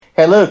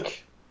Hey, look,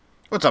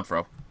 What's up,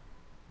 Fro?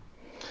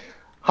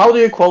 how do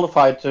you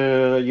qualify to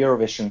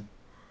Eurovision?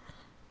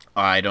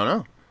 I don't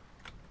know.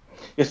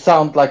 You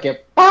sound like a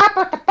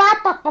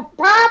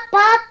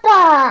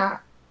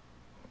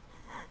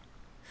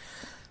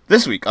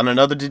This week on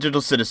Another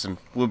Digital Citizen,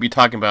 we'll be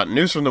talking about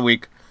news from the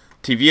week,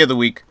 TV of the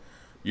week,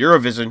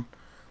 Eurovision,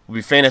 we'll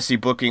be fantasy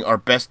booking our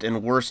best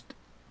and worst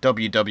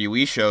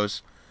WWE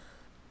shows,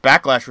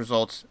 backlash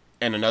results,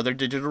 and another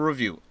digital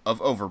review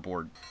of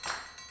Overboard.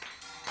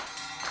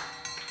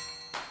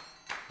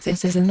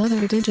 This is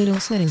Another Digital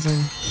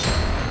Citizen.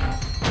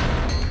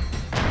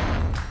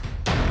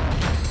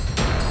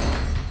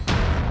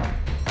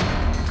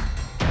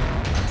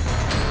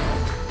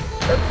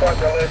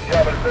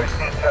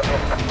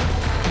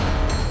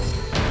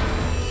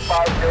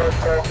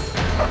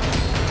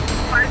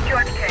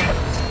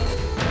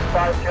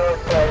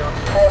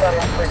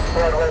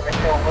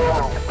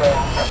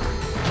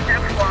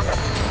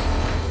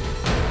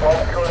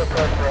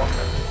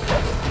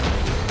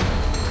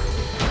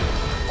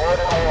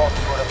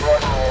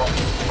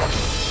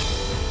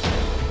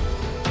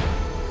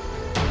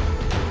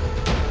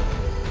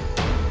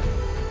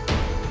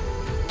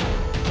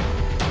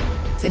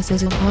 This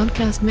is a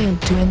podcast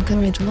meant to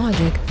encourage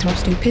logic through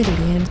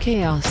stupidity and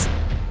chaos.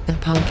 A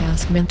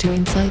podcast meant to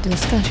incite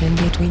discussion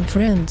between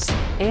friends,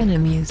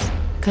 enemies,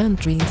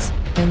 countries,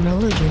 and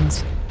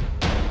religions.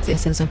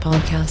 This is a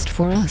podcast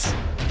for us.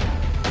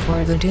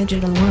 For the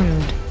digital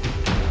world.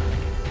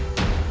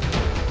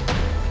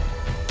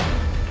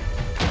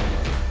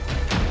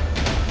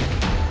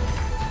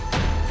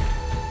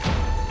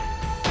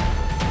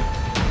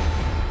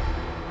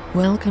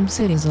 Welcome,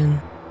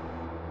 citizen.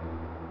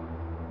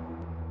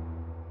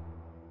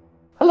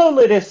 Hello,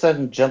 ladies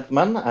and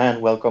gentlemen, and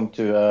welcome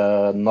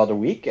to another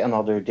week,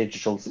 another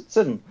Digital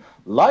Citizen,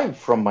 live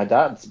from my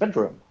dad's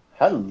bedroom.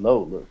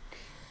 Hello, Luke.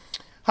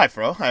 Hi,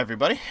 Fro. Hi,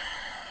 everybody.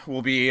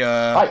 We'll be,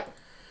 Hi.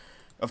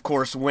 of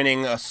course,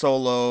 winning a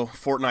solo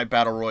Fortnite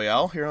Battle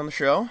Royale here on the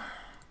show,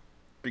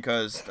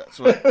 because that's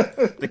what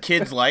the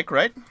kids like,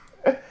 right?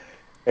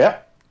 Yeah.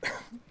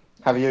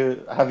 Have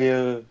you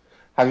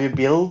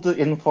built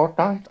in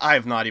Fortnite? I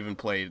have not even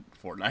played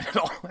Fortnite at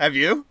all. Have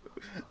you?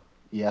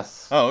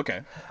 Yes. Oh,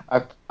 okay.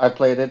 I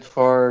played it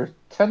for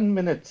 10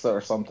 minutes or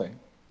something.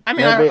 I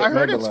mean, Maybe- I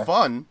heard maybe it's less.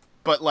 fun,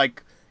 but,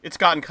 like, it's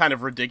gotten kind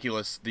of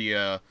ridiculous,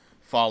 the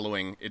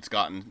following it's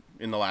gotten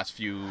in the last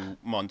few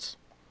months.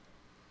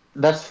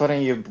 That's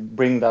funny you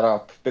bring that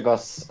up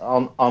because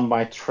on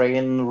my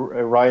train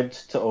ride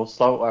to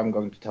Oslo, I'm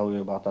going to tell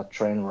you about that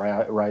train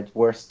ride,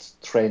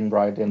 worst train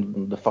ride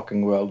in the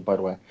fucking world, by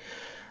the way.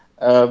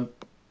 Uh,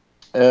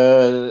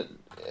 uh,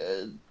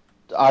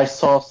 I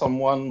saw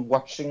someone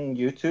watching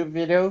YouTube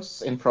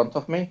videos in front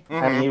of me,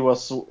 and he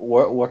was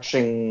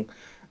watching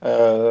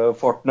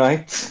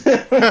Fortnite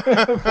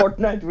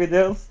Fortnite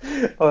videos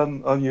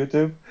on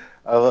YouTube,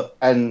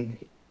 and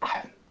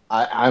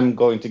I'm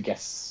going to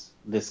guess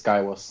this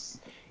guy was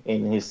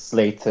in his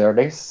late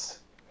 30s.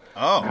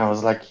 And I Oh.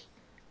 was like,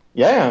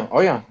 yeah,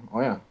 oh yeah.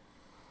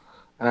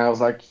 And I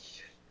was like,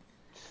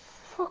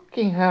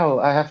 fucking hell,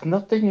 I have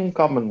nothing in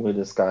common with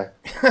this guy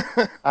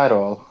at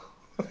all.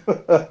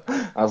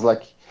 I was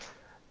like,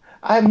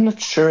 I'm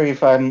not sure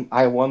if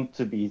I want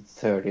to be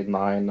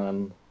 39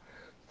 and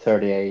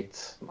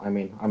 38. I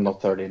mean, I'm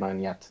not 39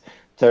 yet.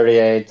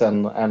 38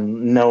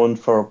 and known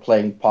for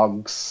playing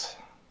Pogs.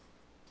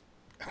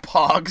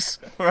 Pogs.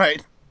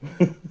 Right.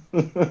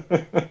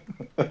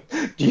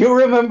 Do you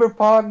remember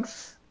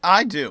Pogs?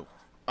 I do.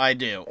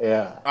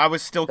 Yeah. I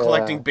was still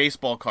collecting Yeah.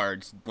 baseball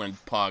cards when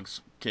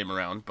Pogs came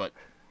around, but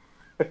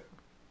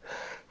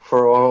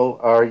For all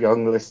our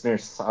young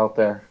listeners out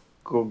there,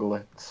 Google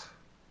it.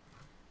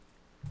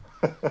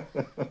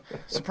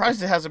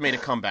 surprised it hasn't made a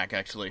comeback,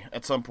 actually.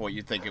 At some point,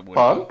 you'd think it would.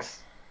 Pogs?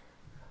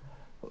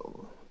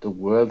 The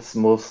world's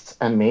most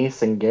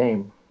amazing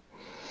game.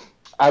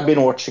 I've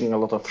been watching a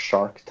lot of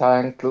Shark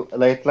Tank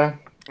lately,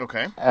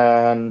 Okay.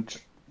 and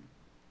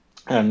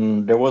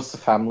there was a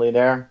family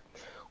there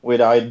with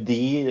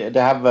ID. They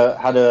had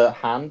a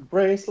hand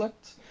bracelet,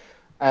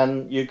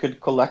 and you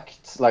could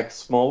collect like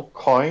small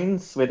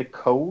coins with a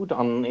code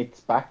on its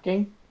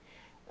backing,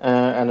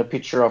 and a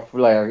picture of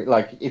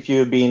like if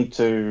you've been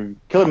to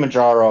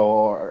Kilimanjaro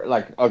or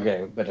like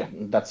okay, but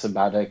that's a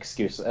bad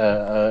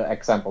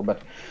example.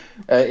 But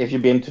if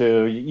you've been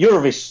to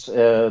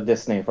Eurovision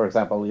Disney, for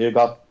example, you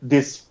got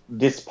this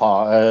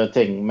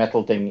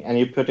metal thing, and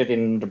you put it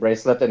in the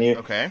bracelet, and you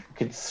Okay.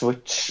 could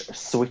switch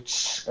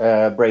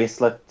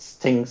bracelet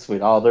things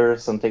with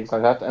others and things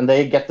like that, and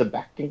they get the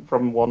backing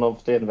from one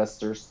of the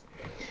investors.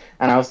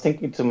 And I was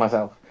thinking to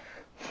myself,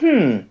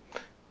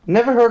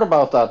 never heard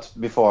about that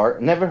before,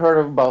 never heard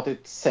about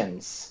it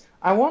since.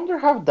 I wonder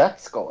how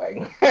that's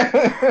going.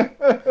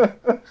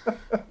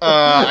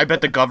 I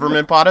bet the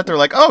government bought it. They're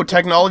like, oh,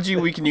 technology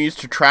we can use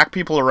to track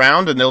people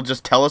around, and they'll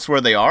just tell us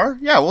where they are.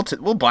 Yeah,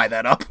 we'll buy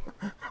that up.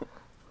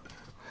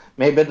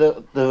 maybe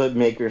the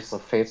makers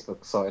of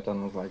Facebook saw it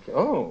and was like,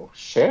 oh,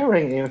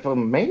 sharing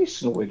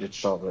information with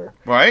each other.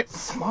 Right?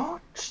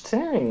 Smart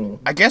thing.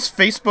 I guess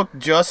Facebook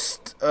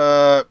just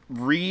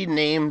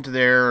renamed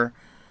their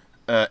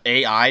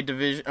AI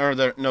division, or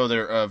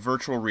their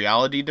virtual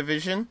reality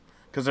division,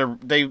 because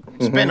they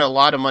spend a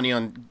lot of money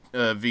on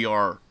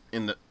VR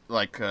in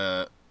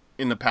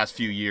the past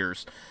few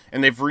years,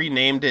 and they've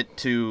renamed it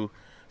to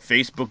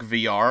Facebook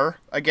VR.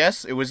 I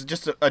guess it was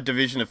just a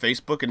division of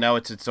Facebook, and now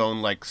it's its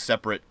own like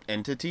separate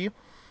entity.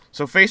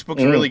 So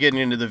Facebook's really getting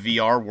into the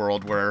VR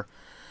world, where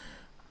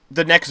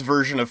the next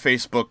version of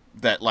Facebook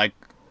that like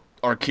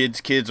our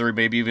kids, or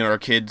maybe even our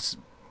kids,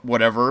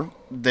 whatever,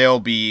 they'll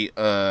be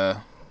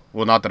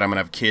well, not that I'm gonna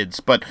have kids,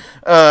 but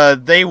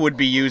they would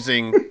be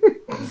using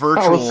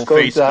virtual I was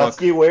going Facebook. to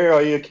ask you, where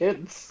are your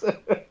kids?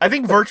 I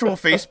think virtual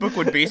Facebook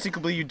would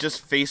basically be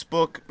just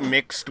Facebook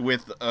mixed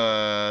with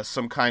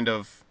some kind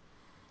of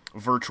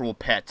virtual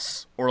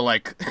pets, or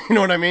like, you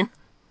know what I mean?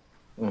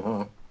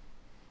 Mm-hmm.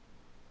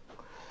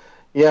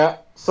 Yeah,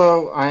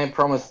 so I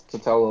promised to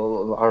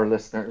tell our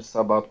listeners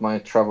about my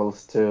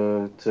travels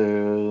to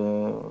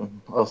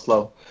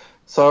Oslo.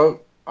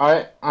 So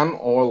I'm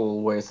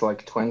always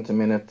like 20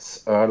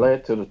 minutes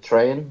early to the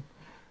train,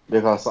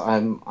 because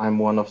I'm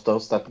one of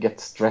those that get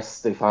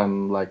stressed if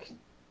I'm like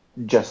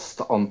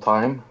just on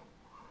time.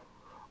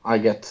 I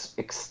get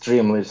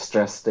extremely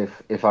stressed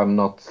if I'm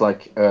not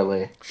like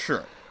early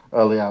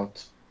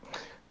out.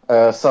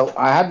 So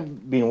I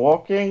had been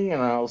walking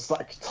and I was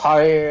like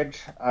tired.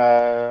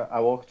 I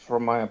walked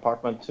from my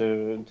apartment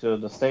to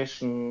the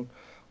station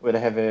with a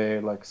heavy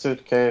like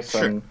suitcase,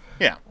 and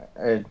Yeah.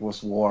 it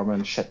was warm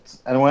and shit.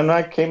 And when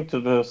I came to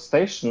the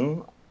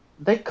station,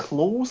 they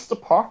closed a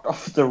part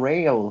of the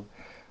rail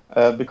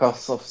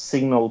because of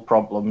signal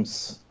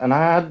problems, and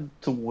I had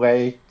to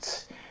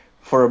wait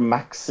for a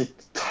maxi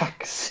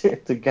taxi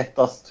to get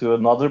us to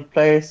another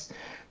place.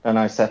 Then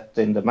I sat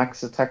in the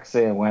maxi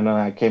taxi, and when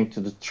I came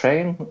to the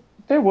train,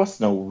 there was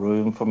no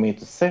room for me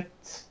to sit.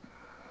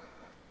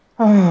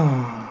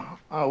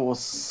 I was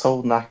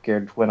so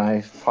knackered when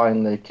I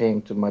finally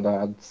came to my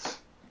dad's.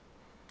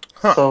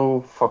 Huh.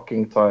 So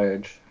fucking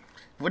tired.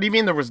 What do you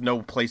mean there was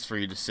no place for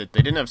you to sit?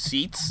 They didn't have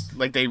seats?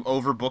 Like they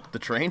overbooked the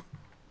train?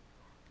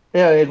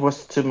 Yeah, it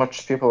was too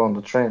much people on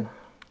the train.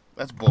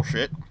 That's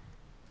bullshit.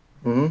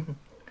 Mm-hmm.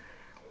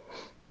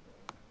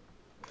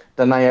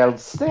 Then I yelled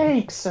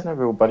steaks, and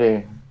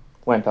everybody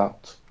went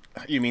out.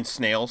 You mean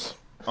snails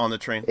on the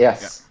train?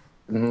 Yes.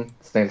 Yeah. Mm-hmm.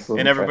 Snails on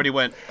and the everybody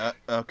train. went,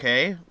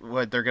 okay?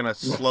 What, they're gonna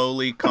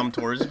slowly come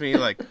towards me,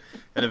 like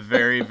at a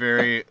very,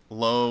 very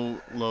low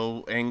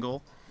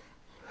angle?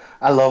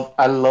 I love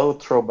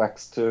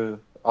throwbacks to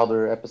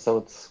other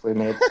episodes we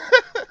made.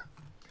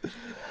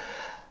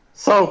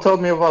 So, tell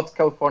me about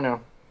California.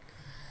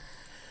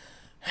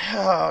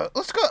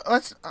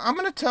 I'm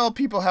gonna tell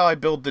people how I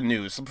build the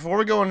news. So before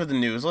we go into the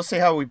news, let's say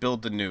how we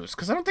build the news,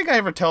 because I don't think I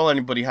ever tell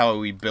anybody how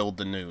we build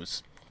the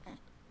news.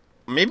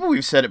 Maybe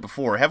we've said it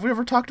before. Have we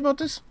ever talked about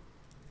this?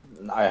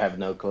 I have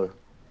no clue.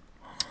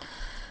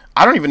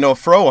 I don't even know if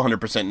Fro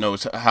 100%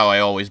 knows how I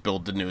always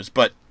build the news,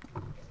 but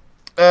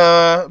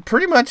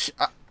pretty much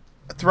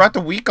throughout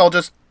the week I'll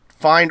just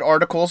find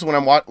articles when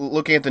I'm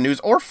looking at the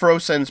news, or Fro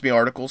sends me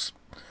articles,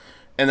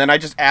 and then I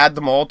just add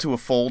them all to a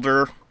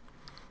folder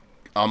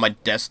on my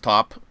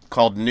desktop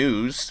called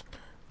News,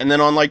 and then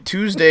on like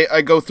Tuesday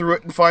I go through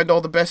it and find all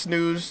the best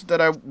news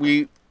that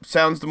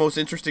sounds the most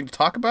interesting to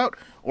talk about,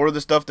 or the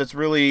stuff that's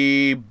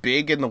really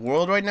big in the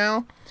world right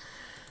now,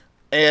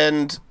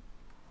 and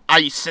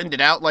I send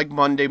it out like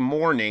Monday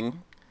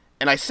morning.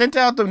 And I sent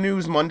out the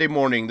news Monday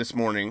morning this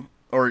morning,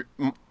 or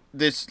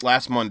this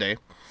last Monday,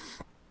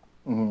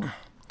 Mm-hmm.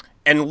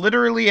 and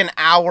literally an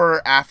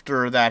hour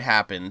after that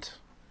happened,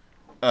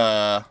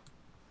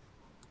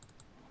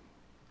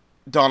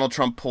 Donald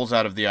Trump pulls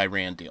out of the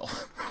Iran deal.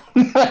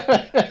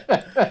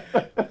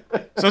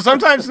 So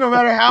sometimes, no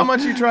matter how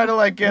much you try to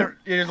like get,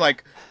 it's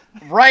like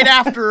right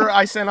after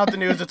I sent out the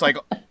news, it's like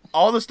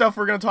all the stuff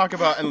we're gonna talk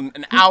about, and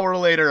an hour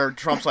later,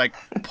 Trump's like,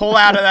 pull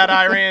out of that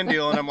Iran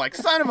deal, and I'm like,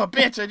 son of a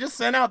bitch, I just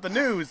sent out the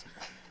news.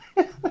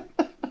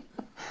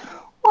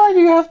 Why do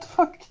you have to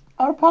fuck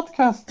our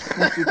podcast?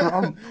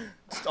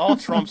 It's all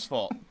Trump's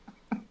fault.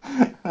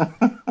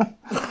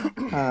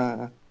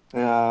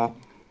 Yeah.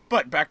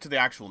 But back to the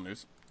actual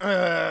news.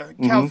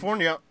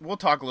 California, we'll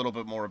talk a little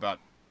bit more about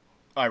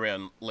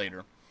Iran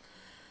later.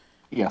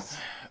 Yes.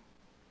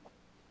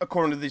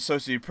 According to the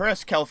Associated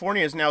Press,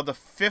 California is now the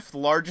 5th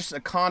largest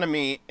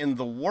economy in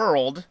the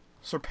world,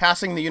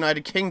 surpassing the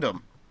United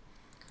Kingdom.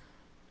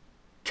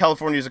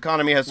 California's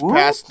economy has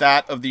surpassed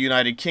that of the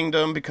United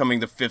Kingdom,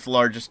 becoming the 5th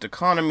largest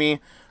economy,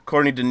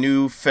 according to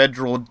new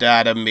federal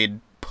data made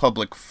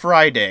public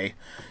Friday.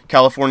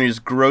 California's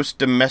gross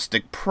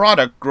domestic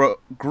product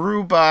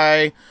grew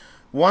by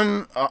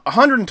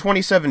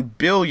 $127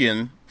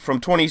 billion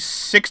from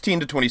 2016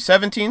 to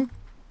 2017,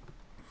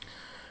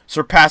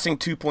 surpassing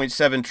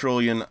 $2.7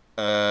 trillion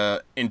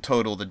in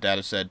total, the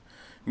data said.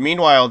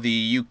 Meanwhile,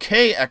 the UK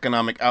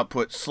economic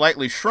output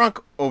slightly shrunk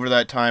over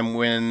that time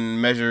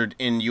when measured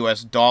in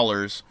US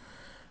dollars,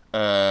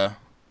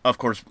 Of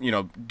course,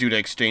 due to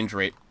exchange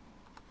rate.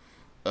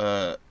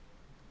 The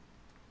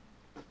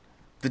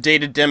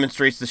data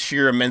demonstrates the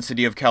sheer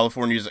immensity of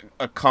California's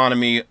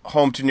economy,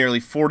 home to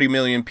nearly 40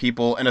 million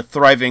people and a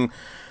thriving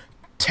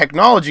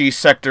technology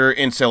sector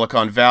in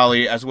Silicon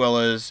Valley, as well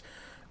as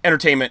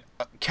entertainment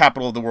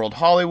capital of the world,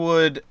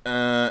 Hollywood,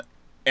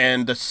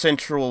 and the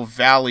Central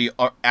Valley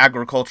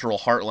agricultural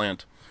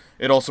heartland.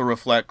 It also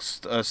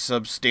reflects a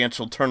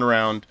substantial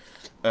turnaround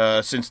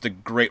since the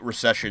Great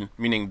Recession,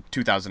 meaning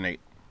 2008.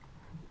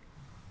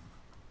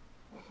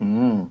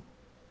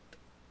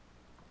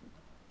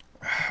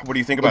 What do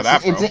you think about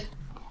that, bro?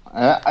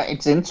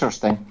 It's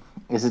interesting.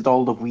 Is it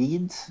all the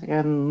weed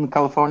in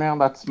California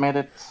that's made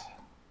it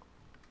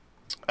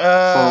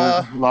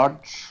so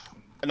large?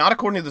 Not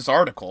according to this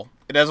article.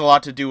 It has a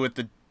lot to do with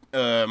the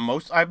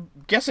I'm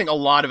guessing a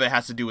lot of it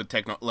has to do with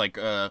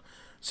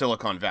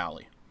Silicon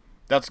Valley.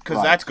 That's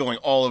because that's going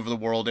all over the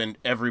world and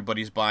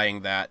everybody's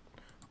buying that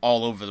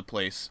all over the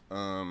place.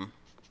 So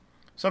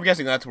I'm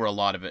guessing that's where a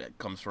lot of it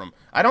comes from.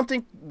 I don't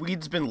think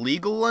weed's been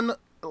legal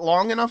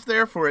long enough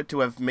there for it to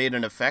have made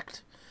an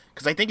effect,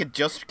 because I think it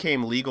just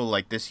became legal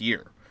like this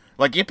year.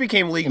 Like, it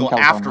became legal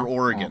after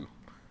Oregon. Yeah.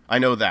 I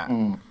know that.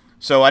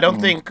 So I don't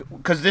think,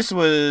 because this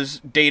was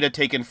data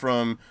taken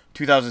from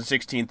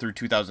 2016 through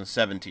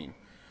 2017.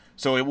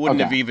 So it wouldn't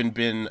have even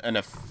been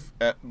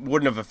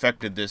wouldn't have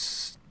affected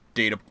this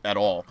data at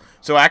all.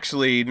 So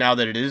actually, now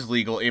that it is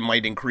legal, it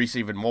might increase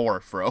even more,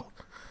 Fro.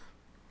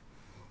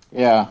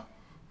 Yeah.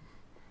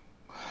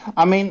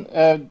 I mean,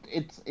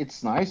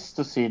 it's nice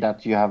to see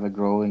that you have a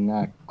growing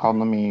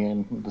economy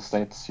in the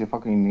States. You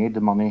fucking need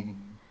the money.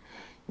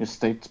 Your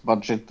state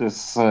budget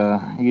is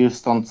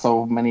used on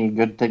so many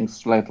good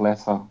things lately,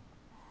 so...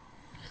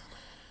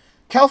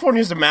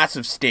 California is a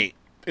massive state,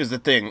 is the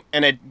thing,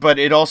 but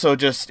it also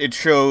it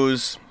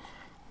shows.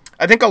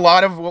 I think a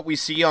lot of what we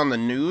see on the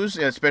news,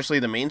 especially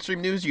the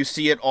mainstream news, you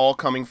see it all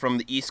coming from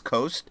the East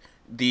Coast,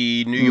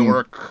 the New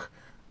York,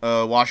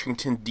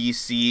 Washington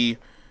D.C.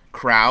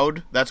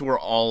 crowd. That's where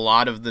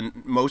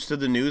most of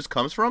the news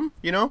comes from,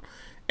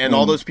 and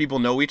all those people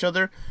know each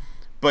other.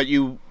 But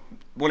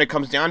when it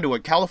comes down to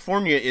it,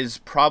 California is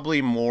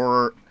probably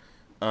more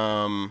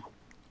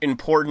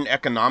important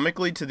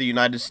economically to the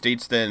United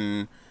States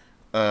than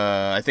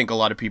I think a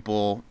lot of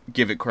people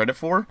give it credit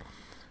for.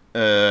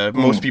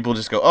 Most people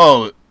just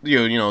go,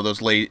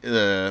 those late.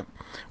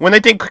 When they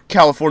think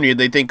California,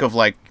 they think of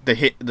like the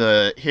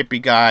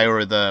hippie guy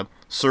or the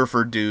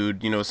surfer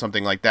dude,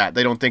 something like that.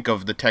 They don't think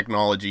of the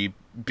technology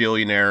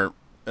billionaire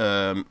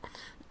Elon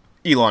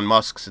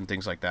Musk's and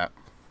things like that.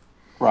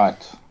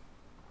 Right.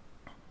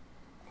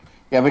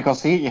 Yeah,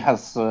 because he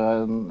has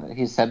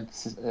his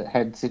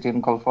head city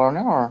in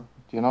California, or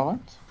do you know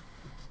that?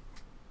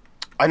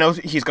 I know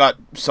he's got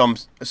some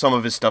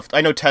of his stuff.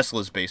 I know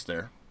Tesla's based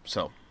there,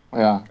 so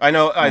yeah. I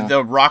know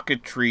the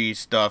rocketry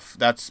stuff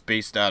that's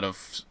based out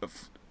of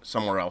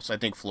somewhere else. I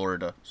think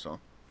Florida. So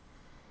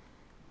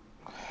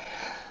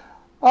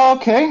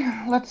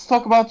okay, let's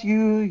talk about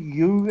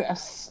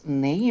U.S.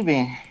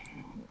 Navy.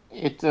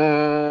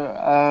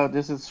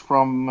 This is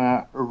from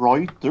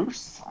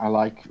Reuters. I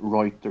like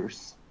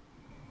Reuters.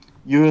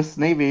 U.S.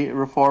 Navy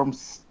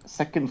reforms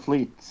second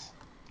fleet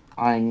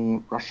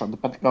eyeing Russia. The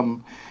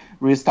Pentagon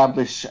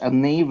reestablished a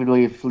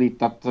naval fleet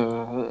that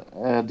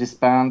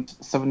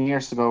disbanded 7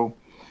 years ago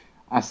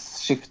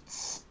as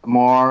shifts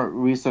more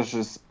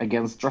resources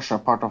against Russia,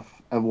 part of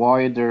a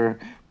wider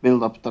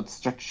build-up that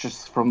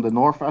stretches from the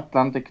North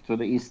Atlantic to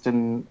the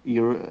Eastern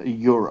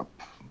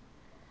Europe.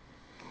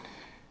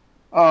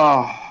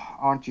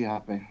 Aren't you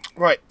happy?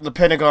 Right. The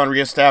Pentagon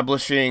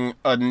reestablishing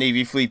a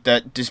Navy fleet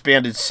that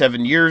disbanded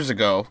 7 years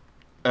ago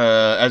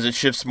as it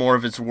shifts more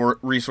of its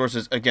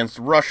resources against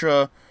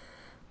Russia.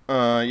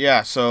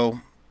 So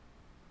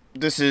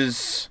this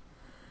is...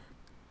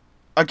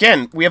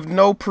 Again, we have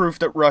no proof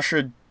that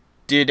Russia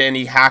did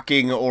any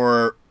hacking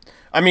or...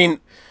 I mean...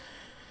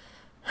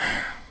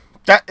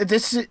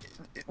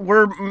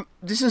 We're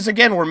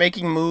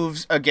making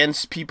moves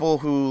against people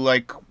who,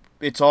 like...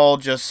 It's all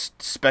just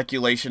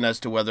speculation as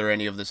to whether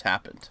any of this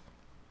happened.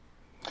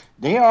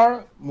 They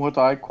are what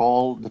I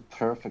call the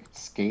perfect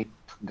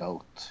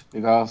scapegoat,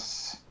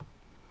 because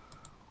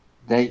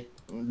they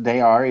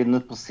are in a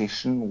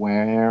position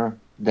where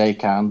they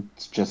can't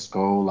just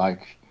go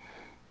like,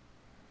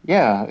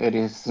 yeah,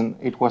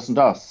 it wasn't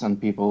us, and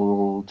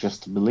people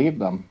just believe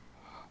them.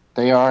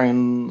 They are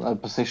in a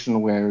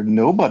position where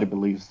nobody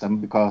believes them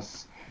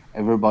because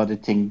everybody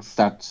thinks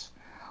that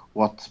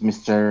what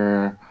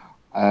Mr.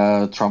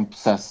 Trump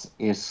says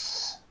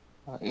is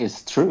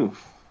true.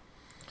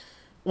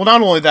 Well,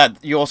 not only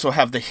that, you also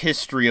have the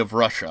history of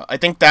Russia. I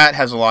think that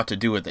has a lot to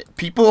do with it.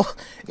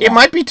 It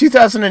might be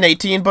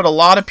 2018, but a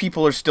lot of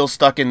people are still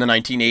stuck in the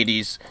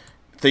 1980s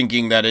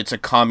thinking that it's a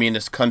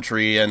communist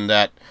country and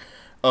that,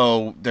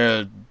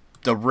 the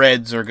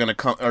Reds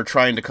are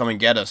trying to come and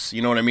get us.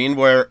 You know what I mean?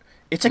 Where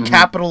it's a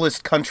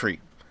capitalist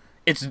country.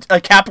 It's a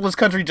capitalist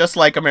country just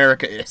like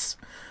America is.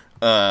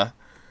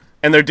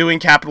 And they're doing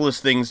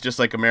capitalist things just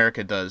like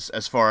America does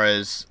as far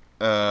as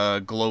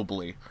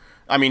globally.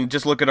 I mean,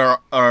 just look at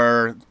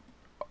our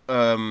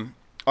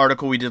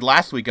article we did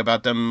last week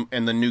about them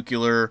and the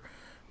nuclear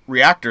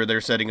reactor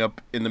they're setting up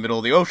in the middle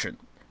of the ocean.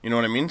 You know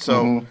what I mean?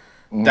 So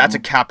that's a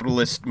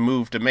capitalist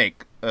move to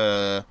make.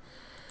 So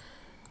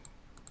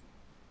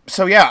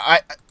yeah,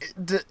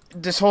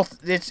 this whole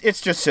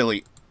it's just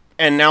silly.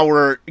 And now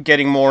we're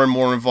getting more and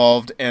more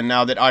involved, and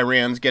now that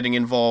Iran's getting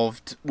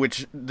involved,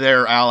 which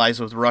they're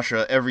allies with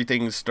Russia,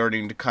 everything's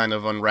starting to kind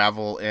of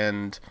unravel,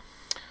 and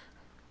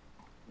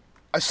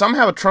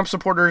somehow Trump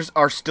supporters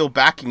are still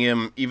backing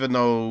him, even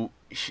though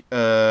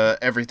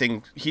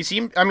everything he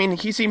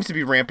seems to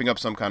be ramping up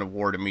some kind of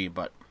war to me,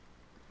 but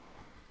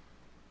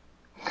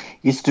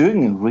he's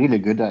doing really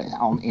good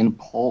in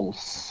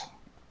polls.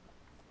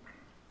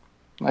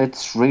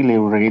 It's really,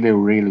 really,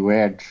 really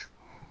weird.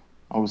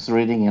 I was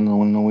reading in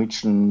a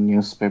Norwegian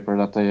newspaper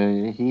that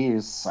he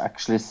is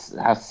actually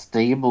has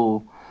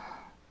stable.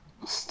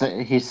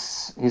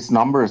 His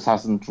numbers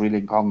hasn't really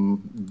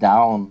gone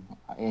down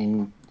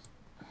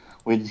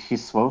with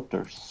his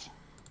voters.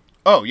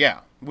 Oh yeah,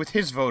 with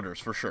his voters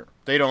for sure.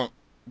 They're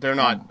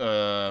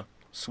not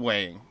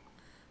swaying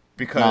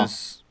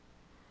because.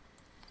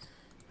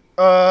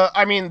 No.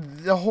 I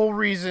mean, the whole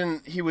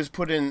reason he was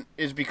put in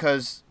is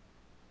because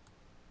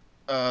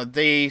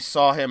they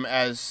saw him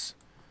as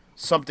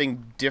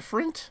something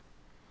different,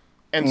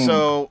 and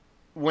so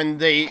when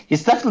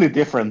he's definitely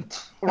different,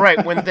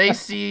 right?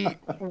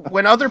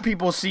 When other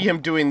people see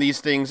him doing these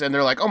things, and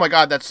they're like, "Oh my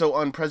God, that's so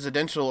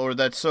unpresidential," or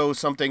 "That's so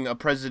something a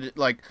president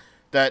like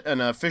that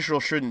an official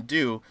shouldn't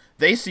do,"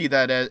 they see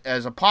that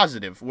as a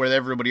positive, where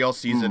everybody else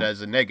sees it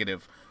as a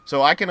negative.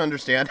 So I can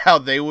understand how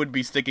they would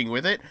be sticking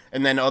with it,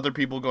 and then other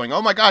people going,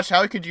 "Oh my gosh,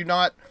 how could you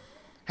not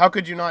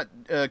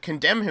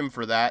condemn him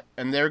for that?"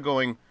 And they're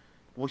going,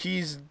 well,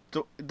 he's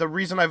the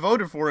reason I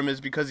voted for him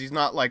is because he's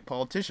not like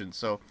politicians.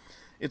 So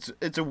it's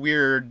a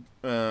weird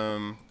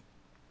thing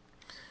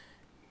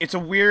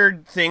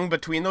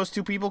between those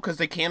two people because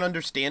they can't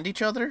understand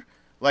each other.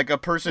 Like a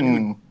person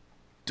who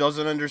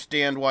doesn't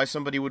understand why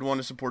somebody would want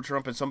to support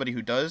Trump and somebody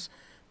who does,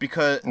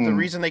 because the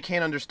reason they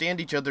can't understand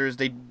each other is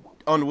they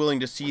unwilling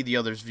to see the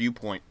other's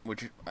viewpoint,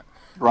 which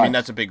I mean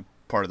that's a big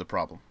part of the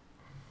problem.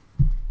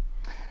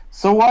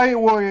 So why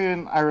were you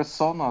in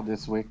Arizona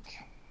this week?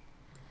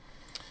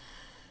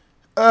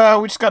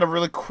 We just got a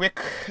really quick,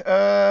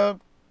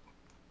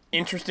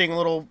 interesting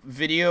little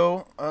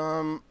video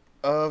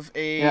of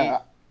a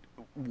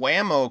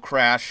Waymo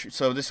crash.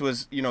 So this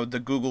was,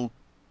 the Google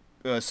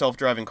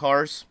self-driving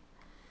cars.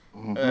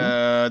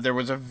 There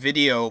was a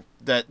video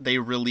that they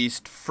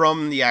released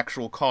from the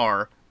actual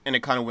car, and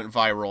it kind of went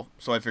viral,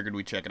 so I figured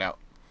we'd check it out.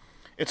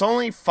 It's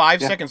only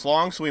 5 seconds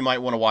long, so we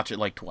might want to watch it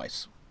like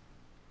twice.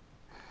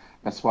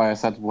 That's why I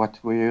said, what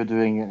were you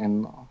doing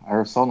in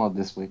Arizona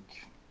this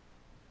week?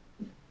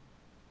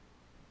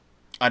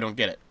 I don't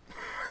get it.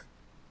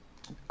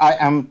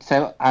 I'm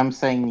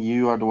saying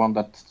you are the one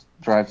that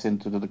drives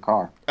into the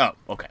car. Oh,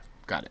 okay.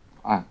 Got it.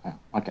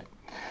 Okay.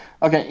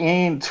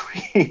 Okay, in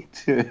 3,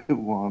 2,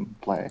 1,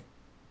 play.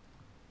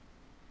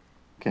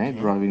 Okay,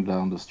 driving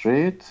down the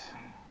street.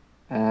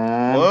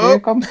 And here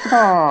comes the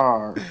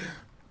car.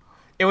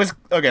 It was...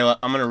 Okay,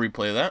 I'm going to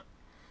replay that.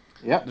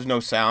 Yep. There's no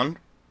sound.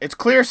 It's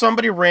clear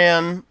somebody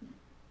ran...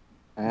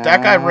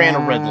 That guy ran a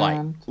red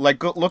light.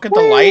 Like, look at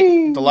the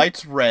light. The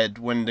light's red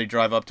when they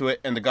drive up to it,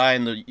 and the guy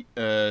in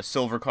the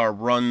silver car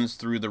runs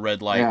through the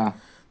red light. Yeah.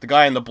 The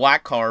guy in the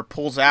black car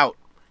pulls out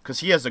because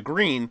he has a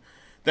green.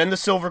 Then the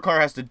silver car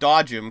has to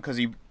dodge him because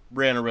he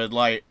ran a red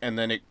light, and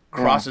then it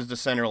crosses the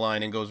center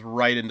line and goes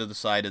right into the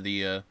side of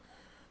the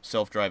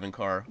self-driving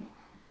car.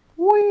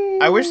 Whee!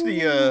 I wish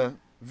the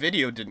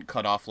video didn't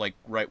cut off like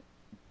right.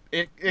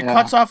 It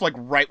cuts off like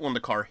right when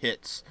the car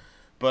hits.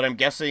 But I'm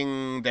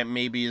guessing that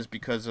maybe is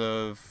because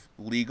of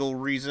legal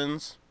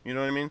reasons. You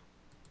know what I mean?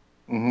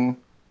 Mm-hmm.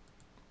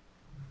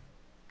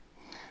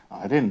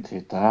 I didn't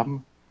hit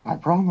them. I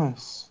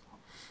promise.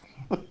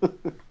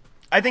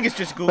 I think it's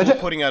just Google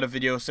putting out a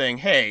video saying,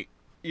 hey,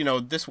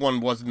 this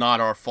one was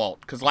not our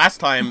fault. Because last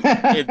time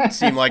it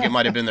seemed like it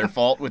might have been their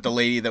fault with the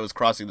lady that was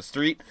crossing the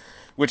street.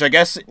 Which I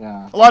guess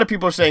a lot of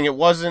people are saying it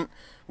wasn't.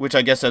 Which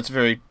I guess that's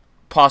very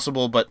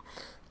possible. But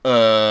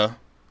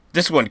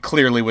this one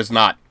clearly was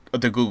not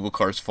the Google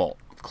car's fault,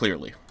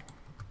 clearly.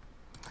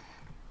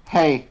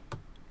 Hey,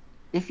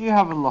 if you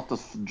have a lot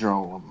of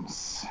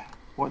drones,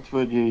 what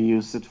would you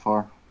use it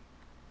for?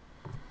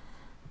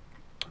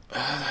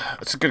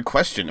 That's a good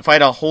question. If I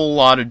had a whole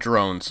lot of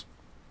drones,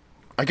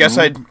 I guess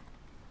I'd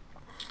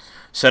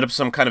set up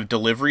some kind of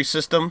delivery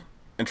system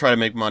and try to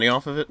make money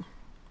off of it.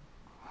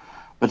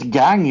 But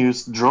gang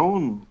used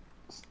drone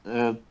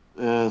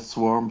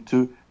swarm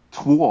to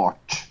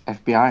thwart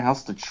FBI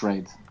hostage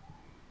raid.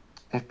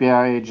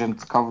 FBI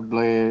agents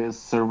covertly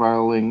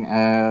surveilling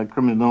a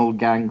criminal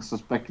gang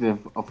suspected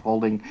of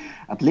holding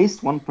at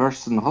least one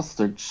person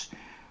hostage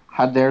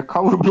had their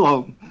cover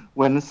blown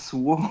when a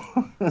swarm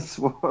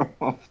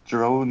of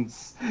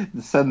drones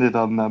descended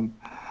on them.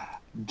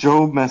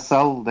 Joe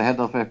Messel, the head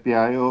of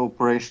FBI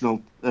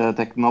Operational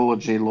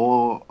Technology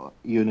Law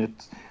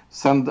Unit,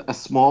 sent a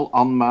small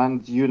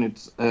unmanned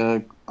unit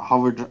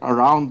hovered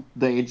around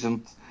the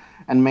agent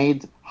and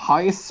made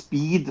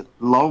high-speed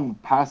love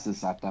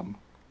passes at them.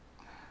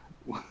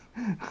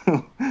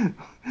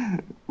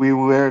 We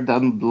were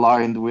then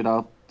blind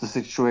without the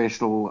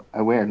situational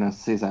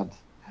awareness, he said.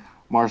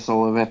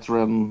 Marshall, a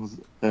veteran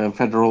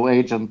federal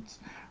agent,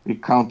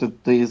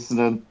 recounted the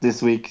incident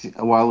this week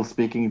while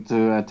speaking to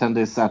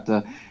attendees at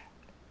the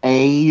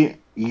AUVSA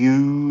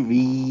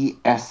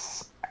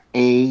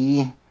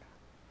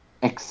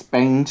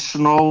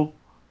Expansional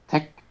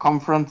Tech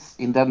Conference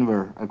in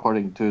Denver,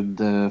 according to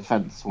the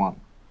Feds one.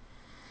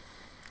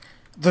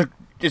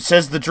 It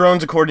says the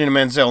drones, according to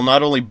Manziel,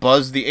 not only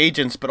buzzed the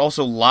agents, but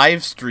also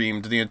live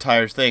streamed the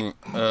entire thing.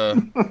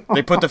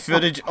 They put the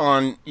footage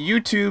on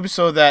YouTube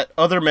so that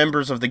other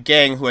members of the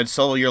gang who had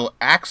cellular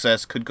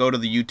access could go to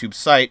the YouTube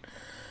site,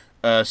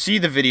 see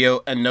the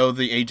video, and know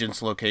the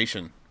agent's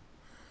location.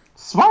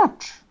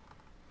 Smart!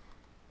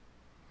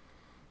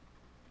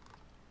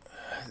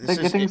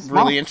 This is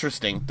really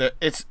interesting.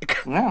 It's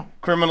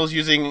criminals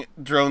using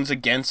drones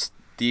against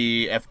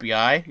the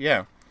FBI.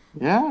 Yeah.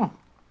 Yeah.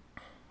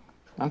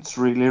 That's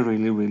really,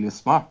 really, really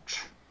smart.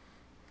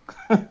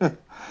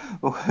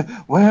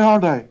 Where are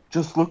they?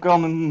 Just look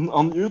on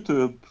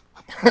YouTube.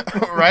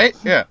 Right?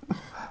 Yeah.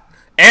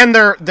 And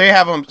they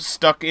have them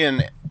stuck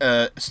in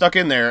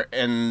there,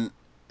 and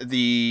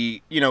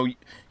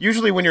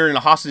usually when you're in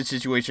a hostage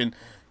situation,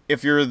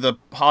 if you're the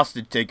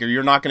hostage taker,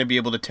 you're not going to be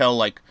able to tell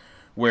like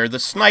where the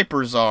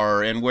snipers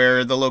are and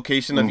where the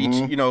location of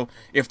each,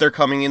 if they're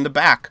coming in the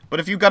back. But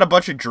if you've got a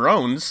bunch of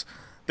drones,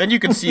 then you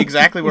can see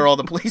exactly where all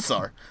the police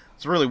are.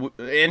 It's really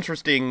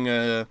interesting.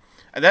 This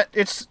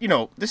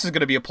is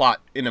going to be a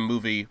plot in a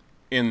movie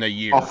in a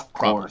year. Of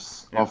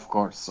course.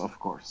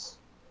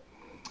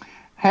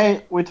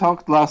 Hey, we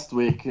talked last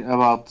week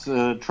about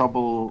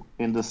trouble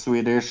in the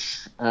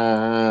Swedish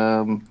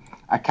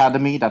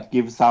academy that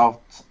gives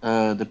out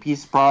the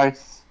Peace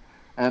Prize.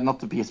 Not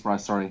the Peace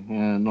Prize, sorry.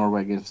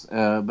 Norway gives,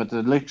 but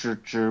the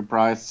Literature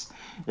Prize.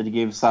 It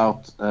gives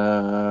out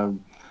the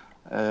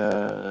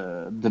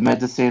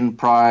Medicine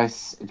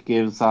Prize. It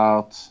gives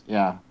out,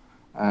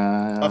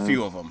 a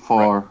few of them.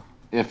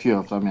 A few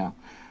of them, yeah.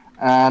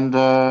 And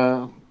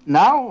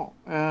now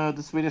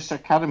the Swedish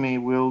Academy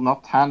will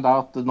not hand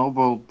out the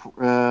Nobel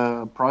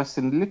Prize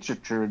in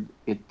Literature,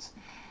 it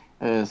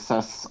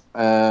says.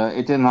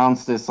 It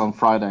announced this on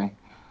Friday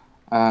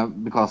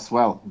because,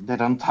 well, they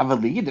don't have a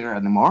leader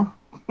anymore.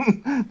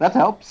 That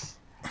helps.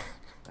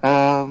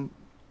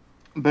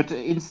 But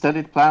instead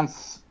it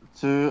plans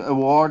to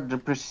award the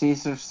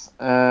prestigious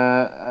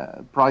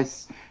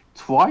prize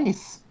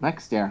twice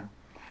next year.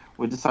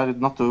 We decided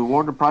not to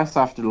award the prize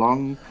after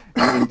long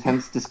and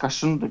intense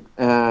discussion.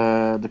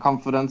 The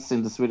confidence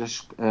in the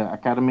Swedish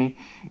Academy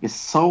is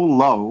so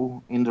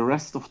low in the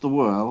rest of the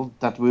world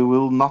that we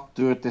will not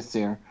do it this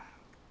year.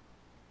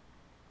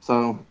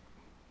 So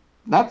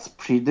that's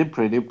pretty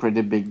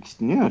big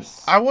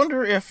news. I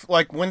wonder if,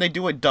 like, when they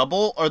do a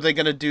double, are they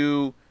going to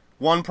do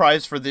one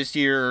prize for this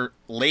year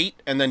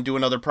late and then do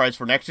another prize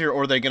for next year,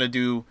 or are they going to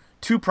do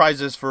two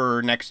prizes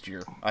for next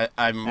year?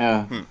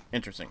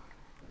 Interesting.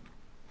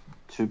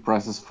 Two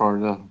prizes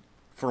for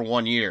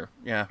 1 year.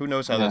 Yeah, who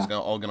knows how that's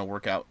all going to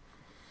work out.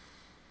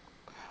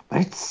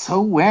 But it's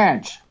so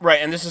weird. Right,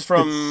 and this is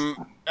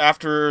from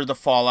after the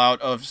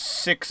fallout of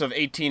 6 of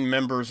 18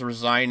 members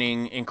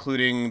resigning,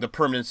 including the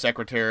permanent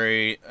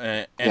secretary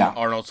and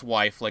Arnold's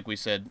wife, like we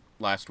said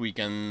last week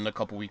and a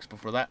couple weeks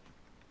before that.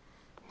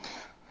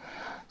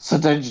 So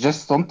they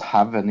just don't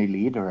have any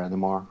leader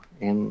anymore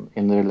in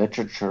the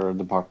literature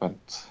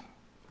department.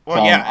 Well,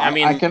 so yeah, I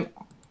mean...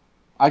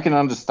 I can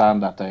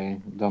understand that they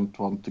don't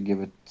want to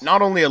give it.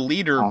 Not only a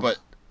leader, but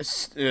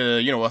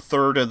a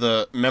third of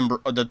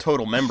the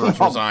total members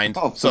resigned.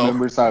 The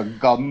members are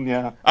gone.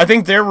 Yeah. I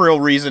think their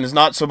real reason is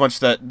not so much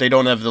that they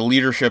don't have the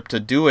leadership to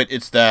do it;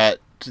 it's that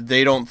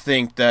they don't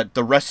think that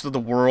the rest of the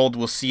world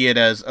will see it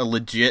as a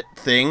legit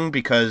thing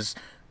because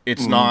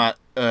it's not.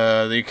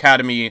 The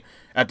Academy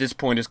at this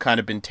point has kind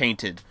of been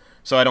tainted,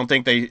 so I don't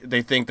think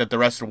they think that the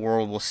rest of the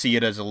world will see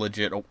it as a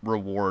legit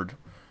reward.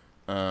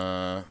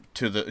 To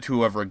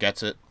whoever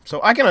gets it.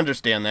 So I can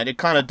understand that. It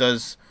kind of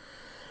does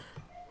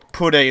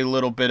put a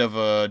little bit of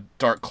a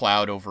dark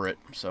cloud over it.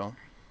 So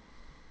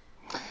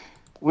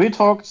we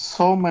talked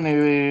so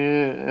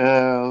many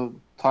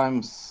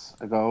times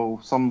ago,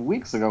 some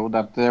weeks ago,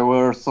 that there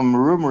were some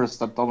rumors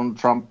that Donald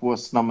Trump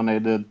was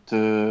nominated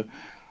to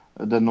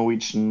the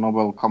Norwegian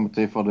Nobel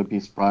Committee for the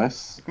Peace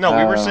Prize. No,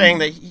 we were saying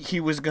that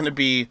he was going to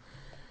be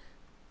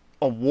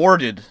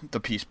awarded the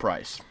Peace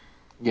Prize.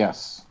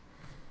 Yes.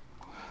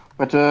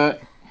 But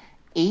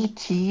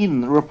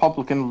 18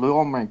 Republican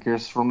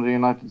lawmakers from the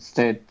United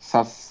States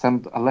have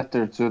sent a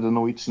letter to the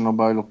Norwegian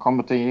Nobel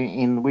Committee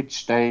in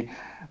which they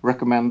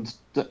recommend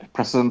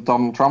President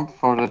Donald Trump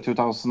for the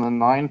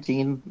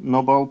 2019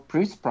 Nobel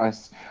Peace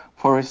Prize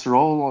for his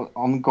role in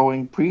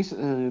ongoing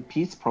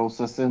peace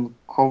process in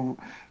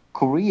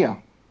Korea.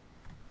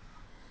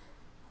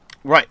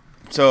 Right.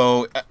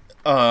 So,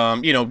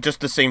 just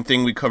the same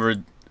thing we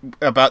covered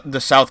about the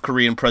South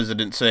Korean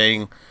president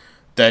saying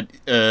that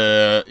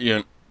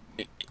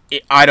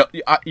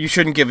You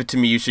shouldn't give it to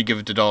me. You should give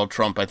it to Donald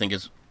Trump. I think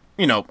is,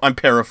 I'm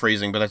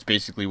paraphrasing, but that's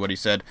basically what he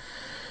said.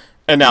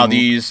 And now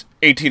these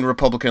 18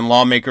 Republican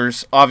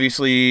lawmakers,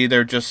 obviously,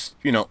 they're just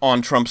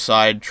on Trump's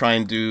side,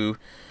 trying to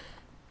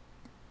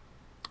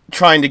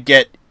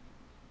get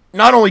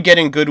not only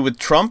getting good with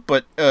Trump,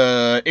 but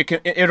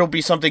it'll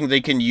be something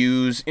they can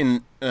use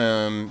in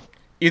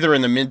either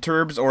in the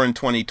midterms or in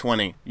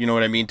 2020. You know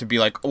what I mean? To be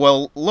like,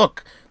 well,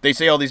 look, they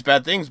say all these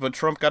bad things, but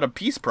Trump got a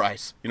peace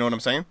prize. You know what I'm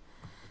saying?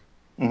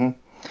 Mm-hmm.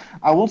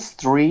 I will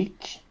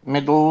streak in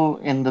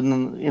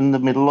the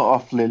middle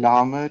of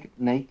Lillehammer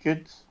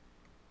naked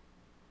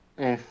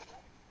if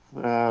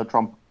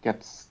Trump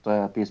gets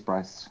the peace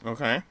prize.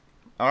 Okay.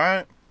 All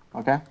right.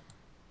 Okay.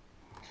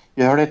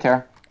 You heard it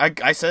here.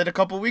 I said a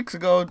couple weeks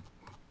ago,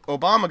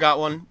 Obama got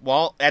one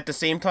while at the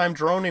same time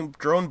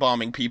drone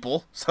bombing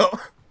people. So.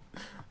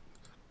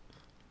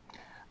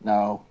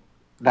 No,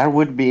 that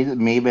would be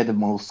maybe the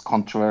most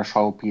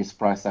controversial peace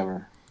prize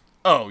ever.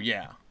 Oh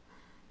yeah.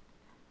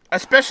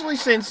 Especially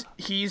since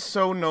he's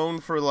so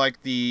known for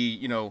like the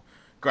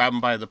grab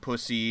him by the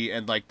pussy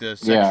and like the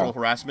sexual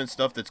harassment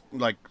stuff that's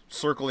like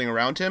circling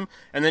around him,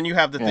 and then you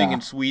have the thing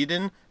in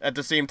Sweden at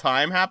the same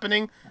time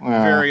happening.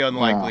 Very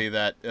unlikely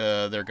that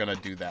they're gonna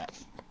do that.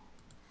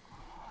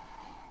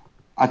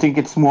 I think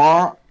it's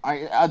more.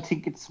 I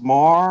think it's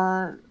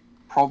more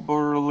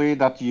probably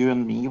that you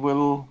and me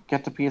will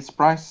get the peace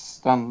prize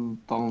than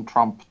Donald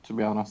Trump, to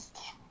be honest.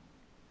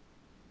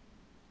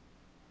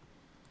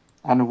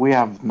 And we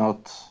have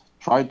not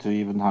tried to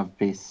even have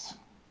peace.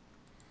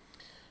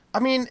 I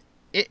mean,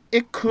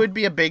 it could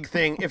be a big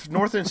thing if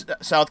North and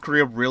South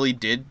Korea really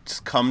did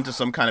come to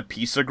some kind of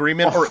peace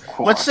agreement. Or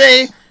let's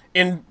say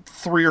in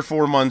 3 or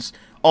 4 months,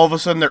 all of a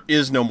sudden there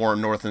is no more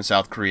North and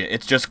South Korea.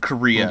 It's just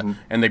Korea,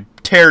 and they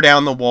tear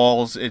down the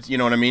walls. It's, you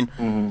know what I mean?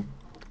 Mm-hmm.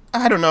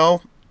 I don't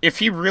know. If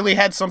he really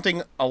had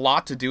something a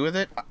lot to do with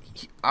it,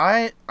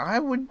 I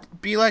would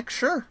be like,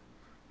 sure,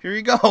 here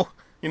you go.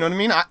 You know what I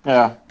mean?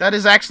 That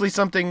is actually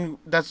something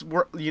that's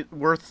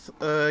worth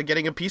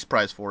getting a peace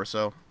prize for.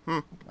 So,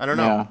 I don't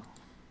know. Yeah.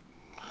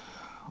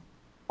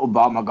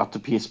 Obama got the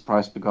peace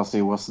prize because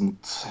he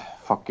wasn't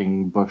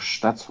fucking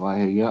Bush. That's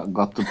why he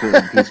got the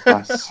peace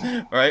prize.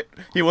 Right?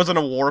 He wasn't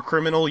a war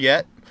criminal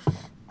yet.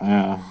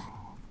 Yeah.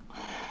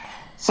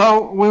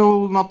 So we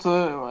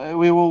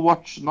will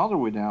watch another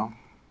video.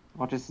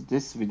 What is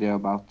this video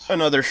about?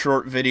 Another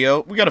short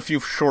video. We got a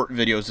few short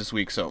videos this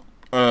week, so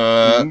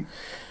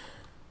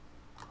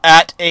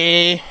at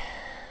a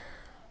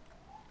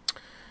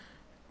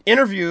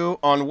interview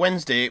on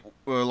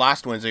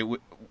last Wednesday,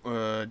 with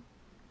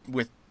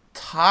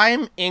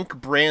Time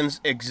Inc. Brands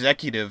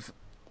executive,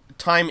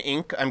 Time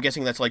Inc., I'm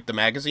guessing that's like the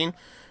magazine,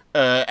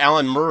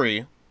 Alan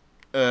Murray,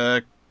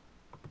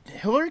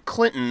 Hillary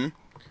Clinton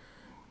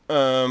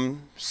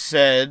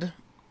said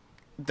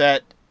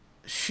that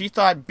she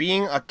thought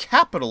being a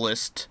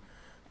capitalist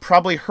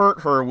probably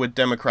hurt her with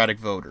Democratic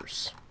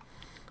voters.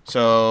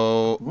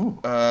 So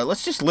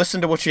let's just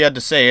listen to what she had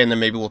to say, and then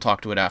maybe we'll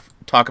talk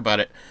about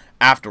it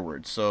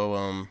afterwards. So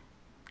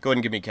go ahead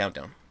and give me a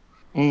countdown.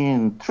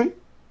 In 3,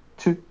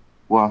 2,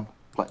 1,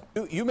 play.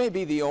 You may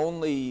be the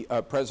only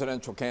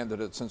presidential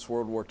candidate since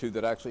World War II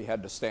that actually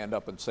had to stand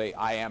up and say,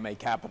 "I am a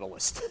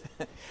capitalist,"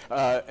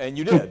 and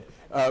you did.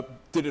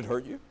 Did it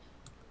hurt you?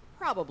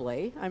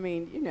 Probably. I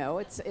mean,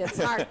 it's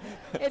hard.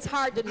 It's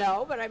hard to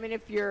know, but I mean,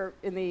 if you're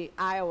in the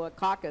Iowa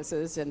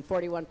caucuses and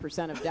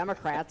 41% of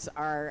Democrats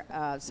are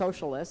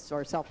socialists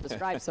or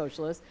self-described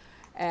socialists,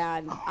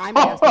 and I'm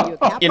asking you a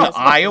capitalist,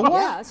 in Iowa,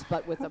 yes,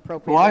 but with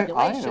appropriate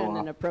regulation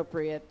and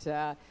appropriate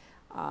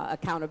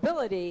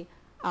accountability,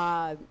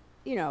 that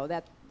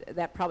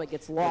probably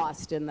gets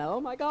lost in the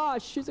oh my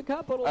gosh, she's a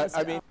capitalist.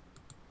 I mean,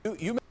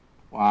 you.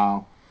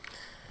 Wow.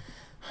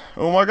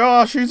 Oh my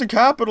gosh, she's a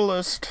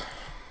capitalist.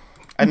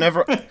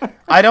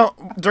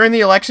 During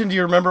the election, do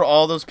you remember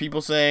all those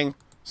people saying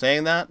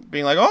that?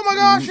 Being like, oh my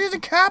gosh, she's a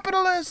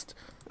capitalist.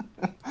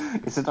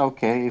 Is it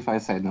okay if I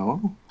say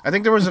no? I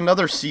think there was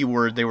another C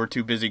word they were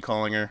too busy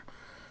calling her.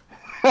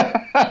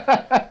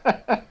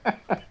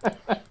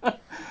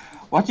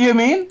 What do you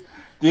mean?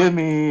 Do you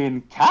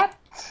mean cat?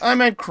 I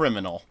meant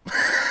criminal.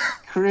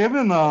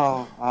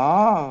 Criminal.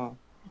 Oh.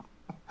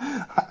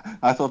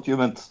 I thought you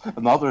meant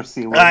another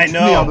C word. I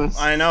know.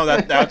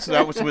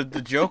 That was what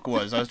the joke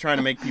was. I was trying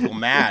to make people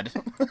mad.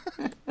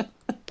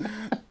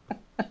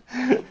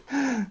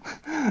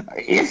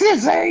 Is he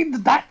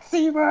saying that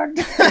C word?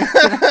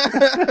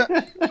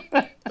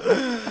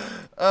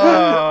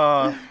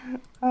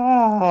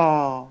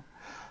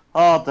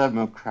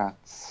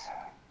 Democrats.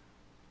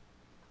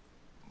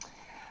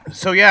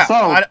 So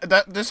yeah,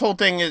 this whole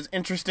thing is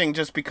interesting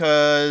just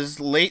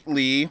because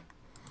lately.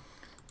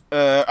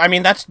 I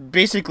mean, that's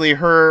basically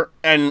her,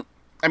 and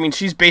I mean,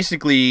 she's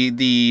basically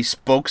the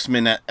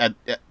spokesman at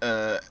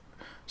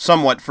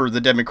somewhat for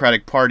the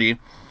Democratic Party,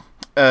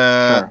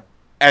 Sure.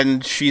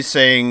 And she's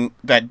saying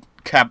that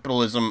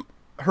capitalism,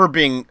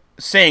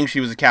 saying she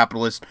was a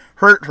capitalist,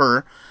 hurt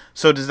her.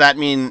 So does that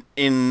mean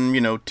in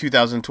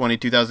 2020,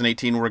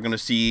 2018, we're going to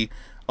see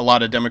a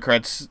lot of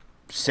Democrats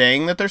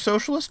saying that they're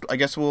socialist. I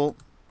guess we'll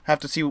have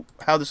to see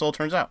how this all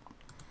turns out.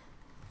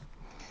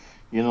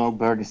 You know,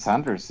 Bernie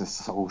Sanders is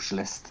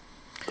socialist.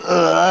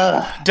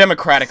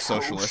 Democratic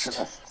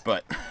socialist.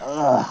 But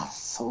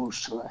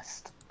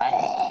Socialist.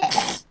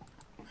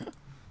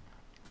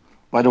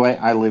 By the way,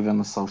 I live in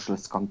a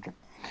socialist country.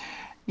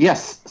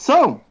 Yes,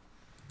 so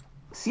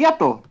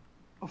Seattle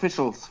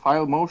officials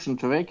file motion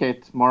to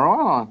vacate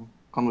marijuana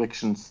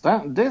convictions.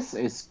 This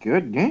is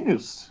good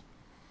news.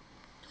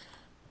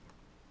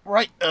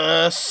 right,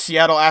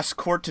 Seattle asked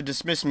court to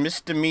dismiss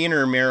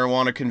misdemeanor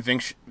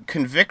marijuana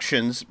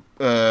convictions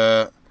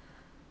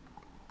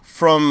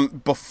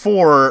from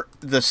before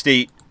the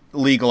state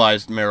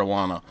legalized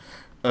marijuana.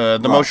 The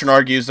motion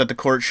argues that the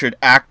court should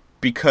act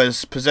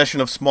because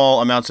possession of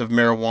small amounts of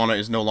marijuana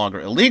is no longer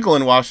illegal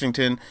in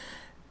Washington,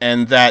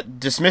 and that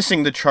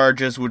dismissing the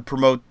charges would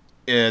promote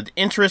the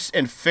interests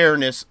and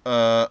fairness.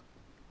 Promote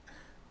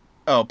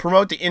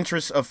the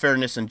interests of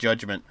fairness and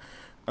judgment.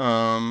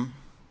 A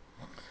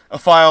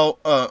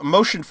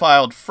motion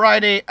filed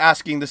Friday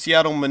asking the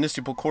Seattle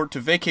Municipal Court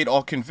to vacate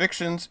all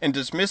convictions and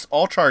dismiss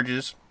all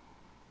charges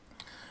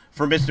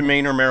for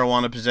misdemeanor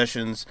marijuana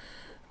possessions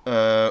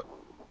that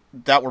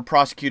were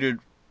prosecuted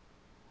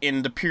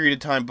in the period of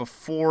time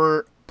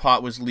before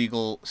pot was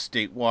legal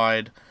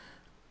statewide.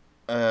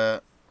 In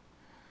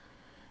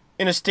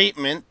a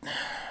statement,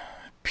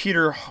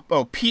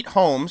 Pete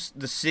Holmes,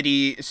 the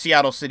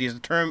Seattle City's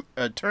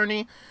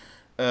attorney,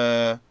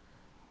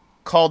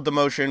 called the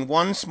motion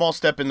one small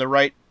step in the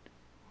right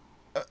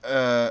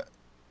to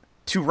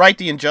right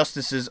the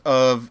injustices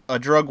of a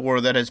drug war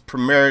that has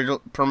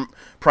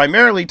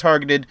primarily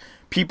targeted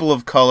people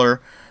of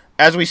color.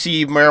 As we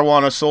see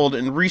marijuana sold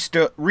in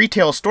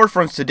retail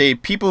storefronts today,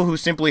 people who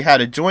simply had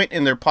a joint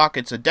in their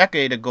pockets a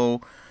decade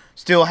ago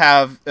still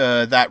have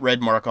that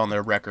red mark on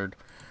their record,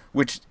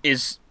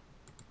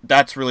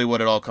 that's really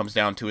what it all comes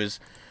down to. Is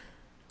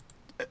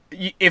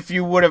if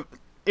you would have,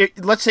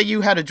 let's say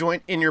you had a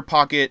joint in your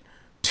pocket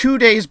 2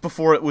 days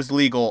before it was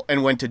legal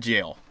and went to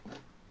jail.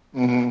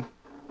 Mm-hmm.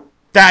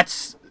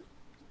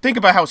 Think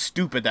about how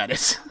stupid that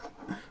is.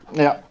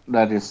 Yeah,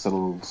 that is a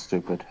little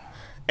stupid.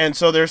 And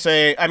so they're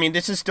saying, I mean,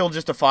 this is still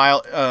just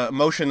a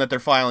motion that they're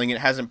filing. It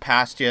hasn't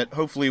passed yet.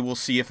 Hopefully we'll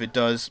see if it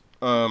does.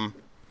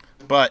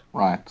 But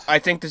right. I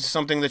think this is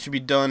something that should be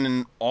done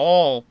in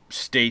all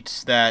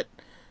states that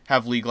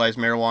have legalized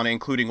marijuana,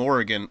 including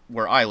Oregon,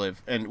 where I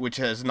live, and which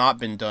has not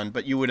been done.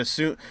 But you would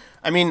assume,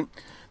 I mean,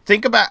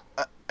 think about,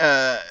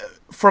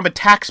 from a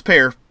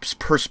taxpayer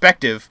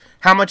perspective,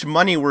 how much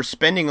money we're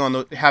spending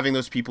on having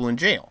those people in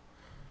jail.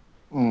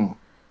 Mm.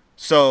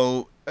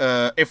 So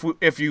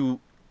if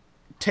you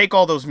take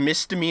all those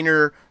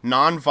misdemeanor,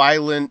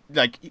 non-violent,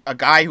 like a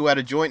guy who had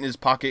a joint in his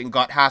pocket and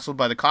got hassled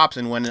by the cops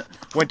and went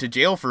to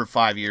jail for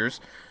 5 years,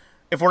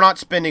 if we're not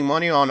spending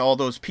money on all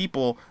those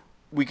people,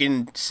 we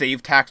can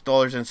save tax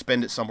dollars and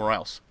spend it somewhere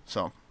else.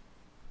 So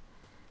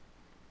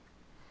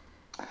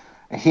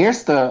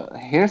here's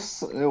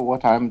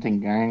what I'm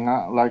thinking.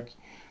 Like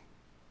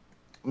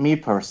me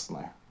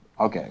personally,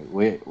 okay,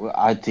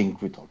 I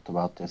think we talked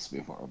about this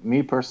before.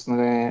 Me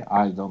personally,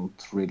 I'm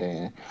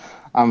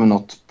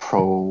not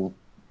pro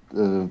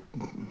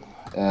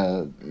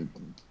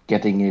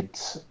getting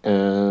it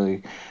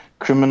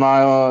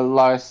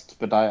criminalized,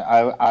 but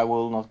I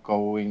will not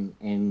go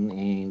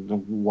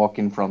walk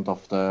in front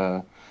of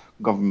the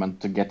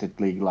government to get it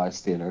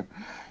legalized either.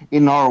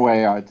 In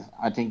Norway,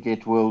 I think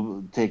it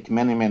will take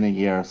many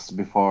years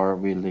before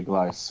we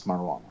legalize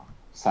marijuana,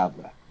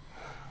 sadly.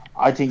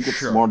 I think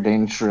it's more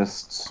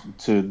dangerous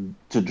to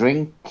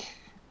drink.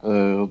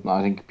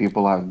 I think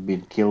people have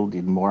been killed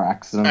in more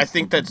accidents. I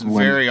think that's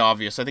very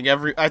obvious.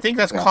 I think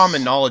that's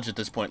common knowledge at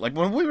this point. Like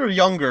when we were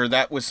younger,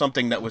 that was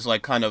something that was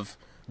like kind of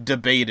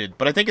debated.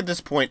 But I think at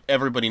this point,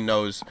 everybody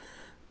knows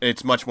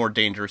it's much more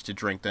dangerous to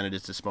drink than it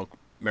is to smoke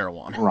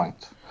marijuana.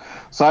 Right.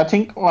 So I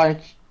think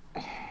like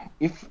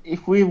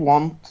if we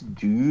want to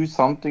do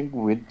something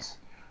with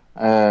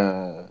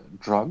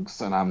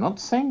drugs, and I'm not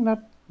saying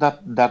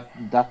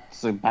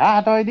that's a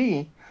bad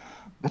idea,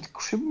 but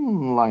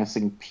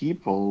criminalizing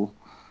people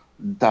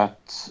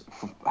that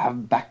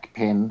have back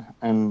pain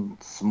and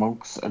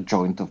smokes a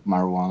joint of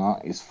marijuana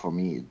is for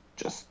me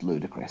just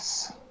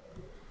ludicrous.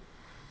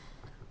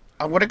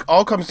 What it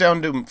all comes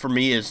down to for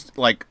me is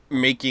like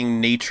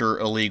making nature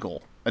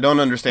illegal. I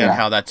don't understand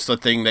how that's the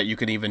thing that you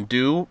can even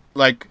do.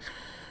 Like,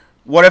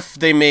 what if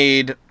they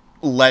made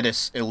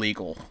lettuce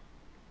illegal?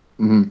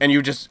 Mm-hmm. And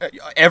you just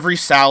every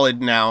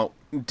salad now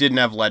didn't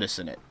have lettuce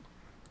in it.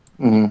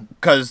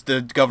 Because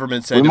the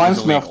government said reminds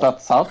it was illegal. Me of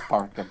that South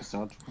Park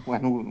episode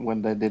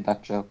when they did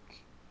that joke.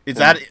 Is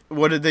that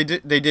what did they do?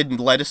 They did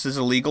lettuce is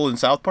illegal in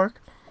South Park?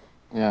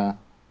 Yeah.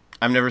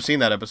 I've never seen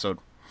that episode.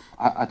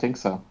 I think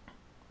so.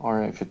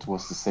 Or if it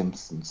was The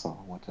Simpsons or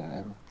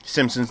whatever.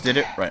 Simpsons did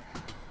it? Right.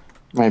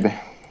 Maybe.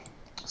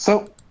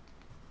 So,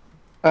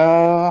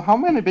 how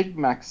many Big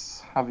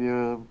Macs have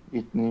you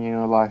eaten in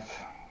your life?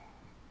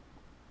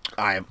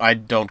 I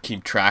don't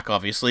keep track,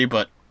 obviously,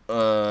 but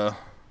I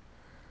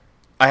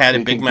had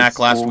a Big Mac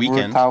last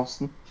weekend.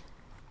 1,000?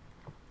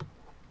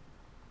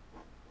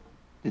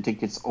 Do you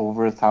think it's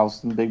over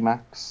 1,000 Big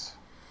Macs?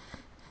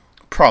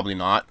 Probably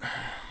not.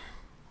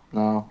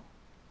 No.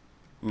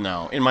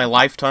 No, in my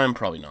lifetime,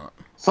 probably not.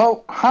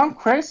 So how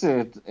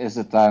crazy is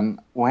it then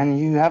when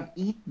you have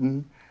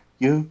eaten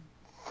your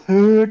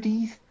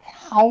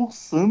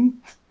 30,000th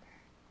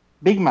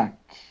Big Mac?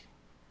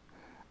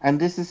 And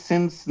this is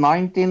since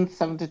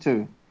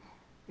 1972.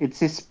 It's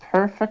his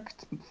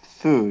perfect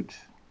food.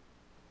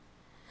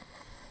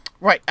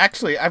 Right,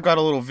 actually, I've got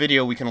a little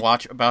video we can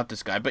watch about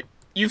this guy, but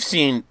you've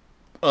seen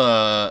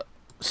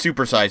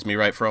Super Size Me,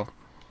 right, Fro?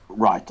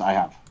 Right, I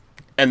have.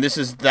 And this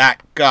is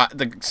that guy,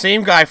 the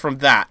same guy from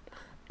that,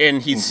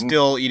 and he's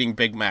still eating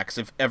Big Macs,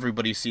 if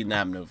everybody's seen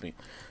that movie.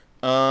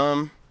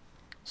 So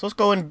let's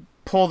go and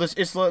pull this.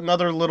 It's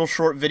another little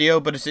short video,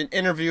 but it's an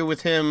interview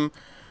with him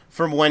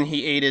from when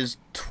he ate his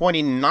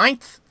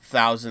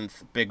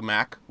 29,000th Big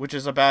Mac, which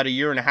is about a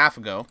year and a half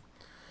ago.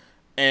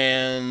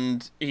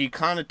 And he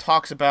kind of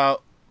talks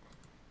about,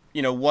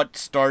 you know, what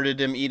started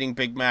him eating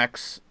Big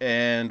Macs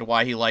and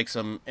why he likes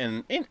them.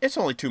 And it's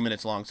only 2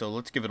 minutes long, so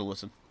let's give it a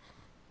listen.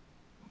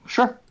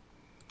 Sure.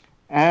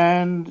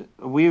 And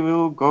we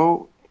will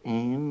go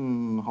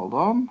in. Hold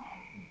on.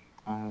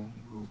 I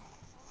will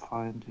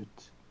find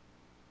it.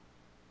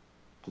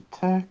 The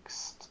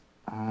text.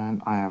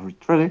 And I have it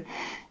ready.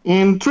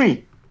 In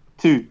 3,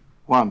 2,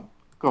 1,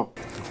 go.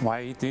 Why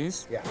I eat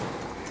these? Yeah.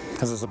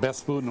 Because it's the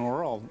best food in the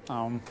world.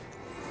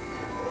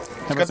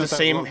 It's got the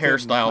same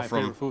hairstyle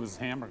from favorite food is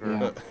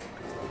hamburger.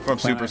 from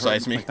Super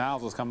Size Me.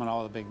 McDonald's was coming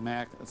out with a Big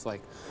Mac. It's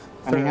like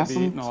And he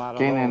hasn't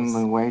gained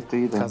any weight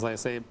either. Because like I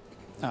say,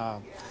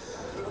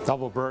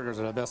 double burgers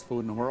are the best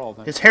food in the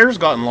world. His hair's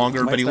gotten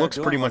longer, What I but he started looks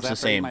doing pretty was much the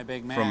after I ate same my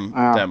Big Mac, from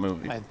Yeah. that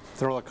movie. I'd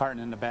throw the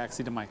carton in the back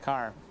seat of my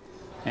car,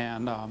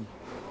 and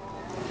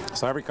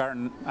so every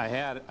carton I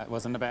had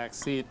was in the back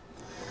seat.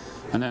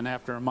 And then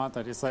after a month,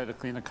 I decided to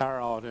clean the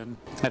car out. And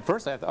at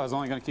first, I was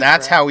only going to keep.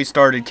 That's how he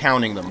started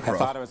counting them, I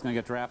thought I bro. was going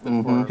to get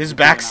drafted for. His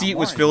back seat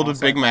was filled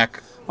with Big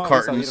Mac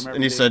cartons,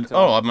 and he said,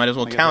 "Oh, I might as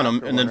well count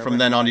them." And then from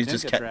then on, he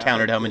just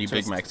counted how many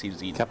Big Macs he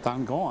was eating. Kept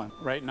on going.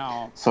 Right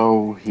now,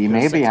 So he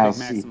There's maybe 6 has Big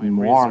Macs in eaten my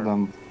more freezer.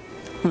 than.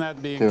 and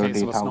that'd be in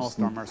case of a 30,000.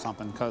 snowstorm or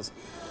something. Because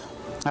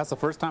that's the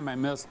first time I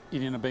missed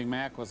eating a Big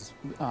Mac was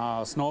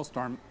a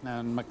snowstorm,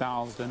 and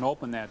McDonald's didn't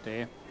open that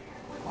day.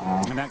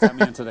 And that got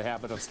me into the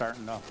habit of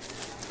starting to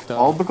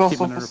All because keep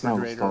them of in the the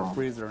refrigerator or snowstorm.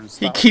 freezer and He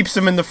stuff. keeps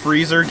them in the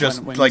freezer,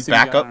 just When like you see me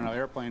back get up. on an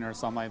airplane or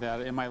something like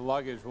that, in my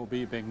luggage will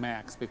be Big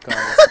Macs because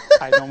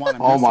I don't want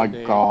to miss Oh my a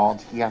day.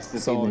 god, he has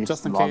this So in his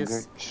just in luggage.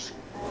 case,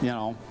 You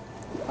know,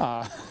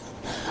 I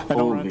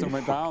don't run to Holy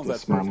McDonald's fuck, that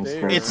this man first is day.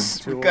 crazy. It's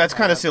Two, that's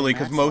kind I of got silly Big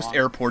because Macs most along.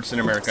 airports in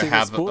America See, this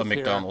have a booth here-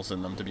 McDonald's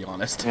in them. To be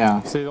honest,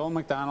 Yeah. See, the old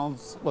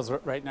McDonald's was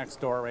right next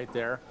door, right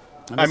there.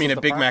 And I this mean is a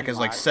the Big Mac parking is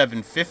like lot.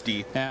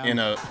 $7.50 And in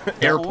a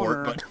the airport,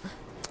 owner but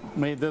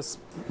made this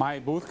my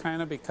booth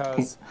kind of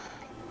because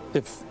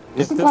if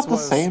Isn't this that the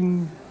was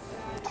same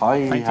tie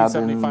he had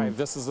 1975, in?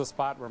 this is the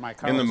spot where my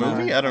car In the was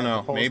movie? at. I don't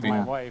know, proposed maybe. to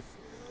my wife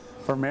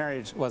for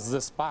marriage was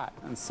this spot,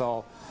 and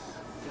so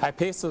I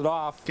pasted it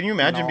off. can you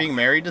imagine being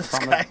married to this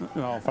from guy?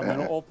 from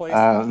an old place?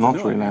 not to new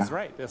one. really. He's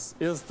right. This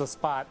is the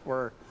spot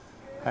where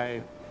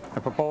I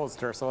proposed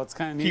to her. So it's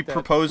kind of neat. He that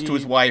proposed to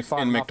his he wife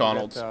thought in enough of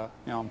it McDonald's. to,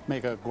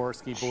 make a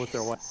Gorski booth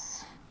or what.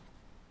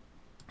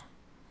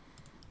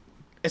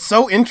 It's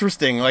so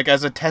interesting, like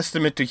as a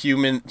testament to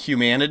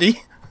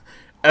humanity,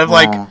 of Yeah.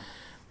 like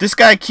this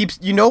guy keeps.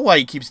 You know why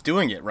he keeps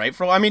doing it, right?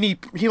 I mean,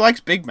 he likes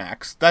Big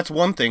Macs. That's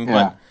one thing, Yeah.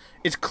 but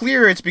it's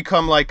clear it's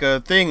become like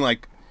a thing.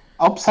 Like,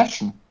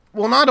 Obsession.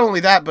 well, not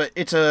only that, but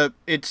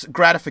it's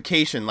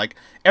gratification. Like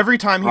every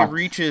time he Right.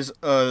 reaches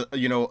a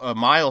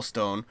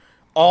milestone,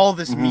 all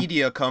this Mm-hmm.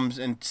 media comes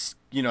and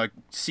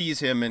sees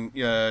him and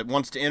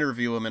wants to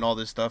interview him and all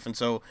this stuff. And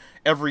so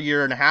every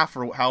year and a half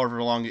or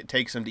however long it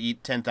takes him to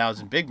eat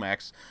 10,000 Big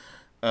Macs,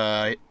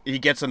 he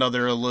gets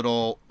another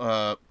little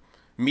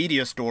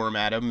media storm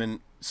at him, and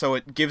so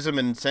it gives him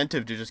an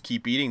incentive to just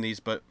keep eating these.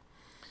 But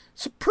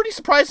it's pretty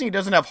surprising he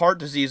doesn't have heart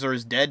disease or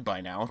is dead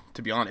by now,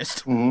 to be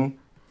honest.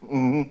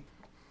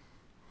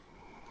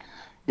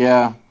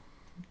 Yeah.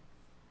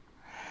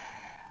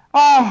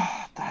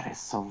 Ah, that is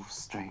so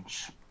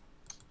strange.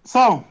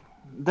 So,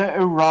 the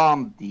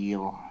Iran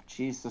deal.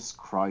 Jesus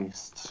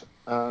Christ.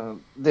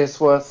 This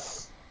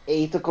was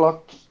 8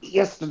 o'clock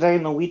yesterday,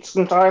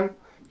 Norwegian time.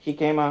 He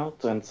came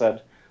out and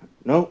said,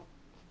 no,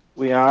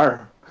 we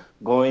are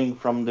going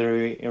from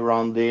the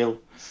Iran deal.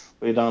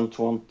 We don't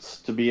want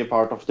to be a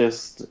part of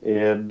this.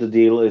 The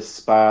deal is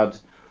bad.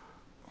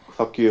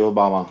 Fuck you,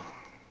 Obama.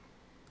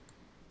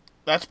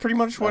 That's pretty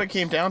much what it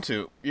came down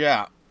to.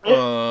 Yeah.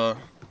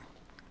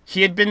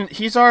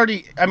 He's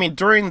already, I mean,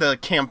 during the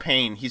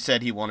campaign, he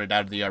said he wanted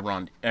out of the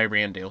Iran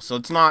deal. So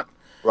it's not,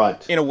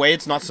 Right. in a way,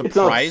 it's not It's not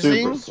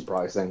surprising. super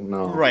surprising,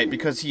 no. Right,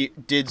 because he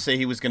did say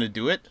he was going to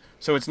do it.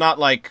 So it's not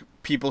like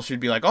people should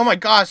be like, oh my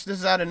gosh,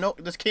 this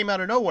came out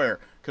of nowhere.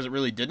 Because it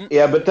really didn't.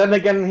 Yeah, but then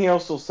again, he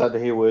also said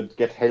he would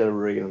get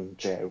Hillary in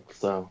jail,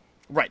 so...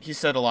 Right, he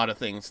said a lot of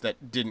things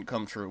that didn't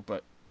come true.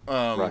 But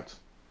right.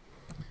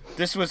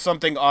 this was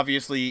something,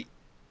 obviously,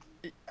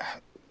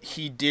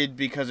 he did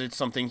because it's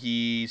something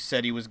he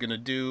said he was going to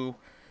do.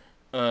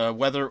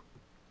 Whether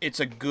it's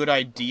a good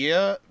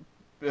idea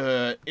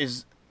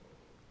is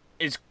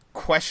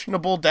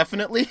questionable,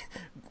 definitely.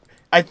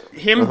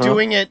 Him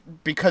doing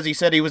it because he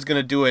said he was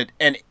going to do it,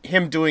 and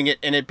him doing it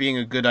and it being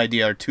a good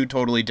idea are two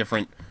totally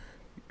different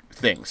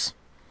things.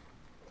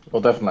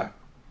 Well, definitely.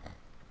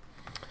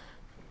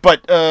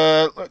 But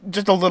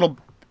just a little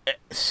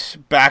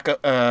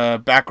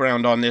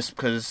background on this,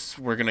 because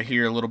we're going to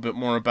hear a little bit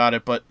more about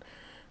it. But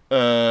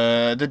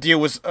the deal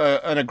was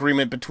an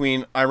agreement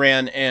between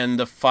Iran and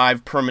the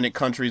 5 permanent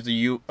countries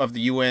of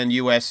the UN,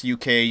 US,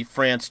 UK,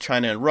 France,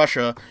 China, and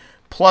Russia,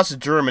 plus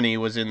Germany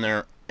was in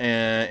there,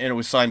 and it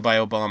was signed by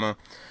Obama.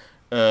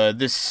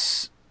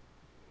 It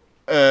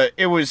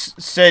was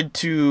said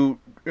to...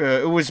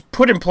 it was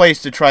put in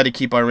place to try to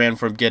keep Iran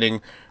from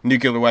getting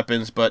nuclear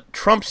weapons, but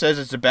Trump says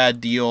it's a bad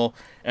deal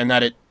and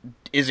that it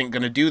isn't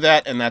going to do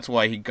that, and that's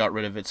why he got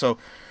rid of it. So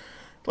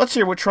let's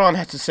hear what Tron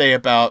has to say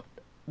about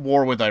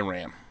war with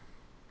Iran.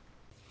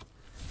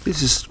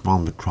 This is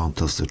Ron with Tron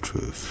Tells the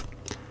Truth.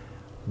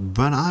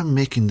 When I'm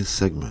making this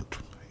segment,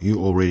 you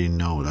already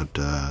know that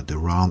the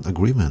Iran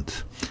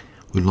agreement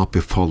will not be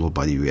followed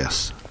by the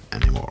US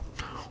anymore.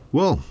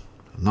 Well,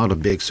 not a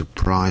big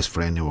surprise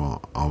for anyone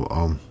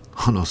on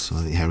us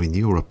here in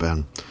Europe,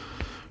 and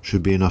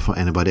should be enough for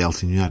anybody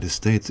else in the United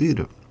States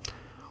either.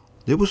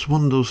 There was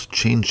one of those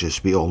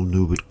changes we all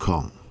knew would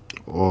come,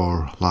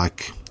 or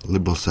like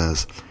Liberal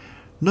says,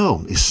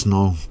 no, it's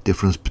no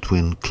difference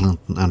between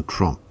Clinton and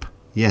Trump.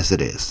 Yes,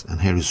 it is,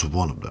 and here is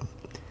one of them.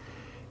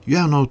 You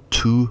have now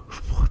 2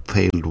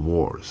 failed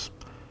wars,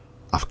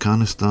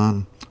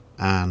 Afghanistan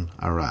and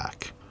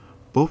Iraq.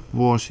 Both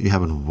wars you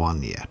haven't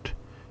won yet.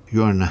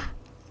 You are in a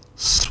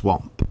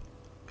swamp.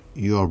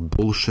 You are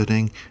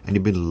bullshitting, and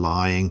you've been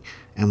lying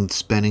and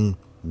spending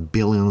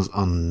billions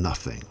on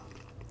nothing.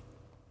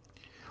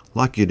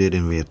 Like you did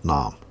in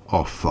Vietnam.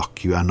 Oh,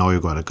 fuck you, I know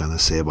you're gonna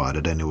say about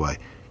it anyway.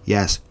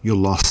 Yes, you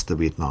lost the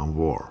Vietnam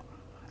War.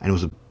 And it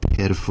was a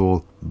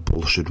pitiful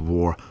bullshit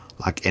war,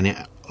 like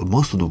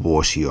most of the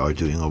wars you are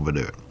doing over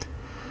there.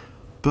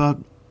 But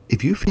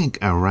if you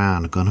think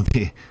Iran gonna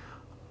be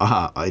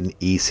an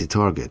easy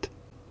target,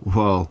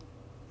 well,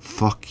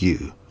 fuck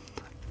you.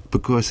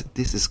 Because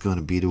this is going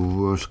to be the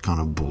worst kind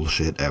of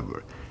bullshit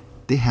ever.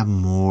 They have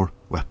more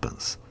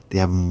weapons. They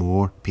have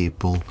more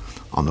people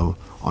on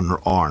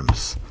their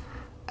arms.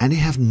 And they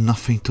have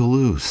nothing to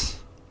lose.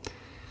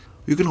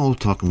 You can all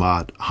talk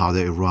about how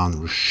the Iran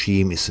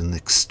regime is an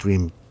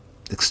extremist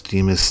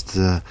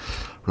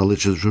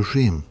religious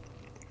regime.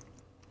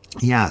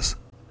 Yes,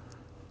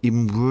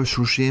 even worse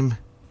regime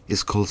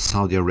is called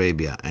Saudi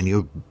Arabia. And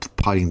you're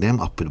piling them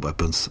up with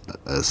weapons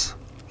as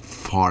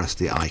far as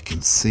the eye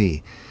can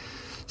see.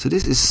 So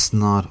this is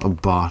not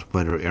about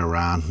whether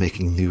Iran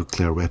making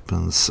nuclear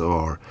weapons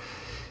or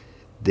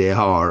they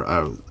are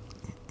a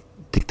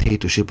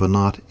dictatorship or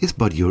not. It's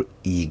about your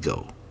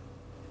ego.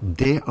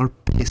 They are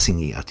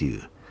pissing at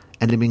you,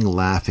 and they've been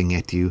laughing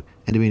at you,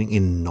 and they've been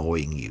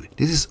annoying you.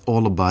 This is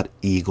all about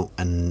ego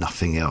and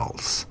nothing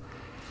else.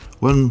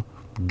 When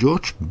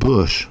George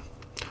Bush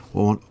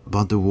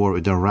wanted the war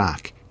with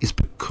Iraq, it's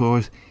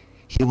because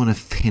he wanted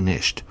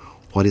finished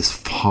what his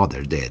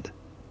father did.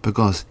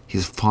 Because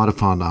his father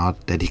found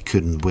out that he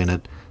couldn't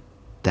win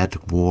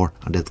that war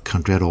and that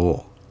country at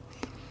all.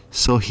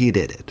 So he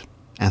did it,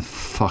 and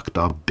fucked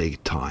up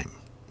big time.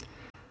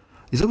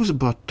 It's always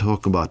about to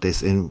talk about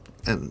this, and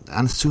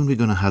soon we're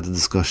going to have the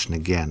discussion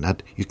again,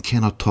 that you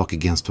cannot talk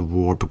against the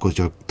war because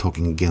you're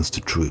talking against the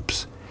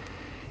troops.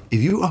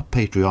 If you are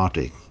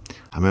patriotic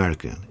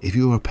American, if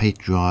you are a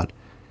patriot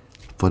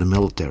for the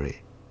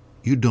military,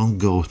 you don't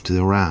go to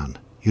Iran,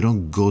 you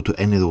don't go to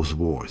any of those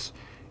wars.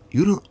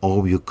 You don't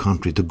owe your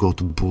country to go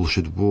to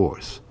bullshit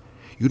wars.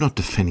 You're not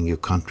defending your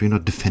country, you're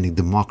not defending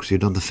democracy,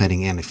 you're not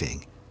defending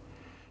anything.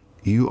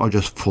 You are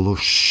just full of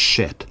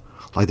shit,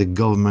 like the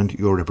government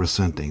you're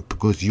representing,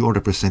 because you're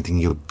representing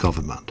your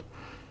government.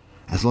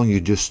 As long as you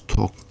just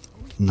talk,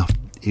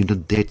 you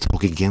don't dare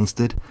talk against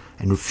it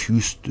and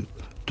refuse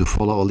to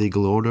follow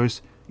illegal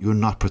orders, you're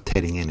not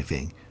protecting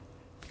anything.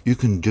 You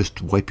can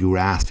just wipe your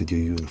ass with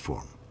your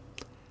uniform.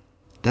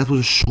 That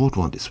was a short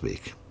one this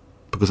week,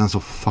 because I'm so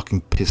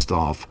fucking pissed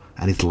off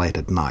and it's late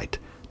at night.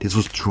 This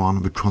was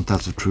Tron with Tron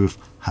Tells the Truth.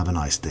 Have a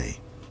nice day.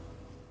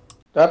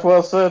 That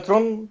was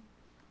Tron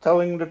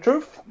telling the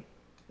truth.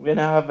 We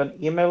now have an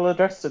email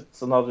address.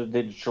 It's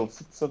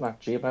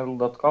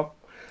anotherdigitalcitizen@gmail.com.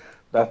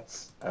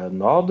 That's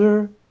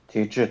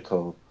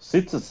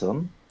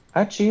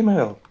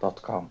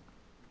anotherdigitalcitizen@gmail.com.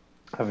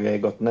 Have you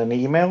gotten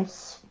any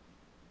emails?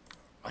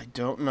 I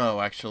don't know,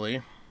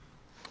 actually.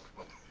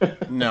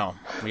 No,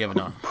 we have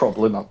not.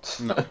 Probably not.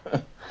 No.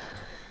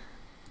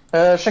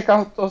 Check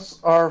out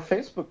our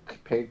Facebook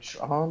page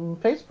on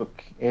Facebook.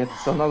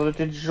 It's Another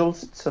Digital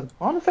Citizen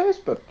on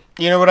Facebook.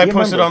 You know what I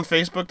posted on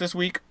Facebook this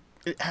week?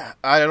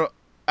 I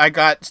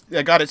got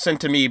it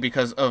sent to me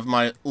because of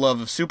my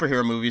love of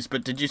superhero movies.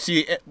 But did you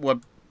see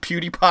what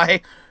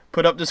PewDiePie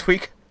put up this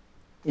week?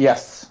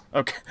 Yes.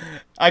 Okay,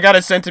 I got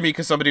it sent to me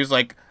because somebody was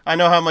like, "I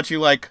know how much you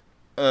like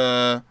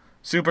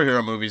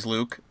superhero movies,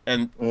 Luke.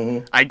 And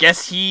I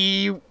guess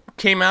he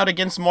came out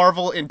against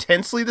Marvel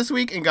intensely this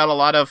week and got a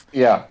lot of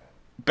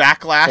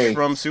backlash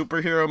from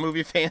superhero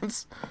movie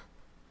fans.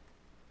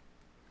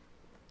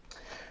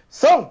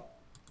 So,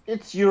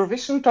 it's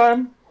Eurovision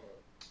time.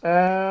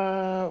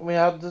 We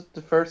had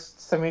the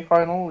first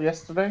semi-final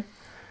yesterday.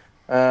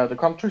 The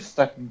countries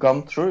that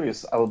gone through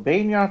is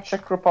Albania,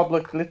 Czech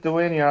Republic,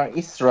 Lithuania,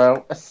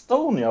 Israel,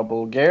 Estonia,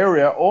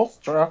 Bulgaria,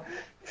 Austria,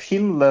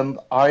 Finland,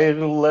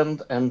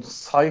 Ireland, and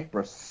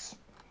Cyprus.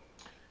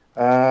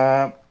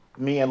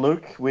 Me and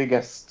Luke, we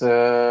guessed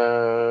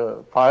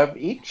 5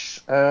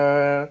 each.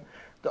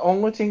 The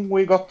only thing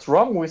we got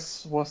wrong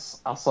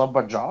was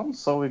Azerbaijan,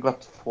 so we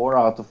got 4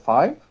 out of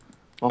 5.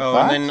 Not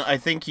bad. And then I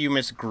think you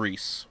missed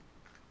Greece.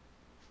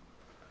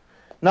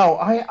 No,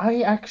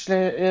 I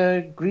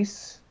actually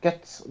Greece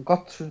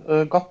got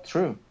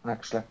through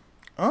actually.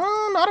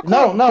 Not a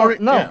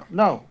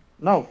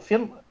No.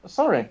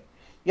 Sorry.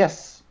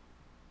 Yes,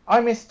 I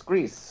missed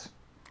Greece.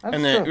 That's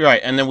and then true.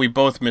 right, and then we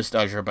both missed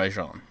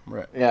Azerbaijan.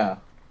 Right. Yeah.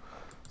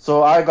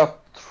 So I got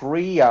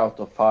 3 out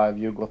of 5.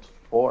 You got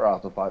 4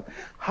 out of 5.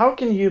 How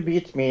can you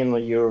beat me in the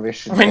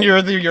Eurovision? When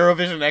you're the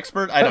Eurovision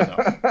expert, I don't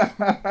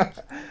know.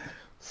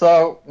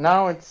 So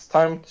now it's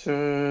time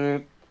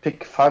to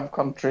pick 5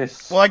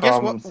 countries. Well, I guess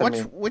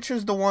which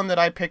is the one that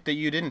I picked that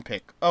you didn't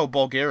pick? Oh,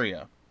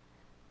 Bulgaria.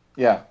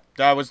 Yeah.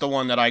 That was the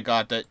one that I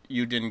got that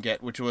you didn't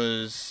get, which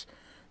was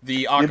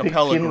the acapella You picked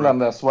Finland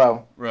group. as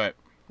well. Right.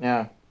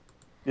 Yeah.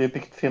 You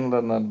picked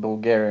Finland and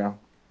Bulgaria.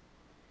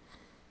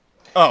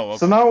 Oh, okay.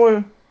 So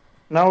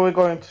now we're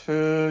going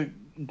to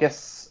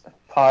guess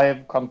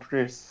 5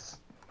 countries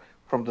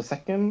from the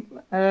second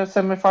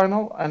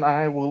semi-final, and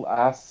I will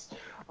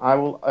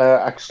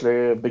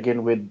actually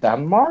begin with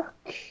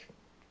Denmark.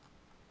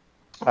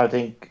 I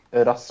think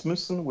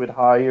Rasmussen with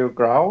Higher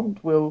Ground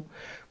will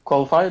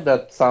qualify.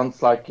 That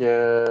sounds like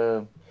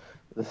the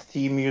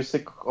theme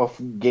music of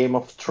Game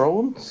of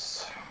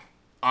Thrones.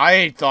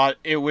 I thought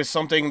it was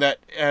something that,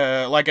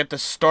 like at the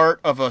start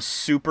of a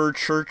super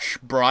church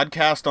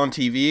broadcast on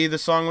TV, the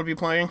song would be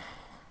playing.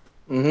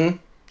 Mm-hmm.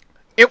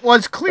 It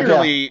was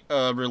clearly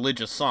a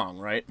religious song,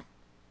 right?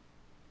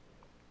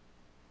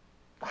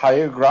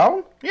 Higher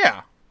Ground?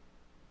 Yeah.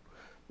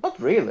 Not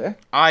really.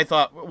 I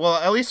thought, well,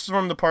 at least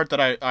from the part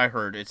that I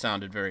heard, it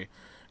sounded very...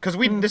 Because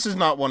this is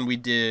not one we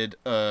did,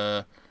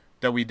 that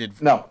we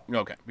did... No.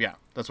 Okay, yeah,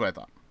 that's what I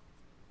thought.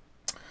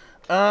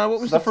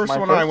 What was the first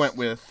one I went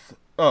with?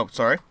 Oh,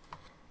 sorry.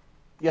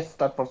 Yes,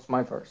 that was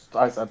my first,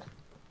 I said.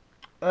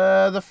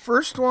 The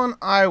first one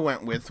I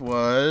went with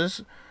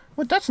was...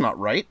 What, that's not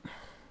right.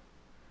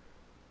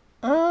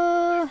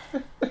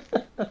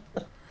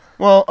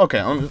 Well,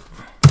 okay,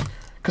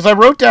 because I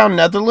wrote down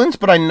Netherlands,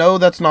 but I know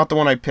that's not the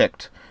one I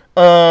picked.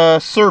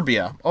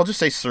 Serbia. I'll just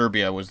say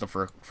Serbia was the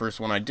first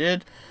one I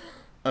did.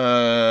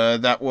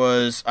 That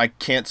was... I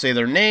can't say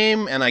their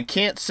name, and I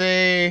can't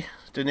say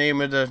the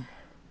name of the...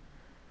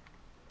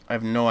 I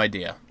have no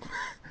idea.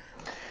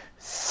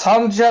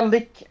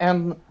 Sanjalik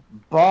and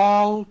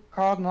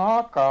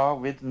Balkanaka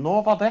with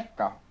Nova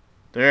Deka.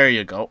 There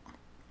you go.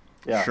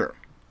 Yeah. Sure.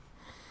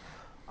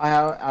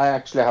 I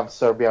actually have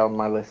Serbia on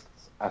my list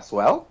as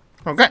well.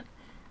 Okay.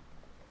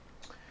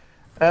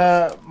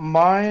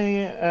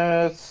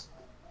 My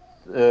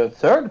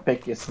third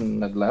pick is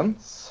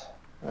Netherlands.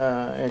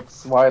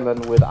 It's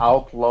Violin with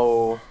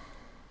Outlaw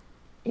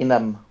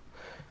Inem.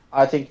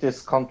 I think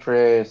this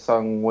country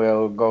song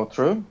will go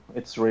through.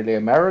 It's really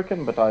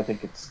American, but I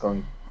think it's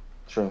going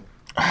through.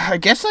 I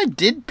guess I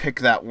did pick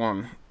that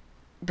one.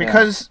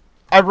 Because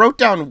I wrote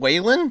down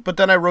Wayland, but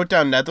then I wrote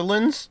down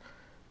Netherlands.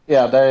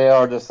 Yeah, they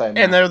are the same.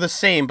 And they're the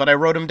same, but I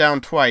wrote them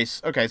down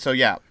twice. Okay, so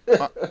yeah.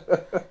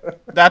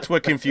 That's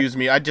what confused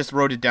me. I just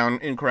wrote it down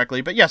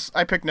incorrectly. But yes,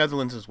 I picked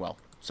Netherlands as well.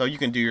 So you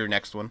can do your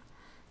next one.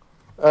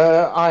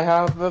 I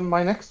have...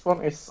 my next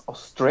one is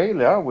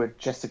Australia with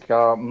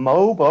Jessica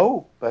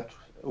Mobo, but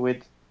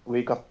with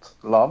We Got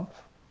Love.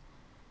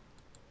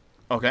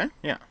 Okay,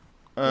 yeah.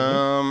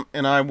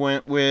 And I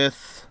went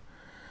with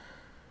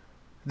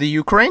the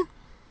Ukraine,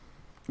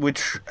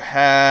 which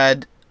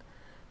had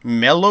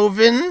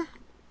Melovin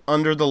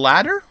Under the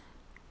Ladder.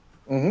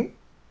 Mm-hmm.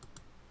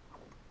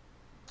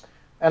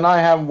 And I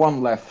have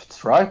one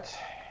left, right?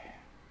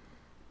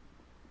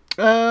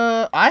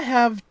 I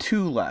have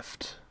 2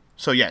 left.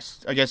 So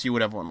yes, I guess you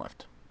would have 1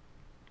 left.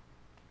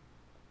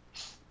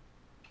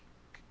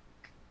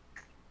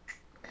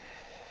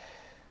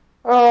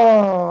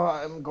 Oh,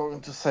 I'm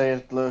going to say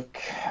it, look.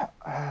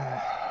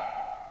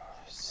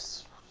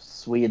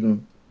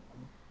 Sweden.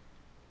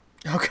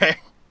 Okay.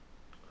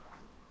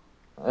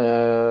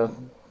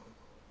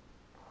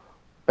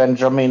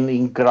 Benjamin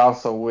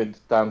Ingrosso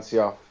with Dance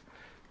You Off.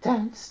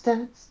 Dance,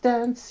 dance,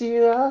 dance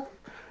you off.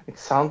 It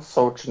sounds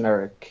so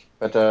generic,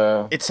 but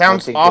it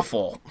sounds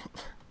awful.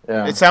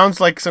 Yeah. It sounds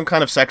like some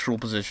kind of sexual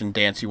position,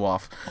 Dance You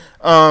Off.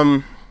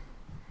 I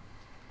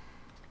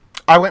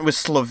went with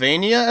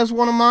Slovenia as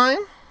one of mine.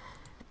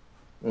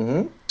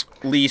 Mm-hmm.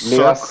 Lea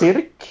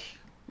Sirk.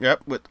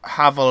 Yep, with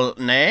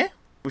Havelné,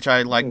 which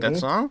I like that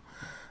song.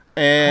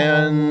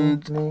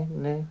 And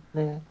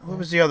what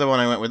was the other one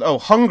I went with? Oh,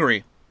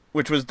 Hungry,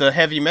 which was the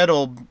heavy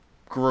metal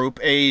group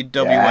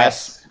AWS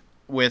Yes.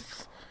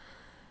 with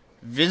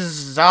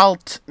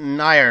Vizalt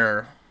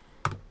Nair.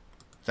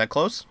 Is that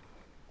close?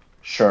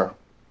 Sure.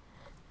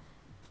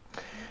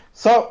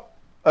 So,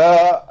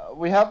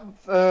 we have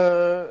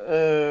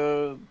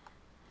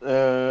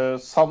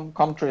some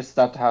countries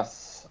that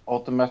has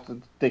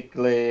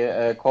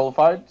automatically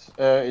qualified.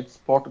 It's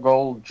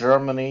Portugal,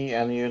 Germany,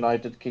 and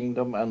United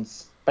Kingdom, and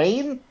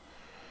Spain,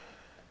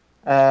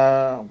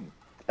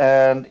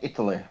 and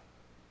Italy.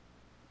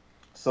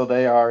 So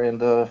they are in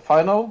the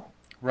final.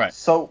 Right.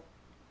 So,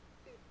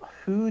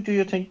 who do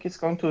you think is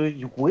going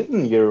to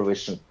win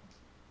Eurovision?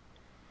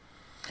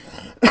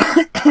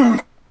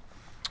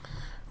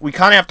 We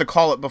kind of have to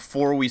call it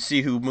before we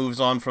see who moves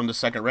on from the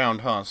second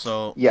round, huh?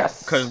 So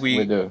Yes, 'cause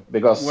we do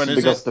because when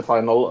is it? the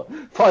final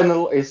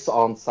is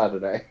on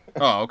Saturday.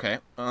 Oh, okay.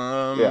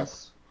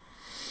 Yes.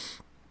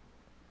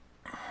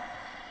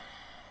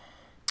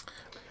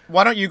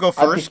 Why don't you go I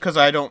first? think- Because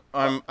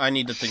I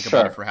need to think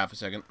about it for half a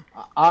second.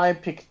 I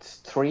picked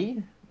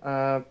three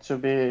to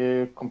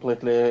be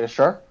completely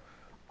sure.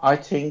 I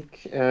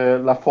think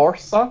La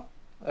Forza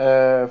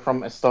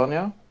from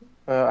Estonia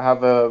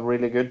have a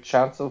really good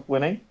chance of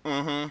winning.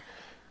 Mm-hmm.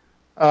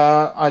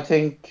 I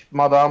think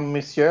Madame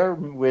Monsieur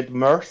with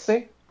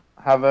Mercy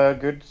have a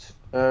good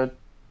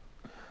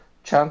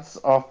chance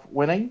of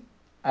winning.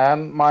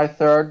 And my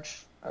third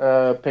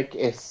pick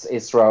is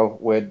Israel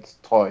with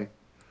Toy.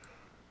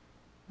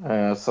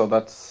 So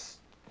that's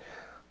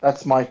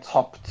my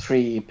top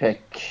three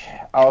pick.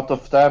 Out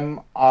of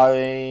them,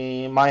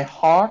 my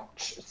heart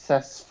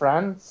says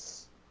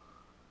France.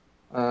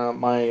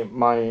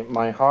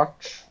 My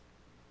heart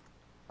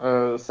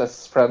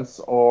says France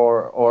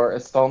or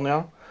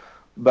Estonia,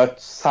 but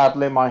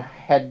sadly my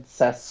head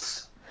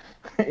says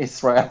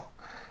Israel.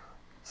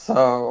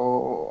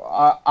 So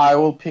I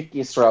will pick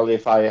Israel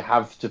if I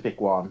have to pick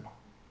one.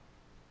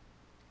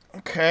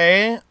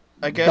 Okay,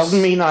 I guess.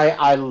 Doesn't mean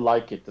I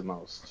like it the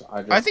most.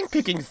 I think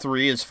picking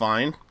three is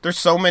fine. There's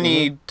so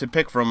many to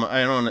pick from.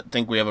 I don't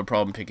think we have a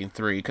problem picking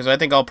three, because I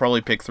think I'll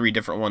probably pick three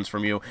different ones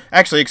from you.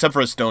 Actually, except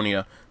for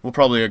Estonia. We'll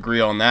probably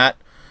agree on that.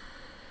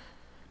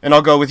 And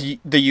I'll go with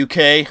the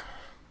UK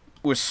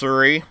with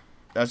Surrey.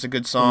 That's a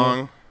good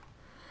song.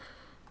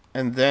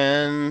 And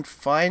then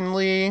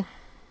finally,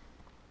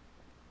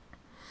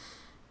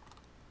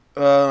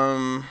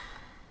 what's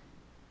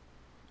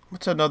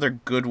another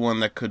good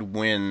one that could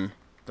win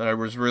that I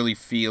was really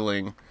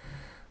feeling?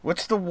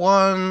 What's the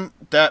one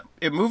that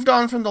it moved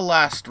on from the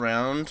last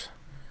round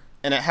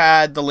and it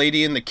had the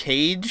lady in the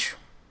cage?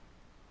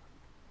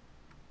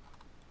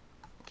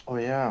 Oh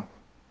yeah,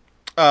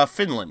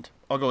 Finland.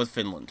 I'll go with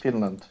Finland.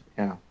 Finland.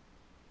 Yeah.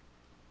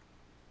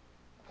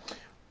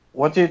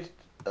 What did?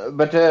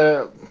 But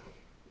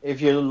if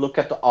you look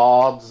at the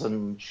odds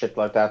and shit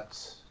like that,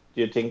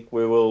 do you think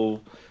we will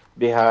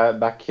be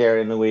back here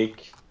in a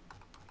week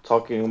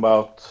talking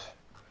about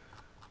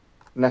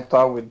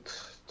Netta with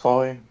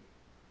Toy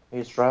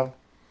Israel?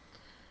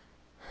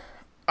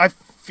 I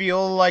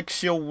feel like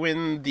she'll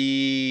win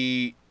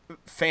the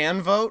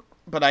fan vote,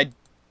 but I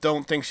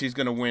don't think she's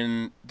going to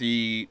win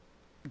the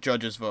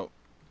judges' vote.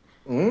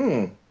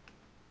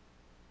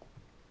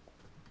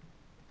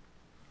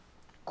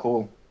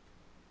 Cool.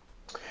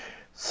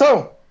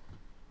 So,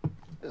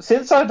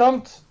 since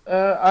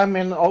I'm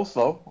in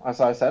Oslo,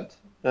 as I said,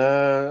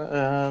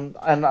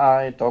 and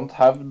I don't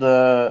have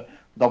the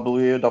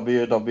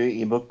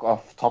WWW ebook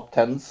of top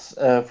tens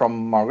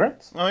from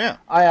Margaret. Oh, yeah.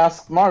 I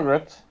asked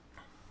Margaret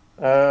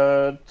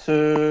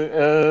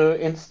to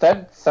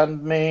instead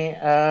send me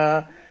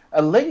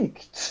a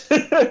link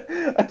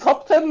to a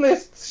top 10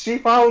 list she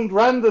found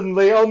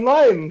randomly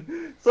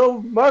online.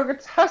 So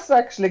Margaret has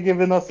actually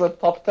given us a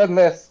top 10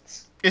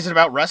 list. Is it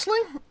about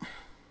wrestling?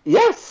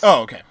 Yes.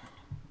 Oh, okay.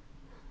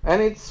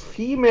 And it's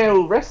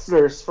female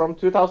wrestlers from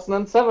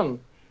 2007.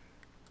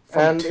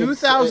 From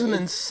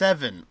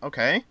 2007.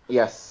 Okay.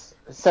 Yes.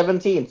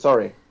 17,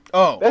 sorry.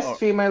 Oh. Best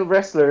female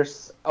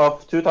wrestlers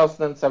of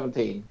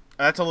 2017.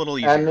 That's a little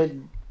easier.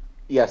 And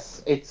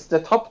yes, it's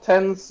the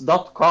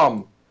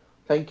top10s.com.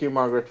 Thank you,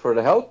 Margaret, for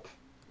the help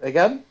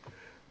again.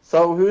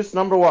 So who's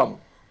number one?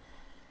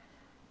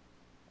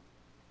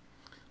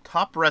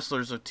 Top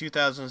wrestlers of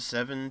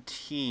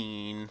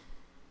 2017.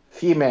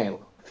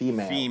 Female.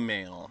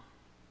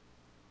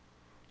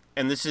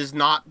 And this is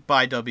not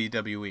by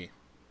WWE.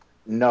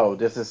 No,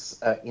 this is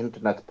an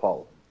internet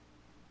poll.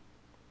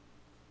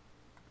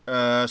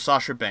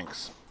 Sasha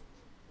Banks.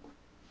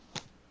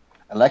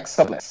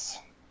 Alexa Bliss.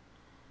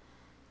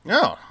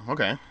 Oh,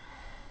 okay.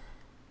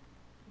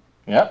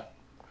 Yep.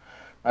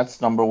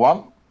 That's number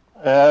one.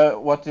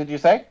 What did you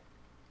say?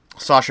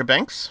 Sasha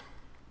Banks.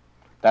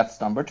 That's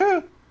number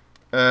two.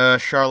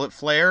 Charlotte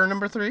Flair,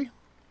 number 3.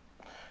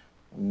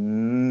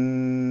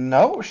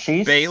 No,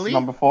 she's Bayley?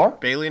 number 4.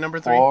 Bayley, number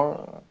 3.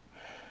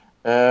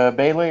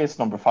 Bayley is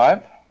number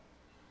 5.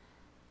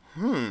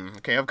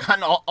 Okay, I've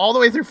gotten all the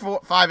way through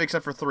 5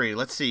 except for 3.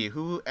 Let's see.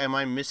 Who am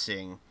I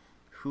missing?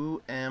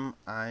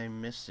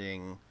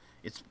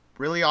 It's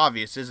really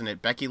obvious, isn't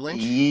it? Becky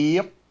Lynch?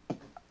 Yep.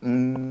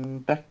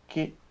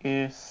 Becky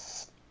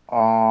is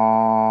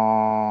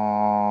on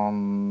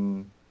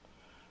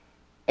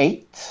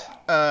 8.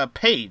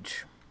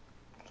 Paige.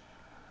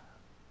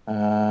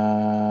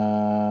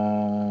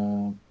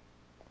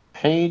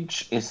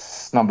 Paige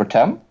is number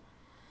 10.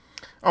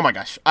 Oh my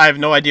gosh, I have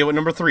no idea what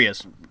number 3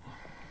 is.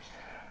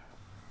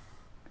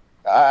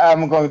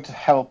 I'm going to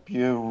help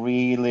you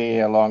really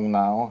along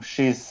now.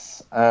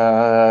 She's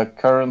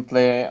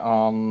currently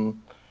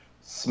on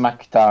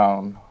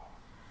SmackDown.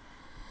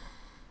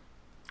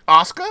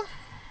 Asuka?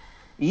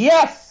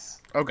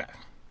 Yes! Okay.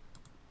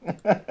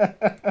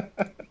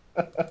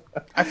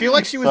 I feel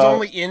like she was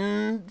only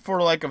in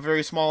for like a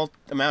very small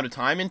amount of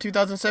time in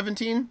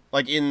 2017,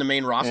 like in the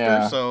main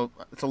roster, so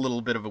it's a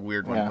little bit of a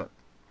weird one. Yeah. But...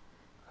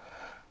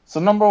 So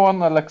number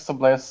 1, Alexa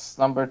Bliss.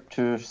 Number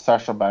 2,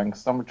 Sasha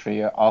Banks. Number 3,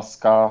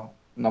 Asuka.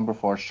 Number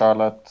 4,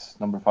 Charlotte.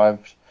 Number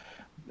 5,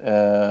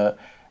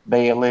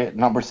 Bailey.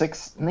 Number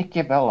 6,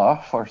 Nikki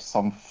Bella for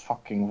some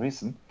fucking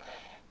reason.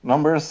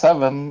 Number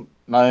 7,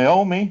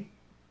 Naomi.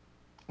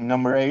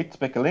 Number 8,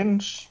 Becky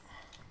Lynch.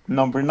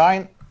 Number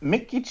 9,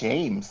 Mickie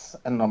James.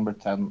 And number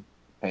 10,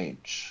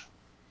 Paige.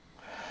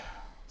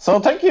 So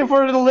thank you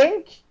for the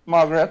link,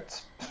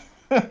 Margaret.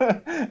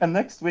 And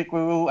next week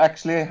we will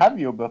actually have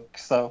your book,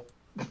 so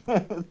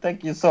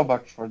thank you so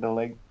much for the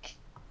link.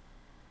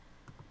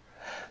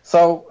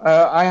 So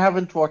I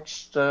haven't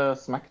watched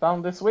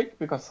SmackDown this week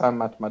because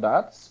I'm at my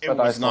dad's. It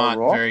was not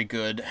very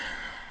good.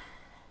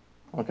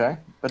 Okay,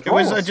 but it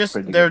was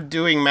just they're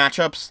doing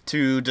matchups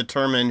to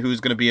determine who's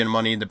going to be in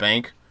Money in the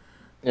Bank,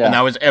 and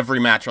that was every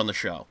match on the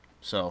show.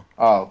 So.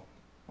 Oh,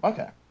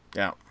 okay.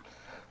 Yeah.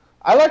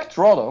 I liked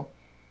Raw though.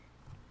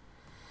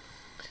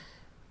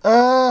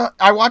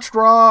 I watched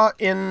Raw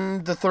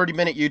in the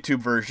 30-minute YouTube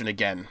version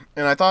again,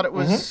 and I thought it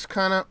was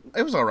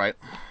it was all right.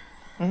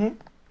 Mm-hmm.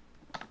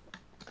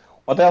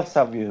 What else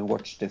have you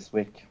watched this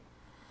week?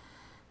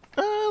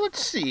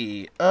 Let's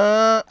see.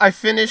 I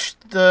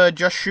finished the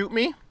Just Shoot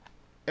Me,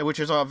 which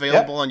is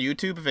available on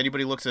YouTube. If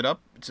anybody looks it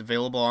up, it's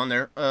available on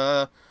there.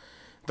 The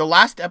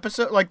last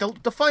episode, like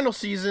the final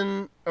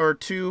season or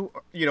 2,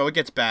 it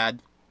gets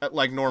bad.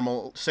 Like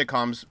normal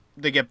sitcoms,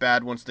 they get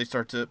bad once they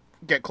start to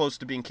get close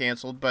to being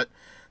canceled. But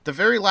the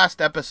very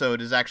last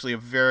episode is actually a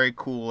very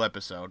cool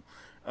episode,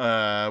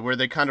 where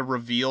they kind of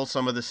reveal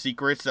some of the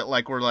secrets that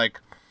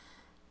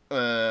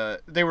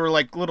they were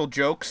like little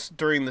jokes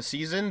during the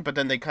season, but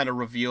then they kind of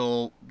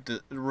reveal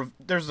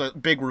there's a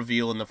big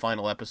reveal in the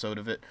final episode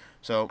of it.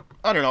 So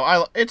I don't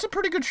know. It's a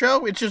pretty good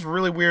show. It's just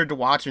really weird to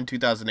watch in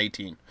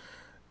 2018.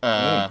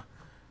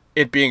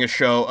 It being a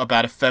show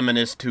about a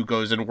feminist who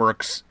goes and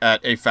works at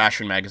a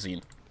fashion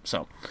magazine.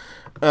 So,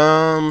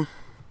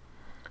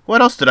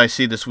 what else did I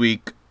see this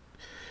week?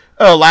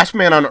 Oh, Last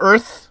Man on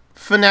Earth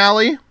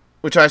finale,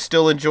 which I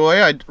still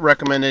enjoy. I'd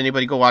recommend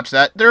anybody go watch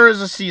that. There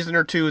is a season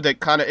or 2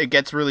 that it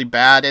gets really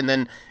bad, and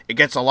then it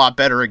gets a lot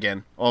better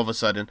again, all of a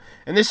sudden.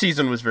 And this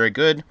season was very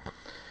good.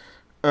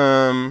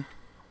 AP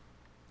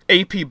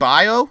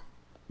Bio,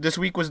 this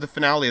week was the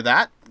finale of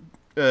that.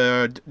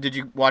 Did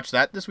you watch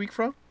that this week,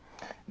 Fro?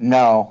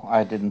 No,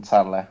 I didn't,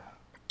 sadly.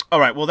 All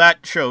right, well,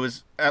 that show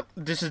is...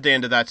 this is the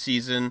end of that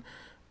season.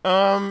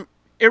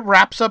 It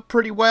wraps up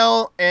pretty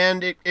well,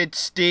 and it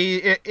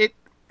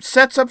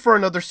sets up for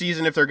another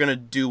season if they're going to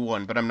do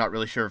one, but I'm not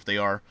really sure if they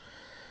are.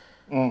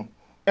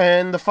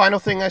 And the final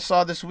thing I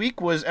saw this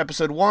week was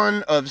episode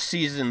 1 of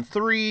season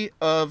 3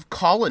 of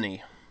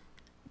Colony.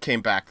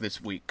 Came back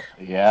this week.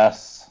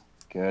 Yes,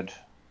 good.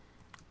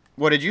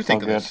 What did you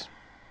think of this?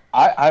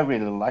 I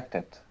really liked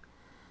it.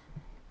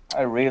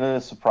 I really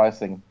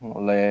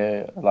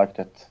surprisingly liked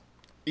it.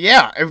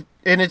 Yeah,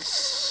 and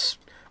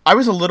I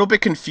was a little bit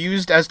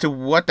confused as to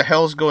what the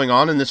hell's going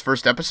on in this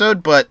first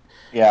episode, but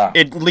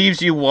it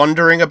leaves you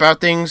wondering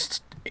about things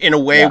in a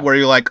way where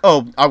you're like,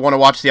 oh, I want to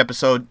watch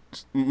the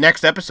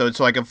next episode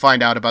so I can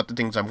find out about the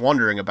things I'm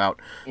wondering about.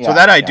 So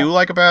that I do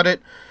like about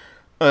it.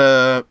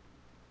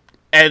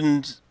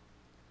 And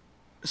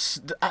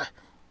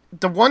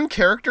the one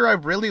character I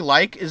really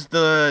like is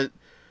the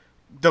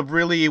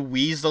really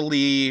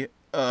weaselly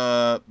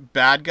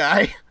bad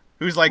guy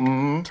who's like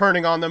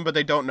turning on them, but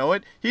they don't know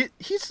it.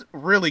 He's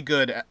really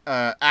good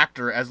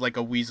actor as like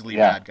a Weasley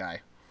bad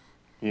guy.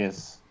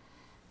 Yes.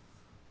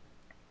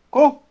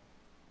 Cool.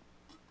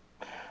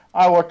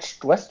 I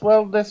watched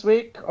Westworld this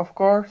week, of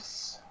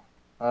course.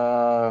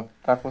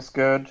 That was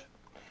good.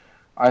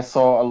 I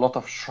saw a lot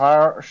of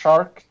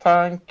Shark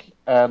Tank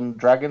and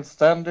Dragon's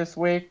Den this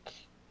week.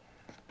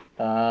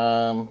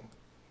 I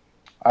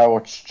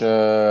watched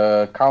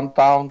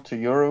Countdown to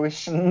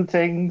Eurovision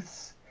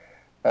things.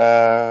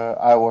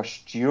 I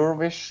watched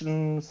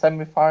Eurovision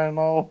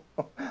semifinal.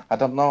 I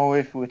don't know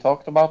if we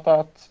talked about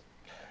that.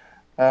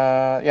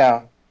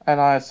 And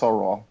I saw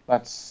Raw.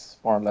 That's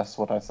more or less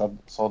what I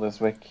saw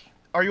this week.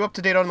 Are you up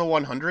to date on the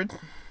 100?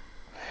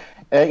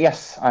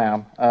 Yes, I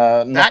am.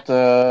 Not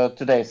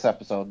today's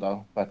episode,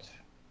 though. But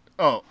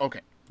oh,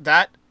 okay.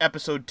 That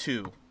episode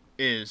 2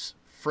 is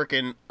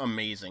freaking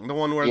amazing. The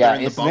one where they're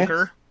in the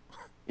bunker.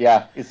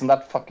 Yeah, isn't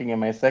that fucking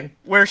amazing?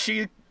 Where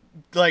she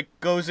like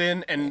goes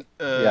in and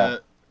Yeah.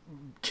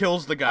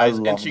 kills the guys,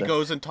 and loved she it.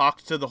 goes and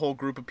talks to the whole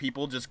group of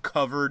people just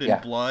covered in Yeah.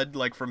 blood,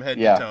 like from head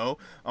Yeah. to toe.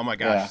 Oh my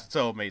gosh, Yeah.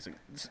 so amazing.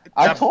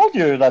 I That- told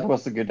you that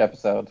was a good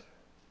episode.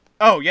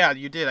 Oh yeah,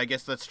 you did. I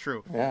guess that's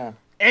true. Yeah.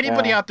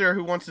 Anybody Yeah. out there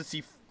who wants to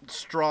see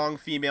strong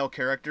female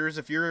characters,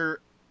 if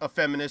you're a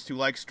feminist who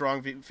likes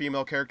strong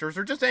female characters,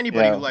 or just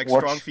anybody Yeah, who likes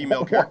watch- strong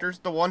female characters,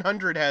 the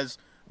 100 has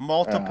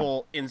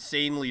multiple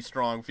insanely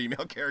strong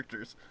female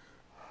characters.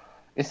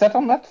 Is that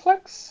on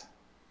Netflix?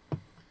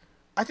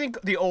 I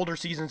think the older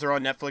seasons are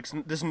on Netflix.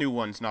 This new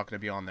one's not going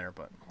to be on there,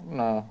 but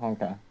No,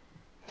 okay.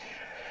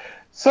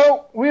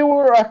 So we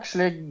were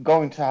actually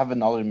going to have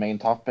another main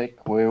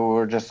topic. We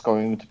were just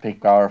going to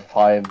pick our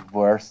 5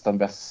 worst and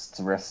best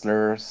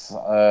wrestlers,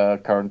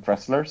 current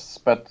wrestlers,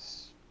 but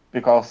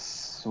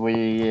because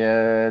we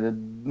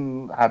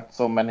had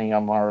so many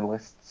on our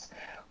lists,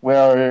 we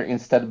are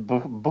instead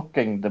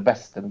booking the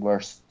best and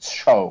worst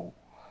show.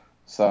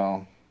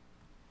 So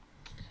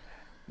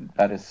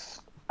that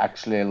is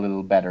actually a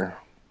little better.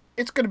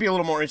 it's going to be a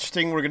little more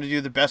interesting. We're going to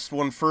do the best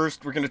one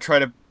first. We're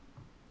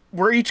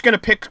each going to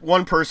pick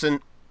one person,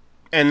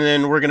 and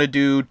then we're going to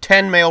do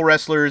 10 male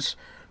wrestlers,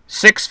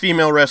 6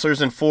 female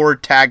wrestlers, and 4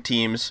 tag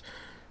teams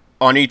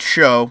on each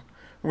show.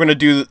 We're going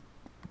to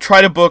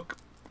try to book,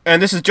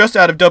 and this is just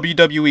out of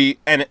WWE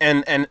and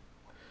NXT.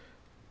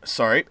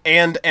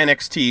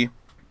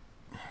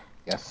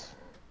 Yes.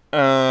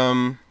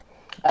 Um,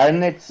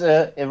 And it's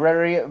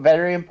very,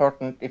 very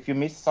important. If you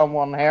miss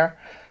someone here,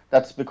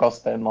 that's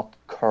because they're not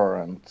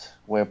current.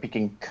 We're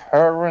picking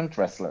current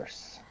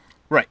wrestlers.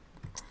 right.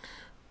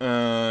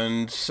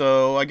 And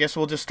so I guess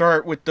we'll just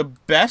start with the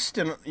best.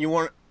 And you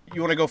want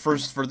to go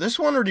first for this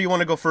one, or do you want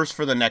to go first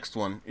for the next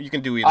one? You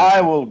can do either.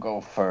 I will go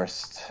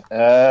first.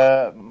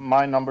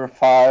 My number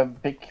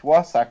 5 pick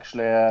was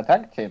actually a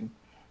tag team.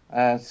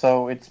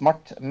 So it's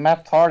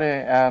Matt Hardy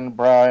and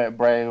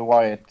Bray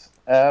Wyatt.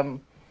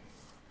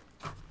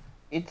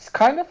 It's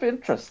kind of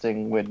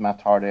interesting with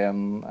Matt Hardy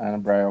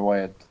and Bray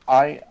Wyatt.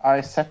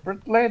 I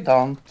separately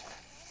don't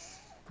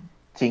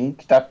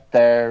think that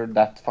they're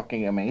that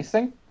fucking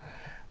amazing,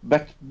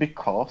 but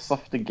because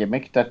of the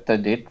gimmick that they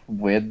did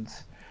with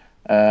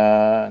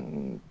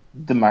the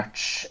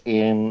match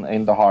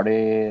in the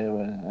Hardy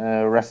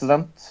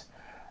resident,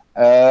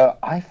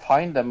 I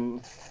find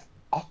them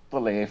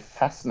utterly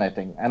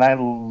fascinating, and I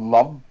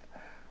love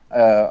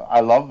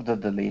the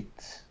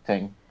delete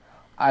thing.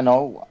 I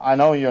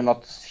know you're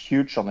not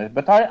huge on it,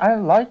 but I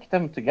like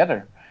them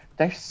together.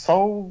 They're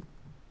so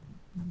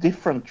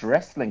different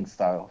wrestling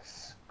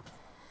styles.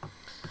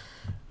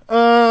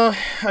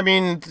 I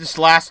mean, this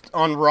last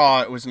on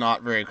Raw, it was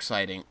not very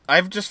exciting. I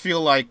just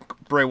feel like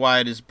Bray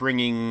Wyatt is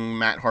bringing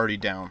Matt Hardy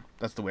down.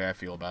 That's the way I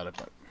feel about it.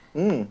 But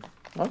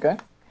Okay.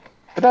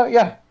 But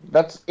yeah,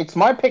 it's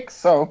my pick,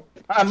 so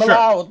I'm Sure.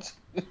 allowed.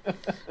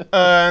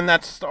 and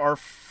that's our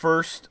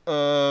first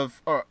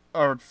of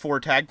our 4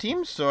 tag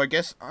teams. So I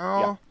guess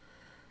I'm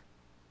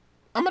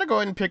gonna go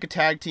ahead and pick a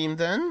tag team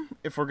then,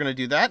 if we're gonna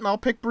do that, and I'll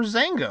pick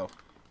Breezango.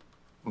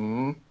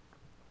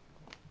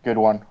 Good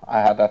one.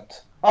 I had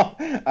that. Oh,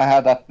 I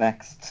had that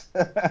next.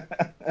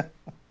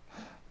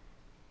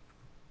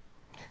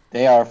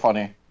 They are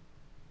funny.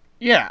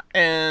 Yeah,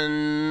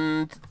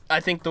 and I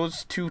think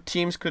those 2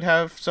 teams could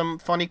have some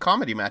funny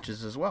comedy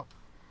matches as well.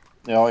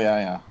 Oh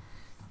yeah.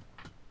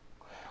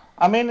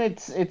 I mean,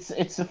 it's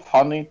a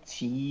funny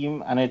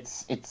team, and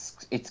it's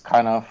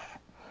kind of,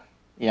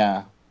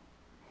 yeah.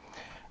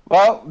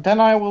 Well, then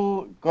I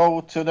will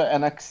go to the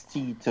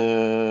NXT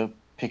to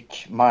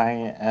pick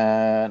my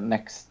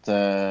next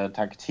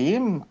tag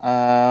team,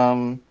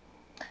 and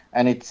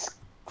it's,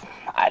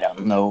 I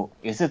don't know,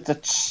 is it a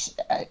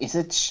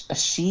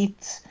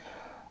sheet?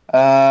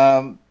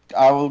 I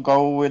will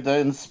go with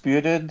the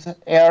Undisputed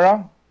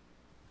Era.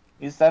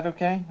 Is that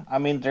okay? I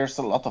mean, there's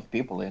a lot of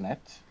people in it.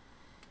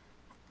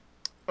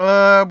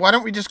 Why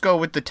don't we just go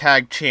with the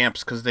tag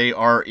champs, because they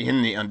are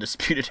in the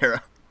Undisputed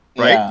Era,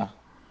 right?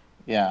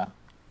 Yeah.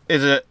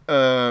 Is it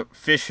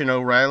Fish and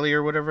O'Reilly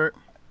or whatever?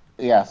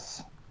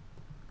 Yes.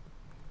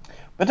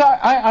 But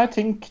I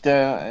think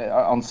the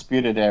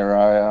Undisputed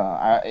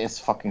Era is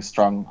fucking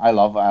strong. I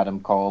love Adam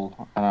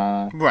Cole.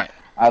 Right.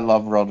 I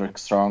love Roderick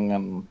Strong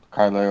and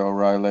Kyle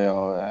O'Reilly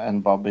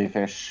and Bobby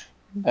Fish.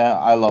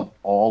 I love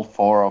all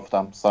 4 of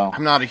them. So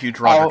I'm not a huge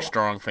Roderick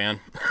Strong fan.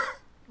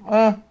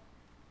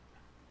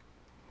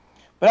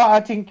 But I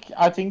think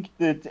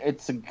that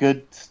it's a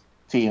good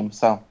team.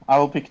 So I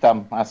will pick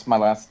them as my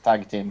last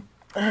tag team.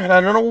 And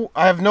I don't know.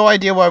 I have no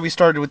idea why we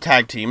started with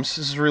tag teams.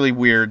 This is really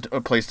weird,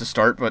 a place to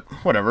start, but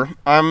whatever.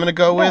 I'm gonna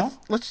go with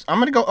I'm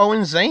gonna go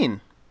Owen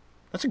Zane.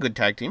 That's a good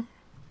tag team.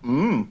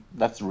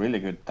 That's a really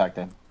good tag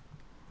team.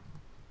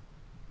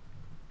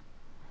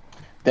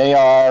 They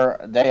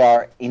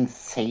are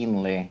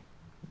insanely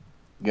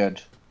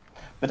good.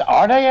 But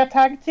are they a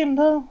tag team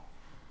though?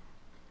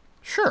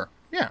 Sure.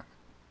 Yeah.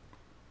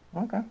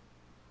 Okay.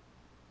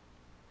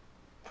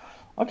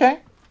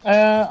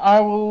 I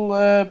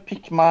will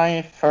pick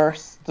my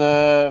first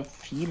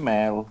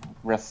female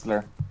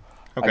wrestler.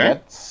 Okay.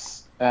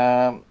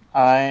 I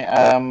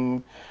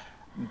am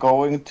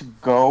going to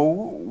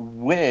go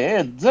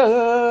with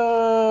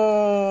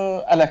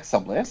Alexa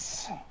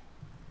Bliss.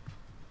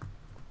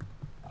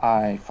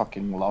 I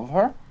fucking love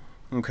her,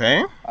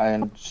 Okay.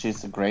 and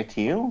she's a great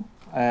heel,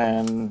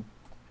 and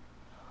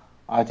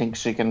I think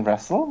she can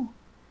wrestle,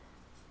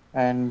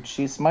 and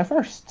she's my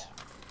first.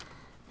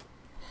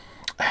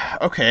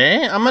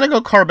 Okay, I'm gonna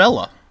go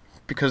Carmella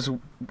because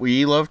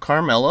we love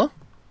Carmella.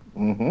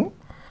 Mm-hmm.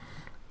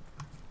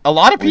 A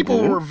lot of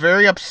people do. were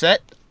very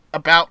upset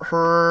about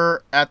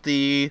her at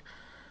the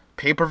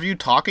pay-per-view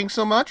talking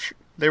so much.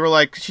 They were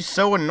like, she's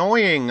so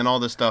annoying and all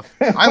this stuff.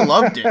 I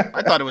loved it.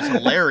 I thought it was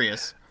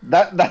hilarious.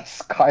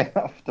 That's kind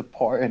of the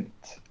point.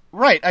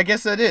 Right, I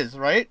guess that is,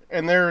 right?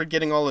 And they're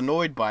getting all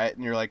annoyed by it,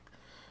 and you're like,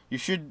 you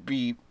should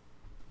be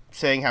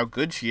saying how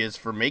good she is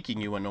for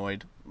making you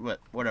annoyed. But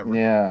whatever.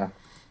 Yeah.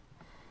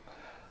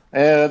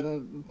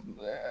 And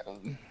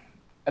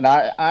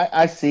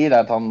I see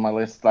that on my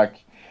list.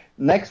 Like,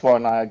 next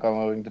one I'm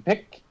going to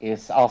pick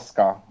is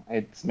Asuka.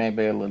 It's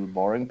maybe a little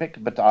boring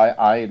pick, but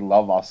I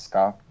love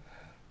Asuka.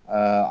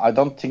 I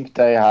don't think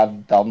they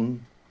have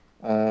done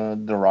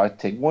the right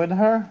thing with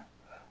her,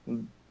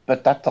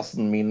 but that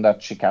doesn't mean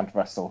that she can't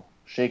wrestle.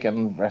 She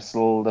can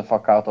wrestle the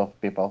fuck out of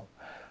people.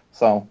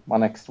 So my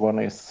next one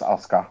is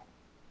Asuka.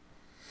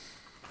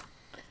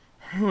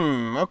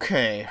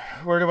 Okay.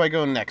 Where do I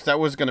go next? That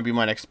was going to be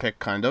my next pick,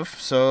 kind of.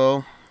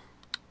 So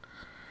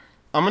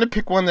I'm going to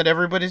pick one that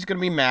everybody's going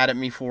to be mad at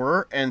me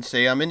for and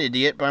say I'm an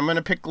idiot, but I'm going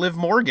to pick Liv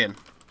Morgan.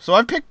 So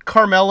I've picked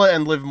Carmella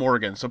and Liv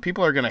Morgan, so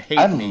people are going to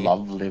hate me. I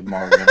love Liv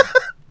Morgan.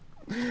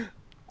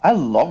 I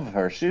love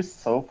her. She's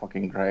so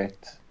fucking great.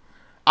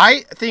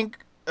 I think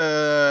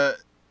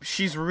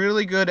she's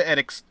really good at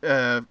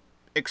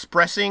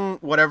expressing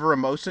whatever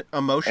emotion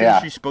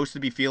she's supposed to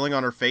be feeling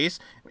on her face.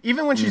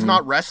 Even when she's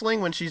not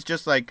wrestling, when she's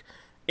just like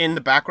in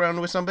the background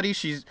with somebody,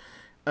 she's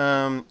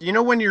you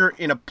know when you're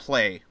in a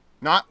play,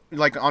 not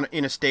like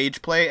in a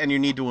stage play, and you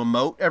need to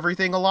emote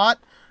everything a lot.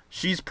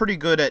 She's pretty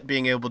good at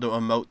being able to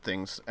emote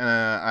things.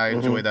 I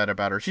enjoy that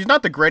about her. She's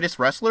not the greatest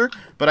wrestler,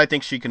 but I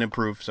think she can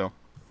improve. So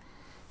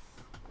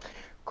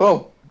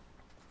cool.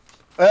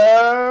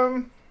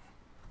 2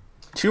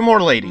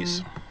 more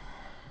ladies.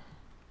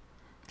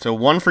 So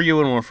 1 for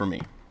you and 1 for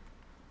me.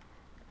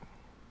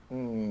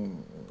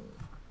 I'm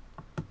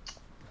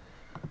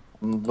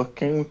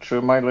looking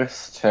through my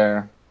list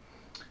here.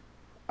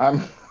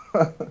 I'm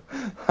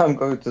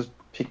going to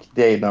pick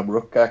Dana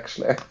Brooke,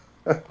 actually.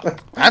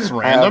 That's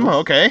random.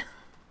 Okay.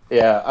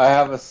 Yeah, I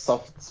have a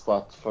soft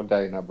spot for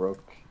Dana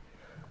Brooke.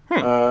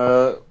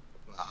 I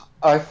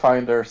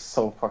find her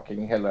so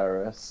fucking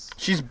hilarious.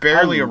 She's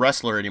barely a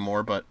wrestler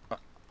anymore, but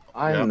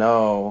I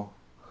know.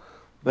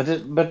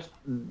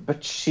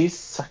 But she's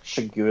such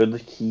a good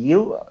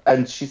heel,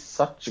 and she's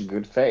such a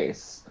good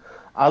face.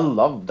 I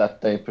love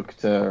that they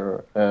picked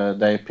her.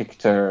 They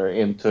picked her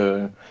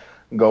into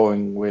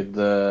going with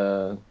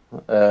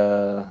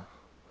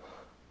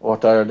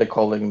what are they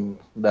calling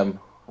them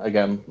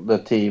again? The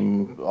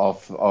team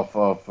of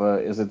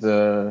is it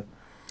the?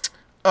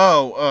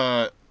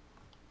 I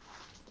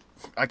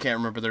can't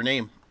remember their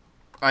name.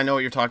 I know what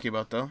you're talking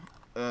about though.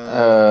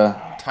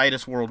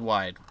 Titus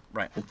Worldwide.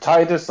 Right.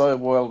 Titus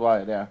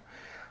Worldwide, yeah.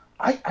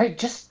 I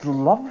just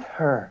love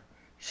her.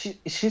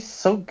 She's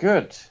so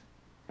good.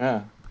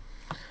 Yeah.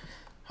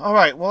 All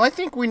right. Well, I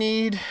think we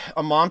need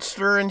a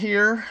monster in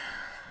here.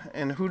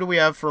 And who do we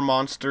have for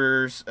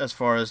monsters as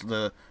far as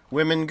the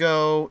women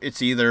go?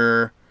 It's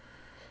either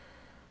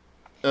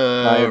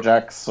Nia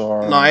Jax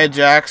or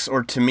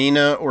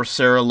Tamina or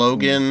Sarah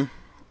Logan.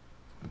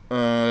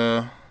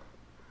 I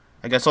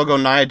guess I'll go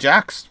Nia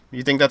Jax.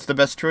 You think that's the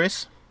best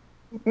choice?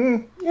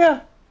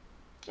 Yeah.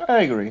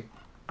 I agree.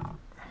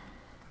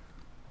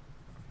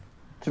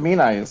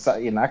 Tamina is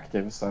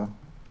inactive, so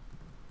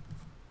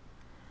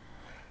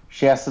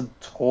she has a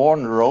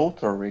torn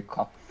rotary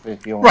cuff.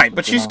 If you want right,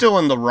 but she's still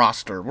in the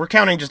roster. We're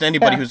counting just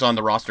anybody who's on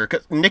the roster.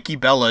 'Cause Nikki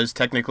Bella is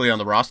technically on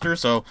the roster,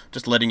 so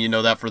just letting you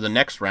know that for the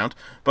next round.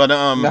 But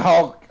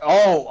no,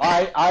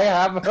 I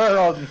have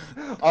her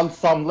on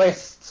some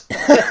list.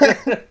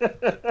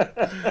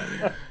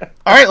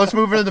 All right, let's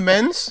move into the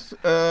men's.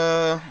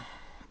 And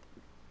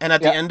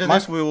at the end of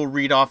this, we will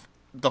read off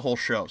the whole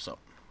show. So,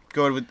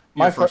 go ahead with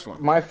your first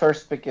one. My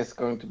first pick is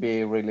going to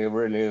be really,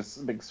 really a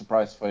big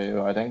surprise for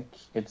you, I think.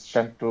 It's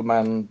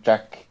Gentleman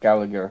Jack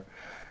Gallagher.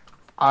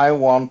 I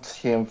want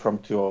him from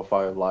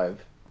 205 Live.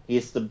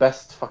 He's the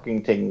best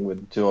fucking thing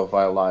with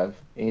 205 Live.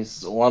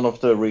 He's one of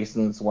the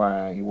reasons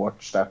why I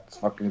watch that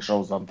fucking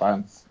show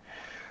sometimes.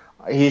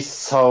 He's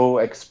so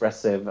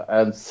expressive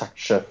and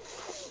such a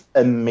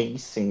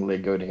amazingly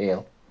good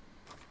heel.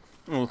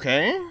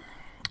 Okay.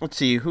 Let's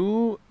see,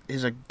 who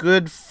is a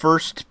good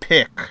first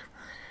pick?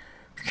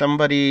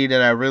 Somebody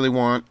that I really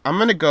want. I'm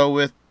going to go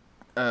with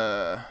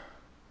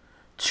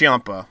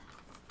Ciampa.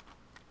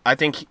 I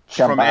think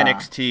from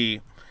NXT.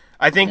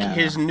 I think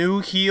his new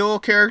heel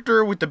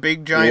character with the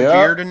big giant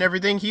beard and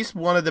everything, he's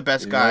one of the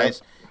best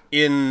guys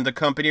in the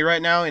company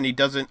right now, and he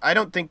doesn't... I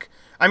don't think...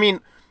 I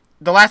mean,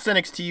 the last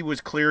NXT was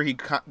clear.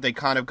 They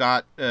kind of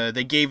got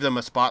they gave them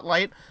a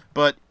spotlight,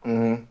 but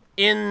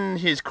in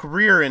his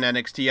career in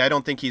NXT, I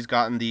don't think he's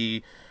gotten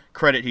the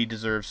credit he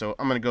deserves. So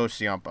I'm gonna go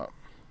Ciampa.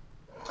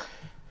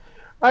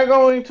 I'm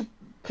going to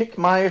pick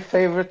my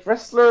favorite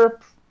wrestler,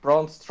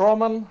 Braun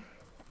Strowman.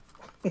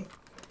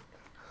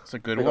 It's a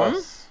good one.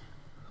 Because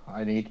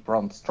I need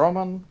Braun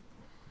Strowman.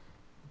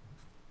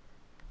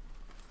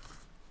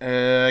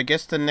 I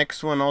guess the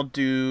next one I'll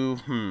do.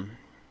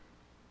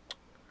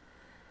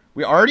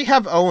 We already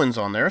have Owens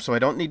on there, so I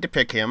don't need to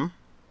pick him.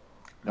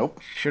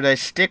 Nope. Should I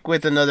stick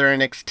with another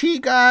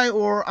NXT guy,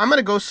 or I'm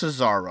gonna go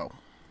Cesaro?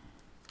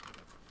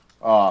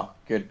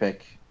 Good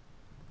pick.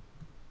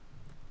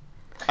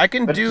 I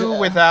can But, do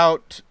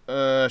without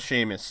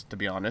Sheamus, to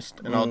be honest,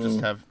 and I'll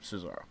just have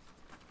Cesaro.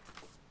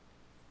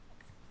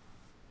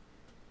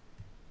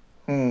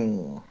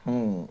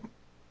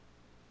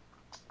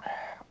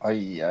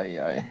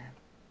 Ay.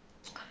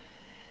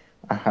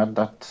 I had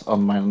that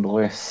on my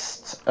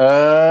list. Who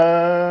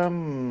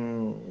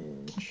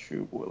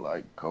will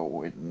I go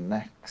with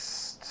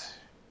next?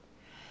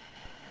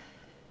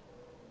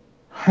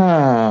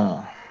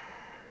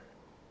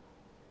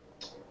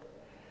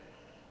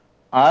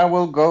 I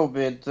will go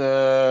with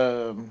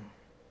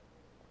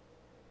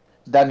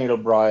Daniel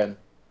Bryan.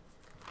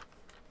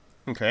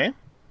 Okay.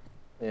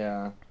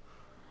 Yeah.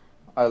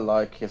 I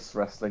like his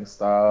wrestling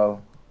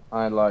style.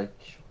 I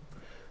like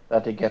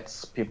that he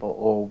gets people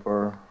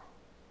over.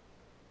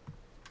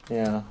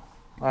 Yeah.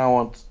 I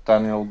want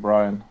Daniel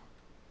Bryan.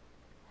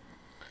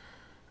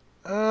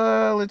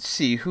 Let's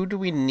see. Who do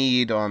we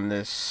need on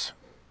this?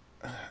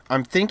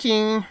 I'm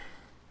thinking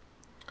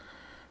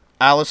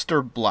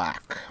Aleister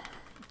Black.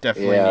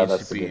 Definitely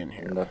needs to be in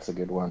here. That's a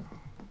good one.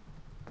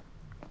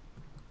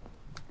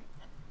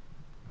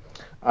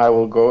 I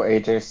will go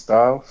AJ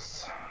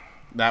Styles.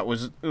 That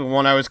was the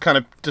one I was kind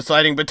of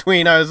deciding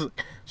between.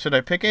 Should I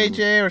pick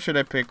AJ or should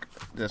I pick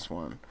this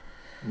one?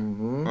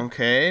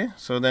 Okay,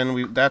 so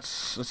then let's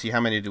see, how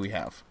many do we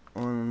have?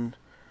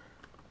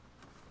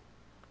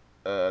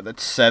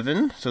 That's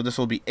 7, so this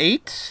will be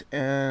 8,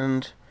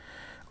 and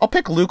I'll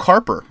pick Luke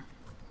Harper.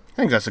 I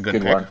think that's a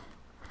good pick. One.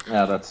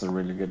 Yeah, that's a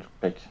really good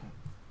pick.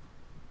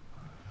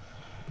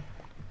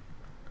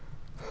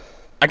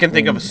 I can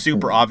think of a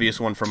super obvious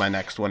one for my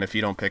next one if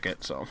you don't pick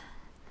it, so.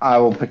 I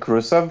will pick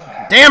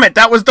Rusev. Damn it,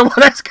 that was the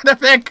one I was gonna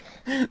pick!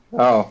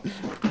 Oh.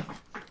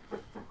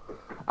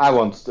 I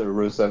want the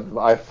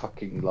Rusev. I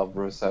fucking love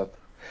Rusev.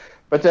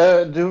 But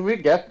do we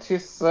get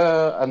his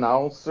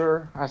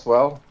announcer as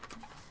well?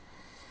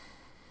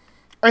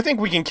 I think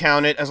we can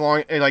count it as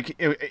long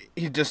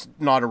he's just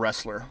not a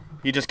wrestler.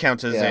 He just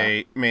counts as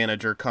a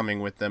manager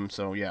coming with them,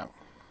 so yeah.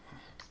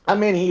 I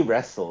mean, he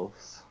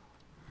wrestles.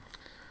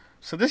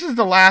 So this is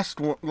the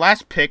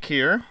last pick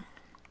here.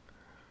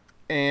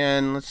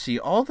 And let's see,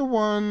 all the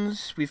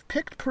ones we've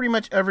picked, pretty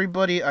much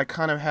everybody I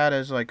kind of had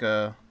as like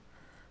a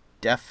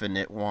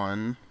definite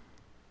one.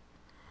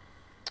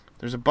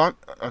 There's a bunch.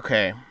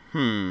 Okay.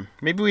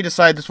 Maybe we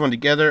decide this one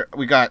together.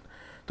 We got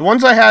the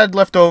ones I had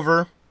left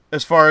over,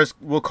 as far as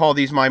we'll call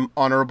these my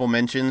honorable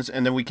mentions,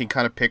 and then we can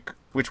kind of pick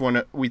which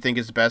one we think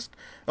is best.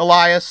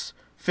 Elias,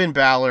 Finn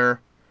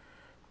Balor,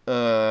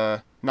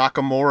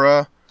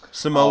 Nakamura,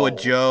 Samoa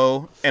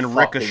Joe, and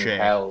Ricochet.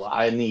 Hell,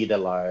 I need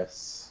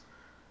Elias.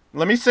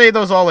 Let me say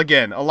those all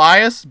again.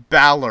 Elias,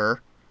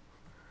 Balor,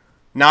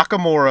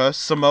 Nakamura,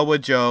 Samoa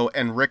Joe,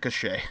 and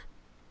Ricochet.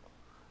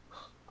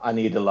 I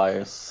need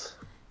Elias.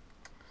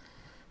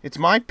 It's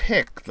my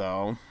pick,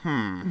 though.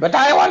 But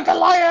I want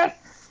Elias!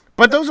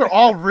 But those are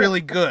all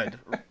really good.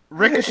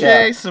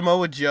 Ricochet,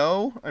 Samoa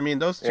Joe. I mean,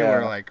 those two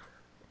are like...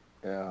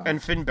 Yeah.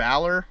 And Finn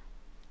Balor.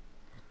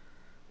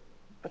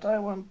 But I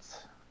want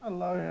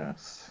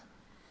Elias.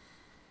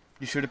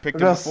 You should have picked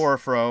him before,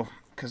 Fro.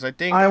 Because I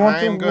think I'm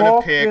going to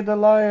walk pick... with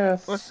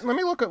Elias. Let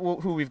me look at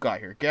who we've got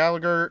here.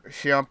 Gallagher,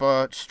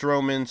 Ciampa,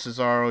 Strowman,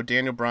 Cesaro,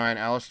 Daniel Bryan,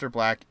 Aleister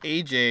Black,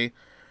 AJ,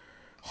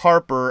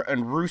 Harper,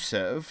 and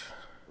Rusev.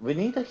 We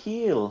need a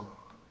heel.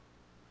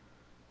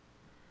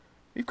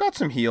 We've got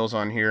some heels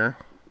on here.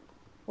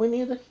 We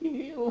need a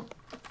heel.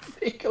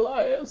 Pick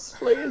Elias,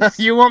 please.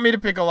 You want me to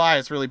pick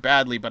Elias really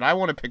badly, but I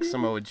want to pick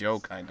Samoa Joe,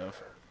 kind of.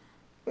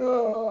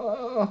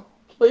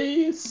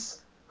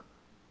 Please.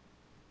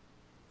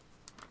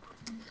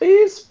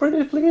 Please,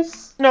 pretty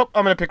please. Nope,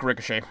 I'm going to pick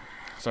Ricochet.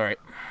 Sorry.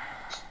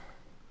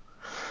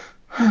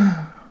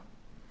 Okay.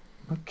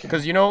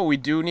 Because you know what we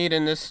do need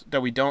in this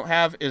that we don't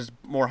have is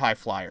more high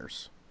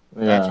flyers.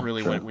 Yeah, That's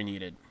really what we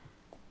needed.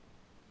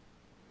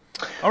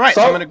 All right,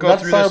 I'm going to go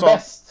through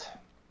this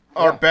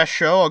our best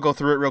show. I'll go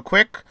through it real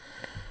quick.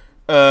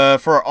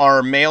 For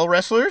our male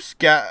wrestlers,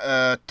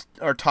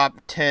 our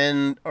top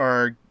 10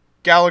 are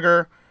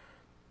Gallagher,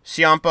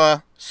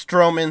 Ciampa,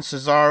 Strowman,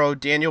 Cesaro,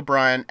 Daniel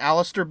Bryan,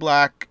 Aleister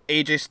Black,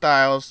 AJ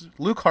Styles,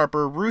 Luke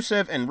Harper,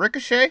 Rusev, and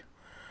Ricochet.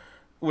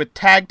 With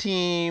tag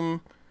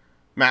team,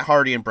 Matt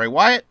Hardy and Bray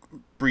Wyatt,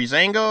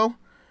 Breezango,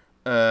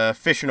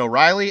 Fish and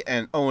O'Reilly,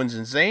 and Owens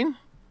and Zayn.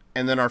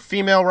 And then our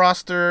female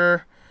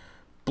roster,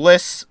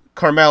 Bliss,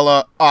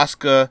 Carmella,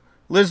 Asuka,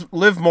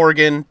 Liv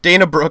Morgan,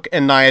 Dana Brooke,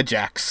 and Nia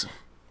Jax.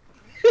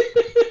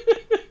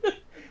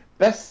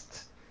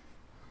 Best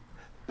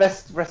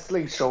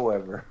wrestling show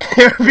ever.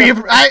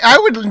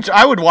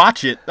 I would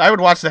watch it. I would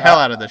watch the hell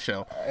out of the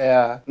show.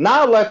 Yeah.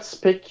 Now let's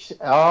pick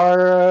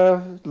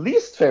our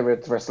least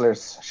favorite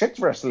wrestlers, shit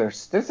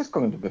wrestlers. This is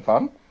going to be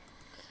fun.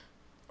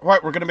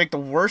 Right, we're gonna make the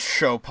worst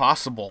show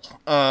possible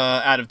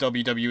out of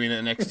WWE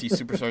and NXT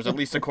Superstars, at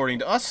least according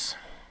to us.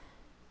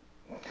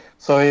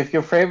 So if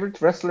your favorite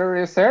wrestler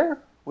is there,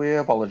 we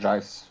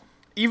apologize.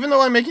 Even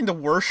though I'm making the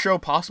worst show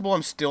possible,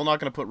 I'm still not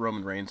gonna put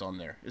Roman Reigns on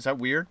there. Is that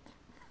weird?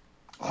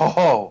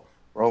 Oh,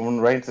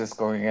 Roman Reigns is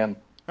going in.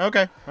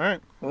 Okay, all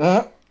right.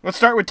 Let's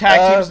start with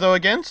tag teams though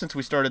again, since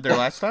we started there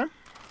last time.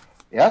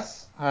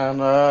 Yes, and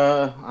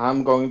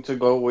I'm going to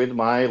go with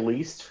my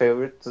least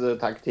favorite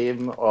tag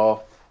team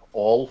of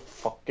all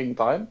fucking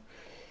time.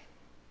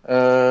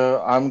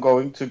 I'm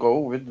going to go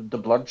with the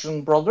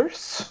Bludgeon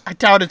Brothers. I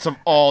doubt it's of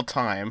all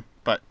time,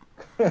 but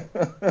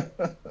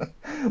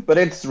but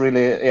it's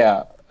really,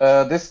 yeah,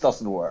 this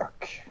doesn't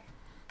work.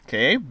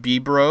 okay,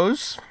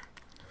 B-Bros.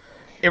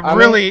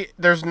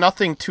 There's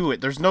nothing to it.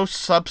 There's no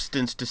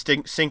substance to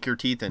sink your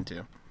teeth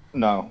into.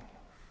 No,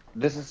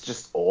 this is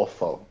just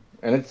awful,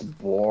 and it's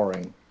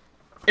boring.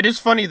 It is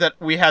funny that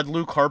we had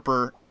Luke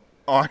Harper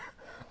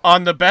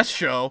on the best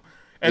show,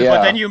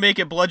 but then you make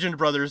it Bludgeon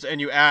Brothers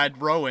and you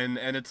add Rowan,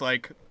 and it's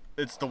like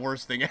it's the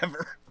worst thing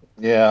ever.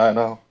 Yeah, I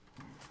know.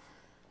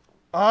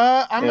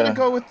 I'm gonna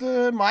go with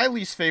my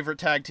least favorite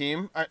tag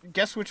team.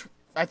 Guess which?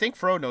 I think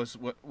Fro knows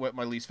what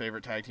my least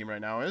favorite tag team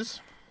right now is.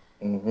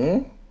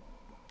 Mm-hmm.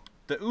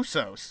 The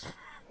Usos.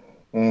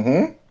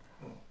 Mm-hmm.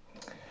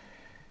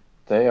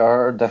 They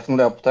are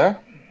definitely up there.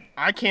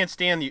 I can't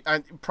stand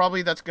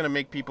probably that's gonna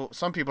make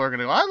some people are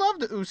gonna go, I love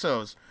the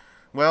Usos.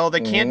 Well,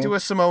 they can't do a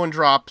Samoan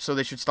drop, so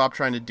they should stop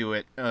trying to do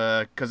it.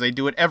 Because they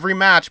do it every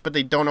match, but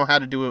they don't know how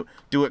to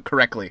do it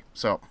correctly.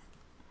 So.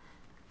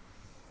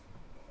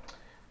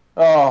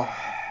 Oh,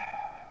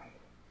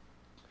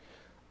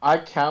 I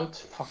can't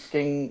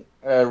fucking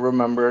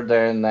remember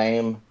their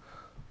name.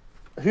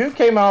 Who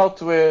came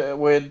out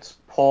with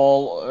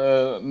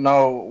Paul?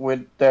 No,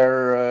 with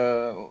their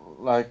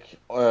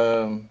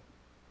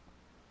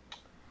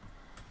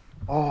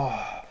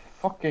oh,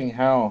 fucking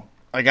hell!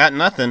 I got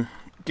nothing.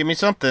 Give me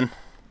something.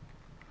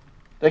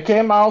 They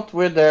came out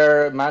with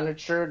their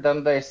manager,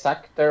 then they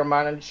sacked their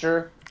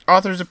manager.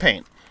 Authors of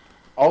Pain.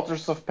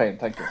 Authors of Pain,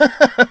 thank you.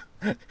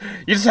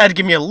 You just had to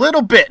give me a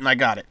little bit, and I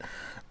got it.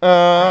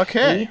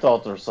 Okay. I hate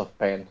Authors of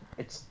Pain.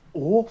 It's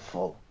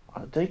awful.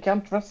 They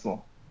can't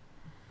wrestle.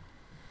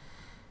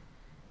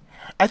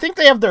 I think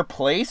they have their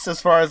place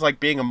as far as like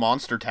being a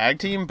monster tag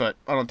team, but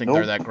I don't think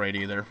they're that great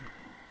either.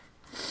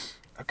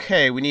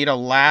 Okay, we need a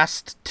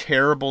last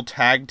terrible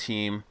tag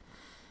team.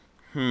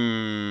 See,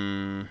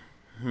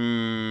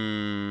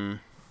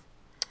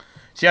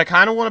 I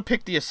kind of want to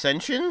pick the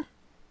Ascension.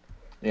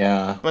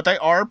 Yeah. But they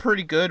are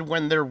pretty good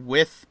when they're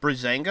with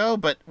Breezango,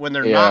 but when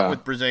they're not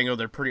with Breezango,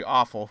 they're pretty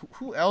awful.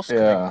 Who else could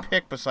I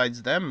pick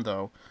besides them,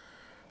 though?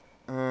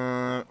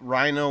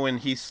 Rhino and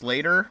Heath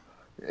Slater.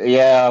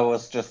 Yeah, I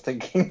was just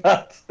thinking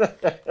that.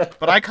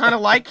 But I kind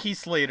of like Heath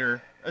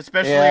Slater,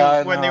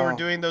 especially when they were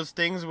doing those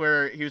things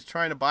where he was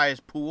trying to buy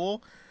his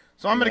pool.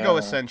 So I'm going to go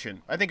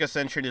Ascension. I think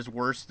Ascension is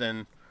worse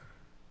than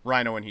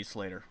Rhino and Heath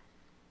Slater.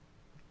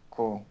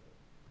 Cool.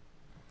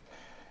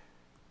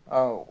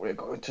 Oh, we're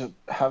going to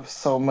have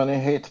so many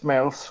hate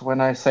mails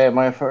when I say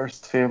my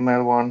first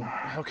female one.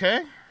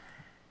 Okay.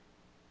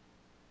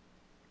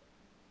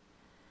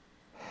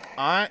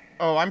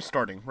 I'm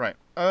starting. Right.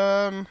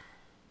 I'm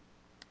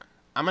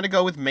going to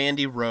go with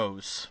Mandy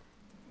Rose.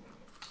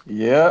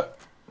 Yeah.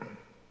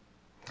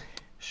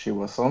 She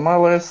was on my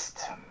list.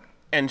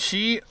 And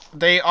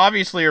they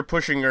obviously are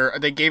pushing her.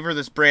 They gave her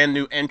this brand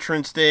new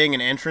entrance thing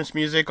and entrance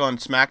music on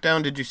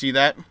SmackDown. Did you see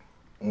that?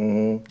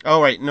 Mm-hmm.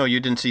 Oh, right. No, you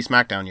didn't see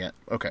SmackDown yet.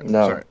 Okay.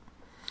 No. Sorry.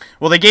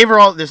 Well, they gave her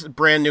all this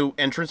brand new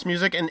entrance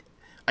music, and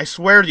I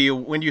swear to you,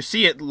 when you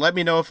see it, let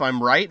me know if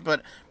I'm right,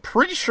 but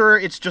pretty sure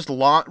it's just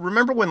Lana.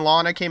 Remember when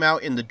Lana came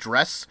out in the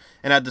dress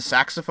and had the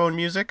saxophone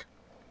music?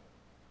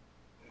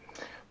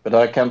 But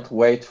I can't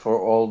wait for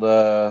all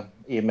the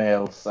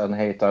emails and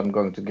hate I'm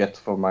going to get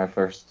for my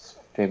first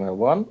female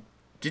one.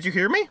 Did you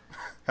hear me?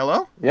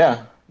 Hello?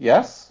 Yeah.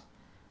 Yes?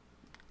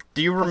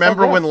 Do you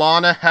remember when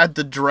Lana had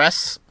the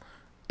dress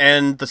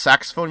and the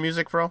saxophone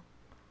music, bro?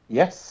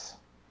 Yes.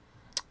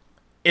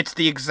 It's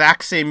the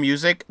exact same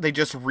music. They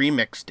just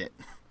remixed it.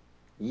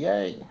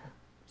 Yay.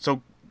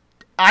 So,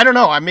 I don't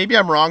know. Maybe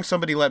I'm wrong.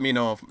 Somebody let me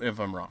know if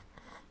I'm wrong.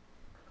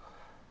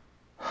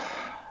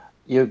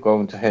 You're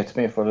going to hate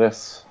me for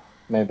this,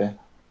 maybe.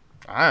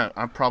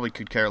 I probably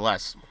could care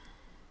less.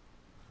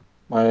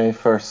 My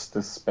first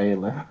is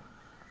Bailey.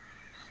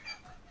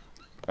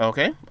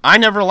 Okay. I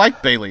never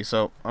liked Bailey,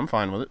 so I'm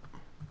fine with it.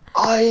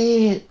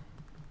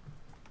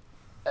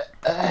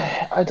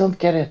 I don't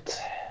get it.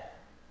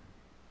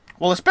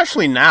 Well,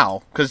 especially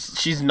now, because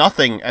she's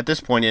nothing at this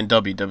point in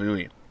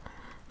WWE.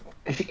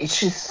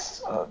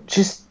 She's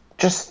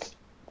just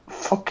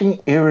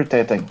fucking